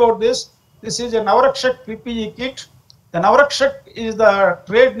mentioned about this. This is a Navarakshak PPE kit. The Navarakshak is the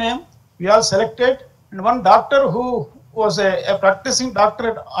trade name we all selected, and one doctor who was a practicing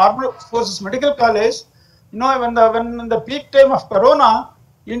doctor at Armed Forces Medical College, you know, when in the peak time of Corona,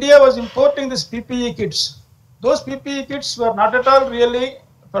 India was importing these PPE kits. Those PPE kits were not at all really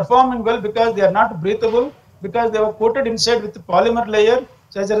performing well because they are not breathable, because they were coated inside with the polymer layer.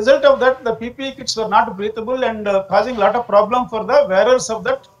 So as a result of that, the PPE kits were not breathable and causing a lot of problem for the wearers of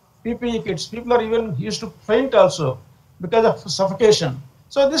that PPE kits. People are even used to faint also because of suffocation.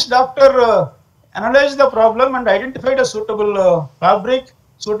 So this doctor analyzed the problem and identified a suitable fabric,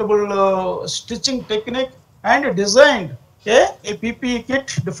 suitable stitching technique, and designed a PPE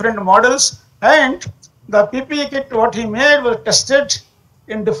kit, different models, and the PPE kit what he made was tested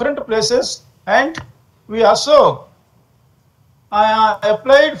in different places, and we also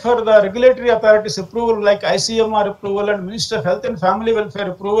applied for the regulatory authorities approval like ICMR approval and Minister of Health and Family Welfare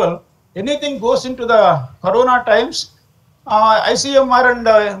approval. Anything goes into the Corona times, ICMR and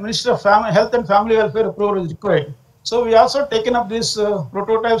Minister of Health and Family Welfare approval is required. So we also taken up these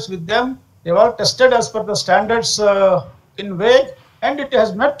prototypes with them. They were tested as per the standards in WAG, and it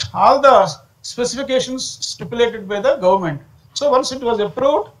has met all the specifications stipulated by the government. So once it was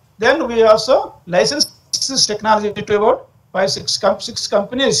approved, then we also licensed this technology to about 6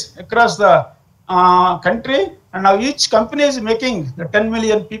 companies across the country, and now each company is making the 10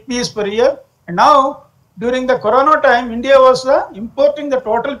 million PPEs per year. And now during the Corona time, India was importing the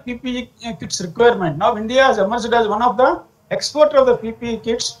total PPE kits requirement. Now India has emerged as one of the exporter of the PPE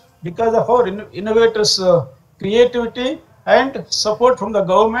kits because of our innovators' creativity and support from the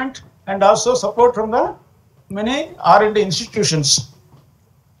government, and also support from the many R&D institutions.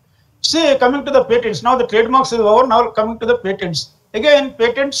 See, coming to the patents, now the trademarks is over, now coming to the patents. Again,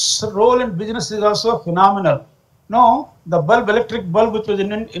 patents' role in business is also phenomenal. Now, the bulb, electric bulb, which was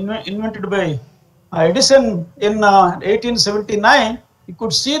invented by Edison in 1879, you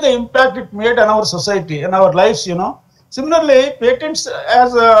could see the impact it made on our society and our lives, you know. Similarly, patents,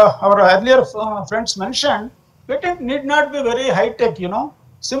 as our earlier friends mentioned, patent need not be very high tech, you know.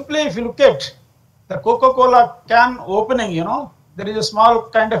 Simply, if you look at the Coca-Cola can opening, you know, there is a small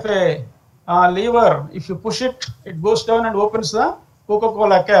kind of a lever. If you push it, it goes down and opens the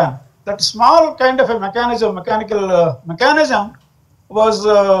Coca-Cola can. That small kind of a mechanical mechanism was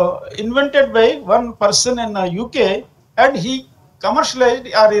invented by one person in UK, and he commercialized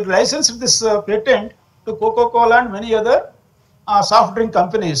or he licensed this patent to Coca-Cola and many other soft drink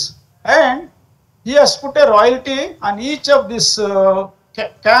companies. And he has put a royalty on each of these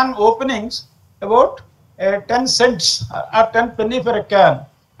can openings about 10 cents or 10 penny for a can,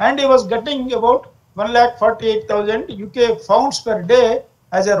 and he was getting about 1,48,000 UK pounds per day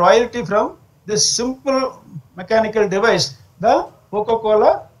as a royalty from this simple mechanical device, the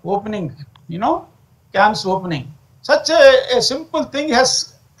Coca-Cola opening, you know, cans opening. Such a simple thing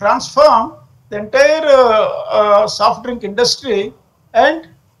has transformed the entire soft drink industry and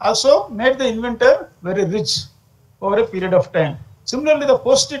also made the inventor very rich over a period of time. Similarly, the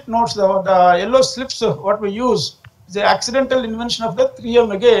post-it notes, the yellow slips, what we use, is the accidental invention of the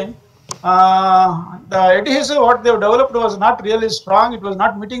 3M again. The adhesive what they developed was not really strong. It was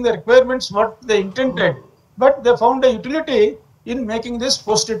not meeting the requirements what they intended, but they found a utility in making this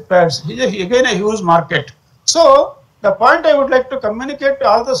post-it pads. Again, a huge market. So the point I would like to communicate to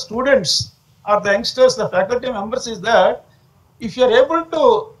all the students or the youngsters, the faculty members, is that if you are able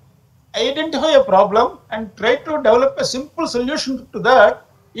to identify a problem and try to develop a simple solution to that,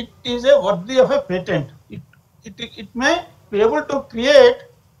 it is a worthy of a patent. It may be able to create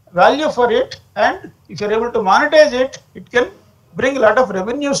value for it, and if you are able to monetize it, it can bring a lot of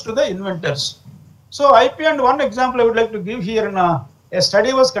revenues to the inventors. So IP, and one example I would like to give here, in a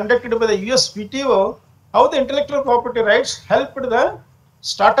study was conducted by the US PTO, how the intellectual property rights helped the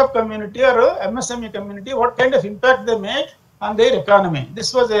startup community or MSME community, what kind of impact they made on their economy.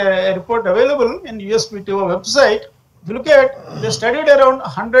 This was a report available in USPTO website. If you look at, they studied around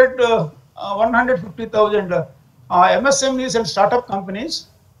 150,000 MSMEs and startup companies,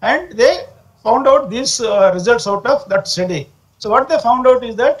 and they found out these results out of that study. So what they found out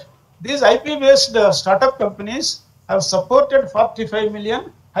is that these IP-based startup companies have supported 45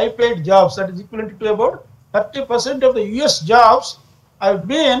 million high-paid jobs. That is equivalent to about 30% of the US jobs have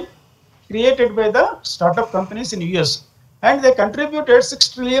been created by the startup companies in US. And they contributed 6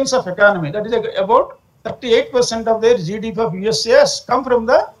 trillions of economy. That is about 38% of their GDP of USA has come from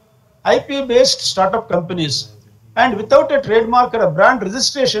the IP-based startup companies. And without a trademark or a brand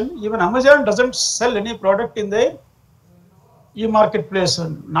registration, even Amazon doesn't sell any product in their e-marketplace.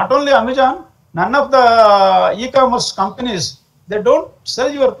 Not only Amazon, none of the e-commerce companies, they don't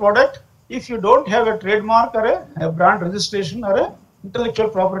sell your product if you don't have a trademark or a brand registration or a intellectual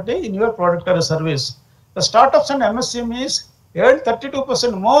property in your product or a service. The startups and MSMEs earn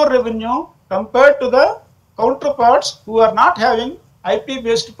 32% more revenue compared to the counterparts who are not having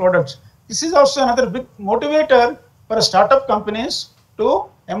IP-based products. This is also another big motivator for startup companies to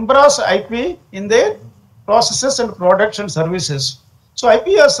embrace IP in their processes and products and services. So IP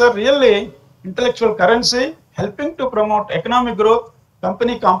is a really intellectual currency helping to promote economic growth,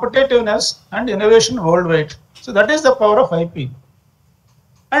 company competitiveness and innovation worldwide. So that is the power of IP.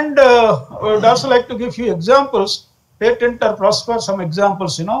 And I would also like to give few examples, patent or prosper, some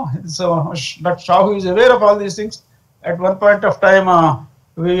examples, So Dr. Shahu is aware of all these things. At one point of time,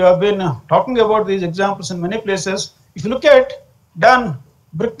 we have been talking about these examples in many places. If you look at Dan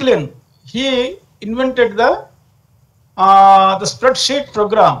Bricklin, he invented the spreadsheet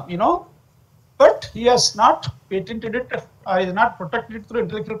program, but he has not patented it or is not protected it through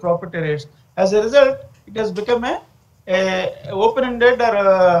intellectual property rights. As a result, it has become a open-ended or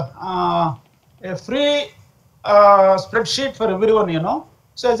a free spreadsheet for everyone,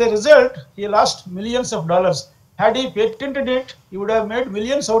 So as a result, he lost millions of dollars. Had he patented it, he would have made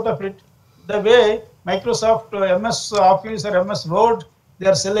millions out of it. The way Microsoft MS Office or MS Word they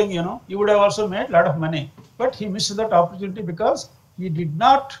are selling, he would have also made a lot of money. But he missed that opportunity because he did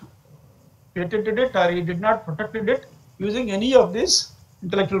not patented it or he did not protected it using any of these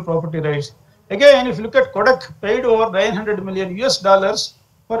intellectual property rights. Again, if you look at Kodak paid over $900 million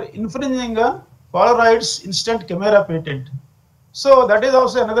for infringing a Polaroid's instant camera patent. So that is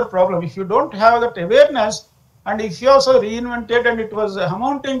also another problem. If you don't have that awareness and if you also reinvented and it was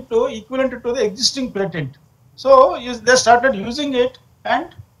amounting to equivalent to the existing patent. So they started using it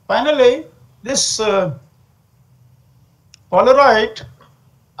and finally this Polaroid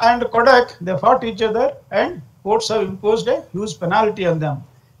and Kodak, they fought each other and courts have imposed a huge penalty on them.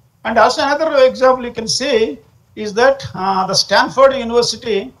 And also another example you can see is that the Stanford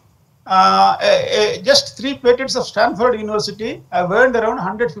University, just 3 patents of Stanford University have earned around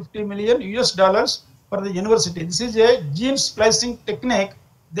 $150 million for the university. This is a gene splicing technique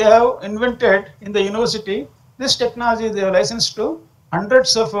they have invented in the university. This technology they have licensed to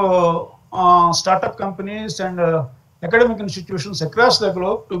hundreds of startup companies and academic institutions across the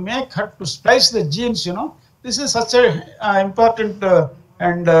globe to splice the genes. This is such a important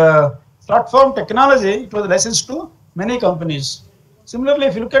and platform technology. It was licensed to many companies. Similarly,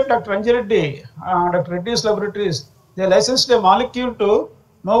 if you look at Dr. Anjay Reddy, Dr. Reddy's laboratories, they licensed a molecule to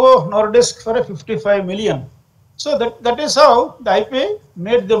Novo Nordisk for $55 million. So that is how the IP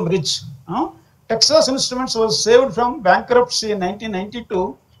made them rich. Texas Instruments was saved from bankruptcy in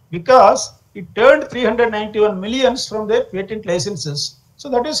 1992 because it earned $391 million from their patent licenses. So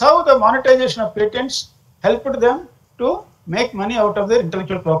that is how the monetization of patents helped them to make money out of their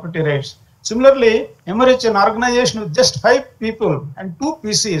intellectual property rights. Similarly, Emmerich, an organization with just 5 people and 2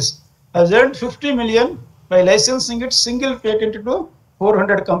 PCs, has earned $50 million by licensing its single patent to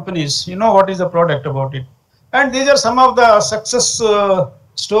 400 companies. You know what is the product about it. And these are some of the success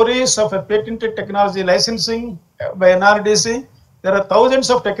stories of a patented technology licensing by NRDC. There are thousands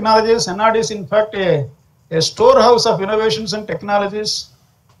of technologies. NRDC, in fact, a storehouse of innovations and technologies.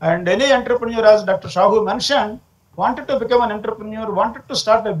 And any entrepreneur, as Dr. Shahu mentioned, wanted to become an entrepreneur, wanted to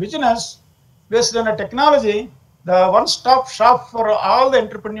start a business based on a technology, the one-stop shop for all the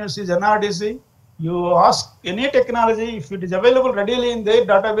entrepreneurs is NRDC. You ask any technology, if it is available readily in their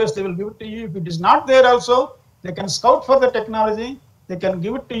database, they will give it to you. If it is not there also, they can scout for the technology, they can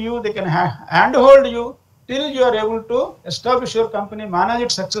give it to you, they can handhold you till you are able to establish your company, manage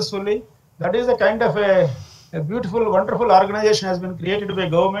it successfully. That is the kind of a beautiful, wonderful organization has been created by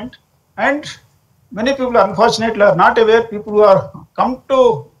government. And many people unfortunately are not aware. People who are come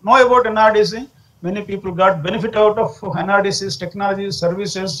to know about NRDC, many people got benefit out of NRDC's technologies,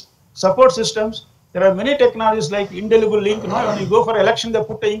 services, support systems. There are many technologies like indelible ink. When you go for election, they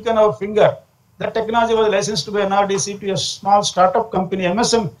put the ink on our finger. That technology was licensed by NRDC to a small startup company,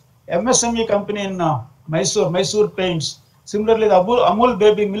 MSME company in Mysore Paints. Similarly, the Amul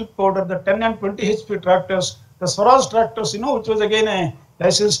baby milk powder, the 10 and 20 HP tractors, the Swaraj tractors, which was again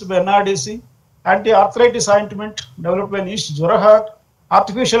licensed by NRDC. Anti-arthritis ointment developed by East Zorahat,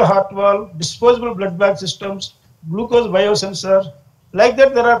 artificial heart valve, disposable blood bag systems, glucose biosensor. Like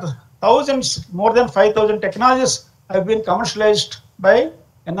that, there are thousands, more than 5,000 technologies have been commercialized by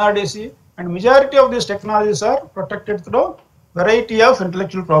NRDC, and majority of these technologies are protected through variety of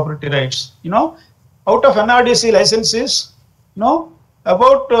intellectual property rights. Out of NRDC licenses,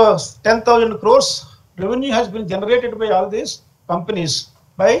 about 10,000 crores revenue has been generated by all these companies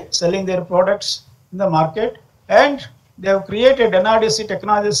by selling their products in the market, and they have created NRDC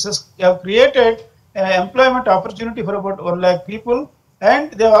technologies, they have created employment opportunity for about 1 lakh people, and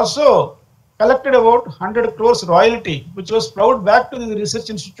they have also collected about 100 crores royalty, which was plowed back to the research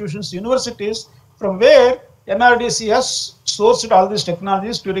institutions, universities, from where NRDC has sourced all these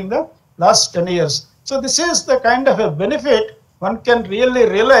technologies during the last 10 years. So this is the kind of a benefit one can really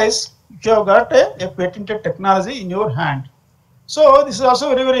realize if you have got a patented technology in your hand. So this is also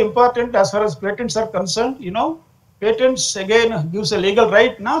very, very important as far as patents are concerned. You know, patents again gives a legal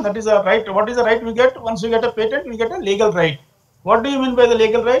right. Now that is a right. What is the right we get? Once we get a patent, we get a legal right. What do you mean by the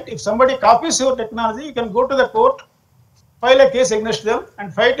legal right? If somebody copies your technology, you can go to the court, file a case against them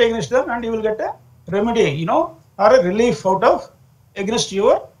and fight against them, and you will get a remedy, you know, or a relief out of against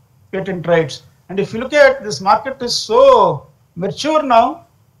your patent rights. And if you look at this market is so mature now,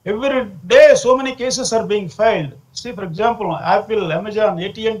 every day so many cases are being filed. See, for example, Apple, Amazon,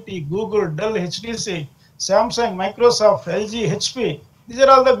 AT&T, Google, Dell, HTC, Samsung, Microsoft, LG, HP. These are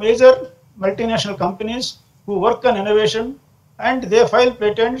all the major multinational companies who work on innovation, and they file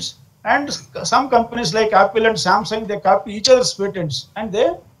patents. And some companies like Apple and Samsung, they copy each other's patents, and they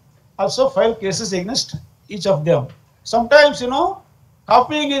also file cases against each of them. Sometimes, you know,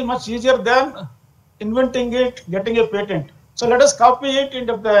 copying is much easier than inventing it, getting a patent. So let us copy it, and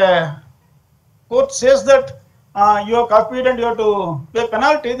if the court says that you have copied and you have to pay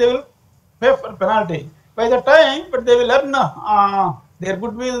penalty, they will pay for penalty. By the time, but they will earn their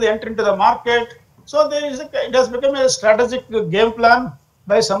goodwill, they enter into the market. So there is it has become a strategic game plan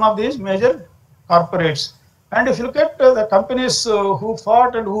by some of these major corporates. And if you look at the companies who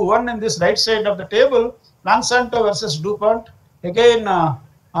fought and who won in this right side of the table, Monsanto versus DuPont, again,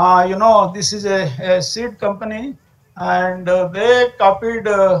 you know, this is a seed company, and they copied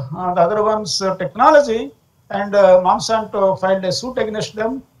the other one's technology, and Monsanto filed a suit against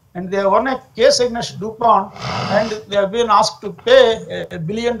them, and they won a case against DuPont, and they have been asked to pay $1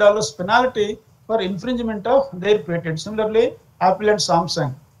 billion penalty for infringement of their patent. Similarly, Apple and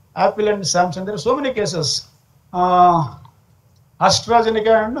Samsung. There are so many cases.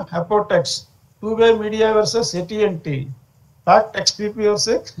 AstraZeneca and Apotex, two-way media versus AT&T, Pact XPP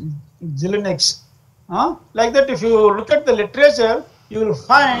versus Xilinx. Like that, if you look at the literature, you will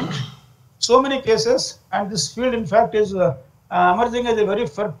find so many cases, and this field, in fact, is emerging as a very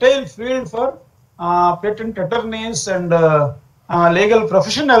fertile field for patent attorneys and legal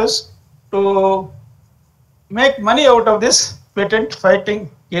professionals to make money out of this patent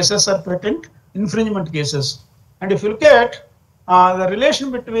fighting cases or patent infringement cases. And if you look at the relation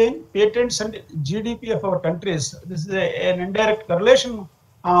between patents and GDP of our countries, this is an indirect correlation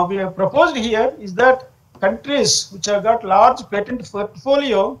we have proposed here, is that countries which have got large patent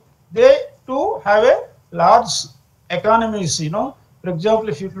portfolio, they too have a large economies, you know. For example,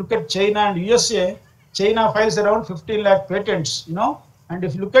 if you look at China and USA, China files around 15 lakh patents, you know, and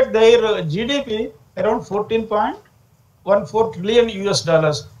if you look at their GDP, around 14.14 trillion US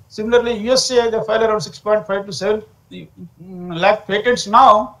dollars. Similarly, USA, they file around 6.5 to 7 lakh patents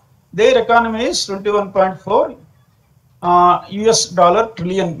now. Their economy is 21.4 US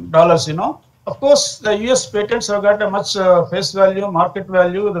trillion dollars, you know. Of course, the US patents have got a much face value, market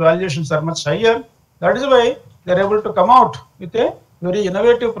value, the valuations are much higher. That is why they are able to come out with a very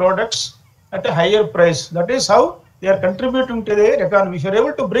innovative products at a higher price. That is how they are contributing to the economy. If you are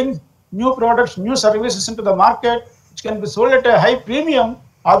able to bring new products, new services into the market, which can be sold at a high premium,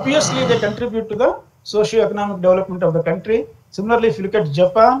 obviously they contribute to the socio-economic development of the country. Similarly, if you look at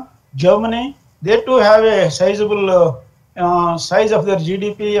Japan, Germany, they too have a sizable size of their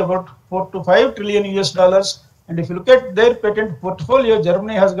GDP, about 4 to 5 trillion US dollars. And if you look at their patent portfolio,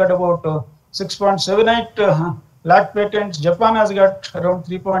 Germany has got about 6.78 lakh patents. Japan has got around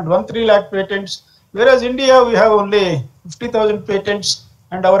 3.13 lakh patents. Whereas India, we have only 50,000 patents,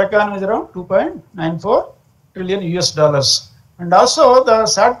 and our economy is around 2.94 trillion US dollars. And also the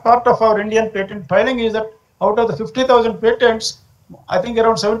sad part of our Indian patent filing is that out of the 50,000 patents, I think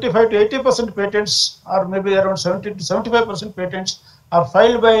around 75 to 80% patents, or maybe around 70 to 75% patents are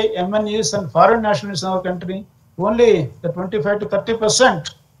filed by MNEs and foreign nationals in our country. Only the 25 to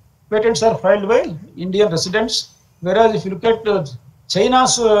 30% patents are filed by Indian residents. Whereas if you look at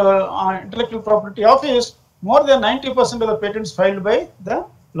China's intellectual property office, more than 90% of the patents filed by the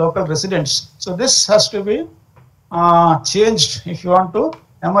local residents. So this has to be changed if you want to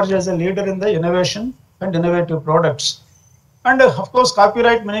emerge as a leader in the innovation and innovative products. And of course,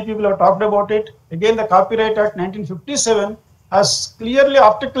 copyright, many people have talked about it. Again, the Copyright Act 1957 has clearly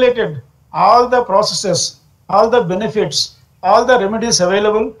articulated all the processes, all the benefits, all the remedies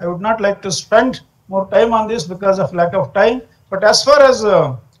available. I would not like to spend more time on this because of lack of time. But as far as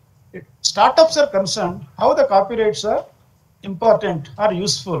startups are concerned, how the copyrights are important or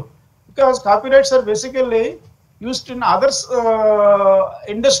useful, because copyrights are basically used in others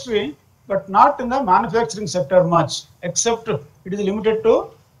industry, but not in the manufacturing sector much, except it is limited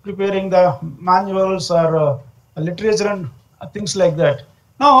to preparing the manuals or literature and things like that.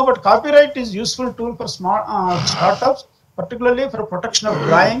 No, but copyright is useful tool for small startups, particularly for protection of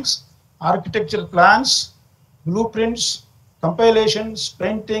drawings, architecture plans, blueprints, compilations,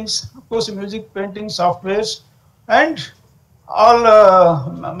 paintings, of course, music, painting, softwares, and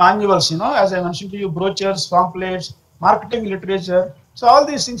all manuals, as I mentioned to you, brochures, pamphlets, marketing literature. So all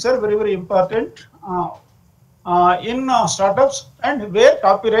these things are very, very important in startups, and where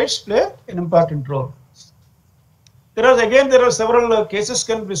copyrights play an important role. There are several cases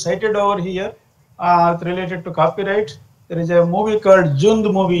can be cited over here related to copyright. There is a movie called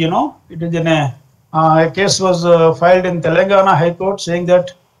Jund movie, it is in a case was filed in Telangana High Court saying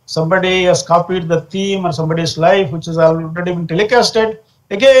that somebody has copied the theme or somebody's life, which has already been telecasted.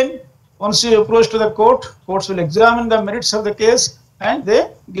 Again, once you approach to the court, courts will examine the merits of the case and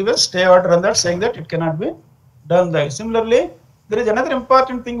they give a stay order on that, saying that it cannot be done there. Similarly, there is another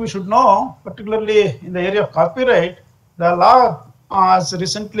important thing we should know, particularly in the area of copyright. The law has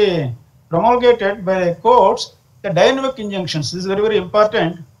recently promulgated by the courts the dynamic injunctions. This is very, very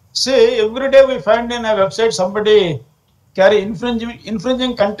important. See, every day we find in a website somebody carry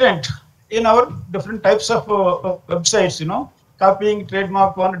infringing content in our different types of websites, copying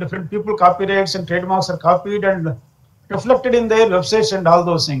trademark one, different people copyrights and trademarks are copied and reflected in their websites and all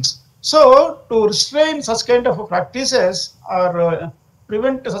those things. So to restrain such kind of practices or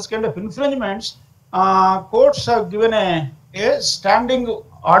prevent such kind of infringements, courts have given a standing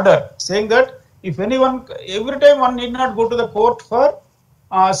order saying that if anyone, every time one need not go to the court for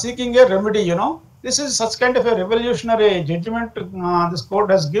seeking a remedy, this is such kind of a revolutionary judgment this court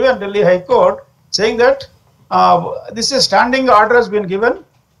has given, Delhi High Court, saying that this is standing order has been given.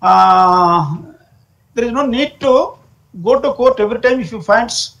 There is no need to go to court every time if you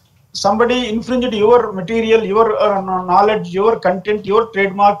find somebody infringed your material, your knowledge, your content, your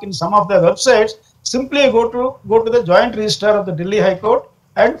trademark in some of the websites. Simply go to the joint registrar of the Delhi High Court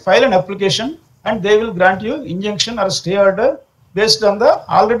and file an application, and they will grant you injunction or stay order based on the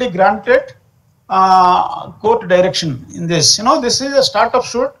already granted court direction in this. This is a startup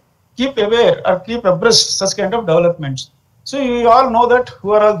should keep aware or keep abreast such kind of developments. So you all know that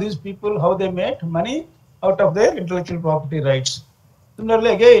who are all these people, how they made money out of their intellectual property rights.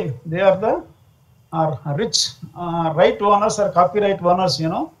 Similarly, again, they are the rich right owners or copyright owners,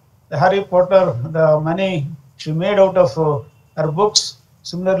 the Harry Potter, the money she made out of her books.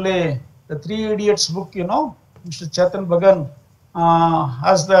 Similarly, the Three Idiots book, Mr. Chetan Bhagan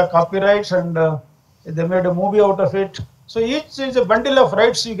has the copyrights and they made a movie out of it. So each is a bundle of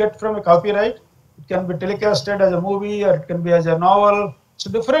rights you get from a copyright. It can be telecasted as a movie or it can be as a novel. So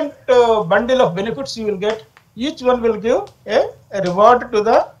different bundle of benefits you will get. Each one will give a reward to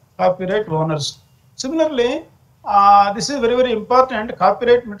the copyright owners. Similarly, this is very, very important.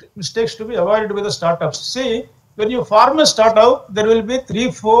 Copyright mistakes to be avoided with the startups. See, when you form a startup, there will be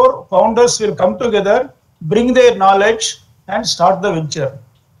 3-4 founders will come together, bring their knowledge and start the venture.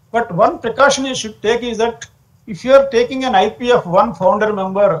 But one precaution you should take is that if you are taking an IP of one founder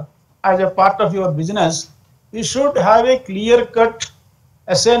member as a part of your business, you should have a clear-cut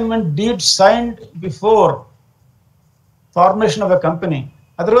assignment deed signed before formation of a company.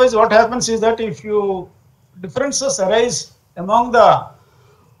 Otherwise, what happens is that if you differences arise among the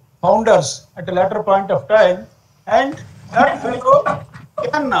founders at a later point of time, and that fellow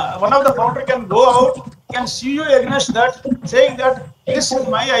can, one of the founder can go out, can sue you against that, saying that this is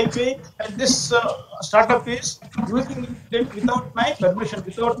my IP and this startup is using it without my permission,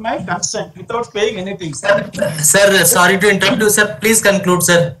 without my consent, without paying anything. Sir, sorry to interrupt you, sir. Please conclude,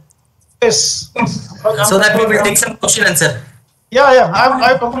 sir. Yes. So that we will take some question answer. Yeah.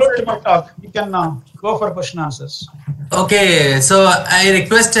 I've concluded my talk. You can go for question answers. Okay. So I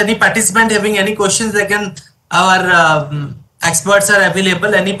request any participant having any questions, they can, our experts are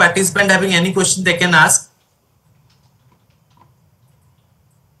available. Any participant having any question, they can ask.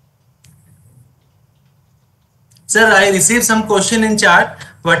 Sir, I received some question in chat.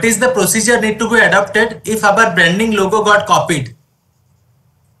 What is the procedure need to be adopted if our branding logo got copied?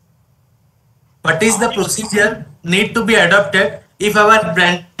 What is the procedure need to be adopted if our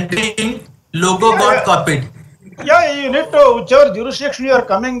branding logo got copied? Yeah, you need to, whichever jurisdiction you are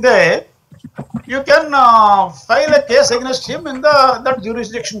coming there, you can file a case against him in that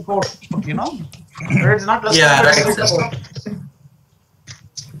jurisdiction court, It's not less right.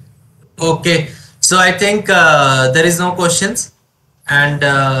 Okay. So I think there is no questions, and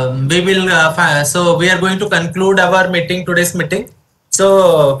we will. So we are going to conclude our meeting, today's meeting.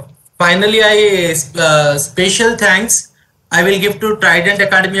 So finally, I special thanks I will give to Trident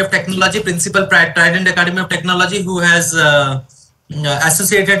Academy of Technology, Principal Trident Academy of Technology, who has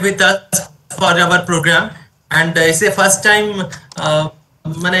associated with us for our program. And it's the first time.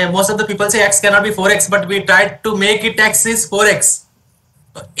 Most of the people say X cannot be 4X, but we tried to make it X is 4X.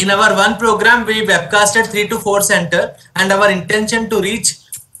 In our one program, we webcasted 3 to 4 center, and our intention to reach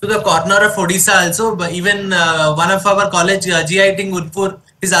to the corner of Odisha also. But even one of our college, GIT Gurpur,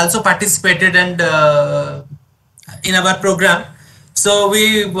 is also participated and in our program. So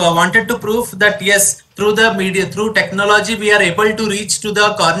we wanted to prove that yes, through the media, through technology, we are able to reach to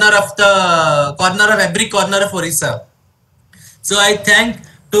the corner of every corner of Odisha. So I thank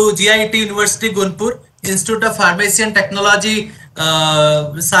to GIT University Gunpur, Institute of Pharmacy and Technology,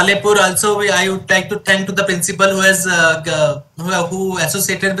 Salepur. Also, I would like to thank to the principal who has who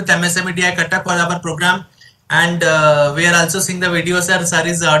associated with MSME DI Cuttack for our program, and we are also seeing the videos sir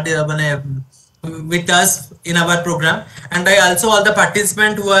is with us in our program. And I also all the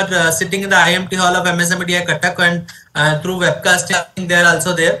participants who are sitting in the IMT hall of MSME DI Cuttack and through webcasting they are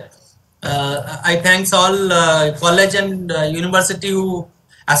also there. I thanks all college and university who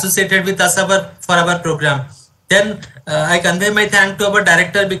associated with us for our program. Then I convey my thanks to our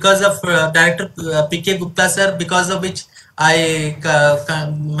director because of Director PK Gupta sir, because of which I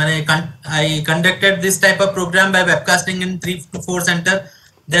conducted this type of program by webcasting in 3 to 4 center.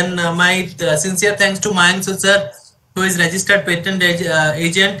 Then my sincere thanks to Mayank sir, who is registered patent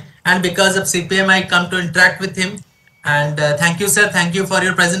agent, and because of CPM I come to interact with him. And thank you sir, thank you for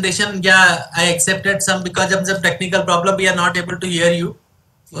your presentation. Yeah, I accepted some because of some technical problem we are not able to hear you,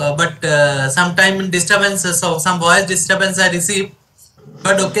 but sometime disturbance, so some voice disturbance I received,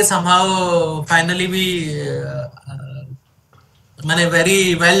 but okay, somehow finally we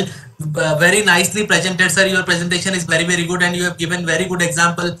very well, very nicely presented sir. Your presentation is very good, and you have given very good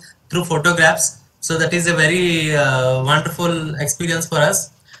example through photographs, so that is a very wonderful experience for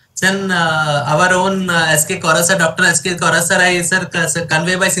us. Then our own SK Korasa, Dr. SK Korasa, I sir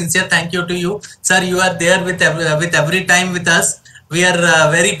convey my sincere thank you to you, sir. You are there with every time with us. We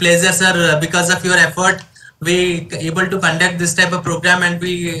are very pleasure, sir, because of your effort. We able to conduct this type of program, and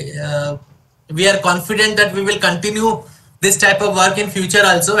we are confident that we will continue this type of work in future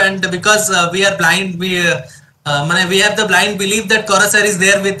also. And because we are blind, we have the blind belief that Korasa is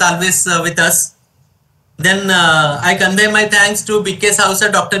there with always with us. Then I convey my thanks to BK Sahu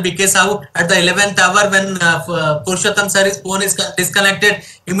sir, Dr. BK Sahu. At the 11th hour when Purushottam sir's phone is disconnected,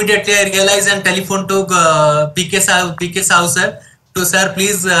 immediately I realized and telephone to BK Sahu sir, to sir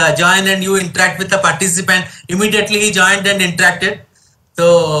please join and you interact with the participant. Immediately he joined and interacted.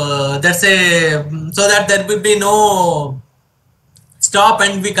 So that's so that there will be no stop,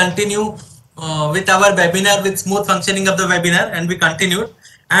 and we continue with our webinar with smooth functioning of the webinar, and we continued.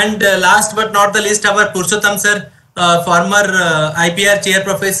 And last but not the least, our Purushottam sir, former IPR chair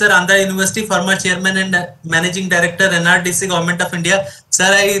professor, Andhra University, former chairman and managing director, NRDC, Government of India. Sir,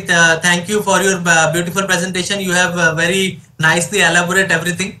 I thank you for your beautiful presentation. You have very nicely elaborate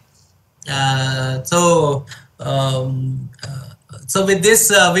everything. So with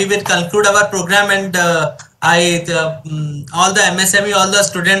this, we will conclude our program, and all the MSME, all the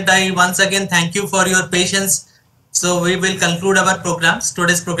student, I once again thank you for your patience. So we will conclude our programs,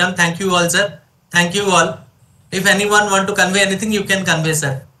 today's program. Thank you all, sir. Thank you all. If anyone want to convey anything, you can convey,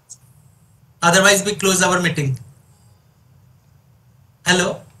 sir. Otherwise, we close our meeting.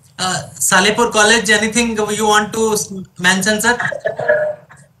 Hello, Salepur College. Anything you want to mention, sir?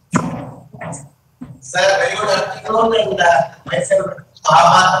 Sir, very good afternoon. And myself,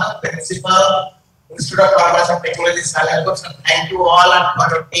 Principal, Institute of Pharmacy and Technology, Salepur. Thank you all and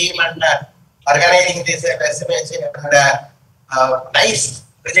for your team and organizing this SMH and nice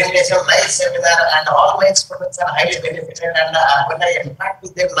presentation, nice seminar, and all my students are highly benefited. And when I interact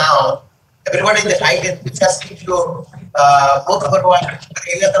with them now, everybody is highly enthusiastic to both for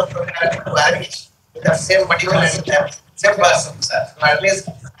any other program to arrange with the same material and same person, sir. So at least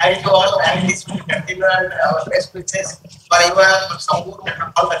thank you all, and this will continue, and our best wishes for your support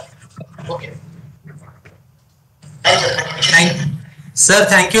and all that. Okay. Thank you. Thank you. Sir,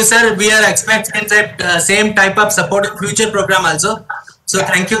 thank you, sir. We are expecting that same type of support in future program also. So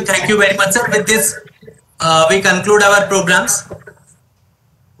thank you very much, sir. With this, we conclude our programs.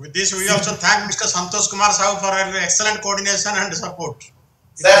 With this, we also thank Mr. Santosh Kumar Sahu for excellent coordination and support.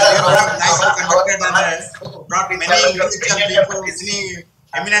 Sir, nicely conducted and brought many individual people, many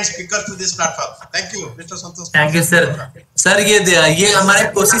eminent speakers to this platform. Thank you, Mr. Santosh. Thank you sir. Sir ये हमारी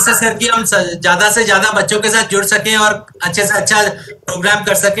कोशिश है sir कि हम ज्यादा से ज्यादा बच्चों के साथ जुड़ सकें और अच्छे से अच्छा प्रोग्राम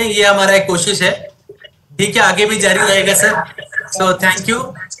कर सकें. ये हमारा एक कोशिश है. ठीक है, आगे भी जारी रहेगा sir. So thank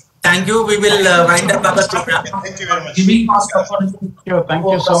you. Thank you. We will wind up our program. Thank you very much. Thank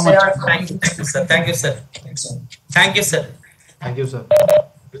you so much. Thank you, sir. Thank you, sir. Thank you, sir. Thank you, sir.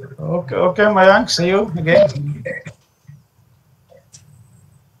 Okay, Mayank. See you again.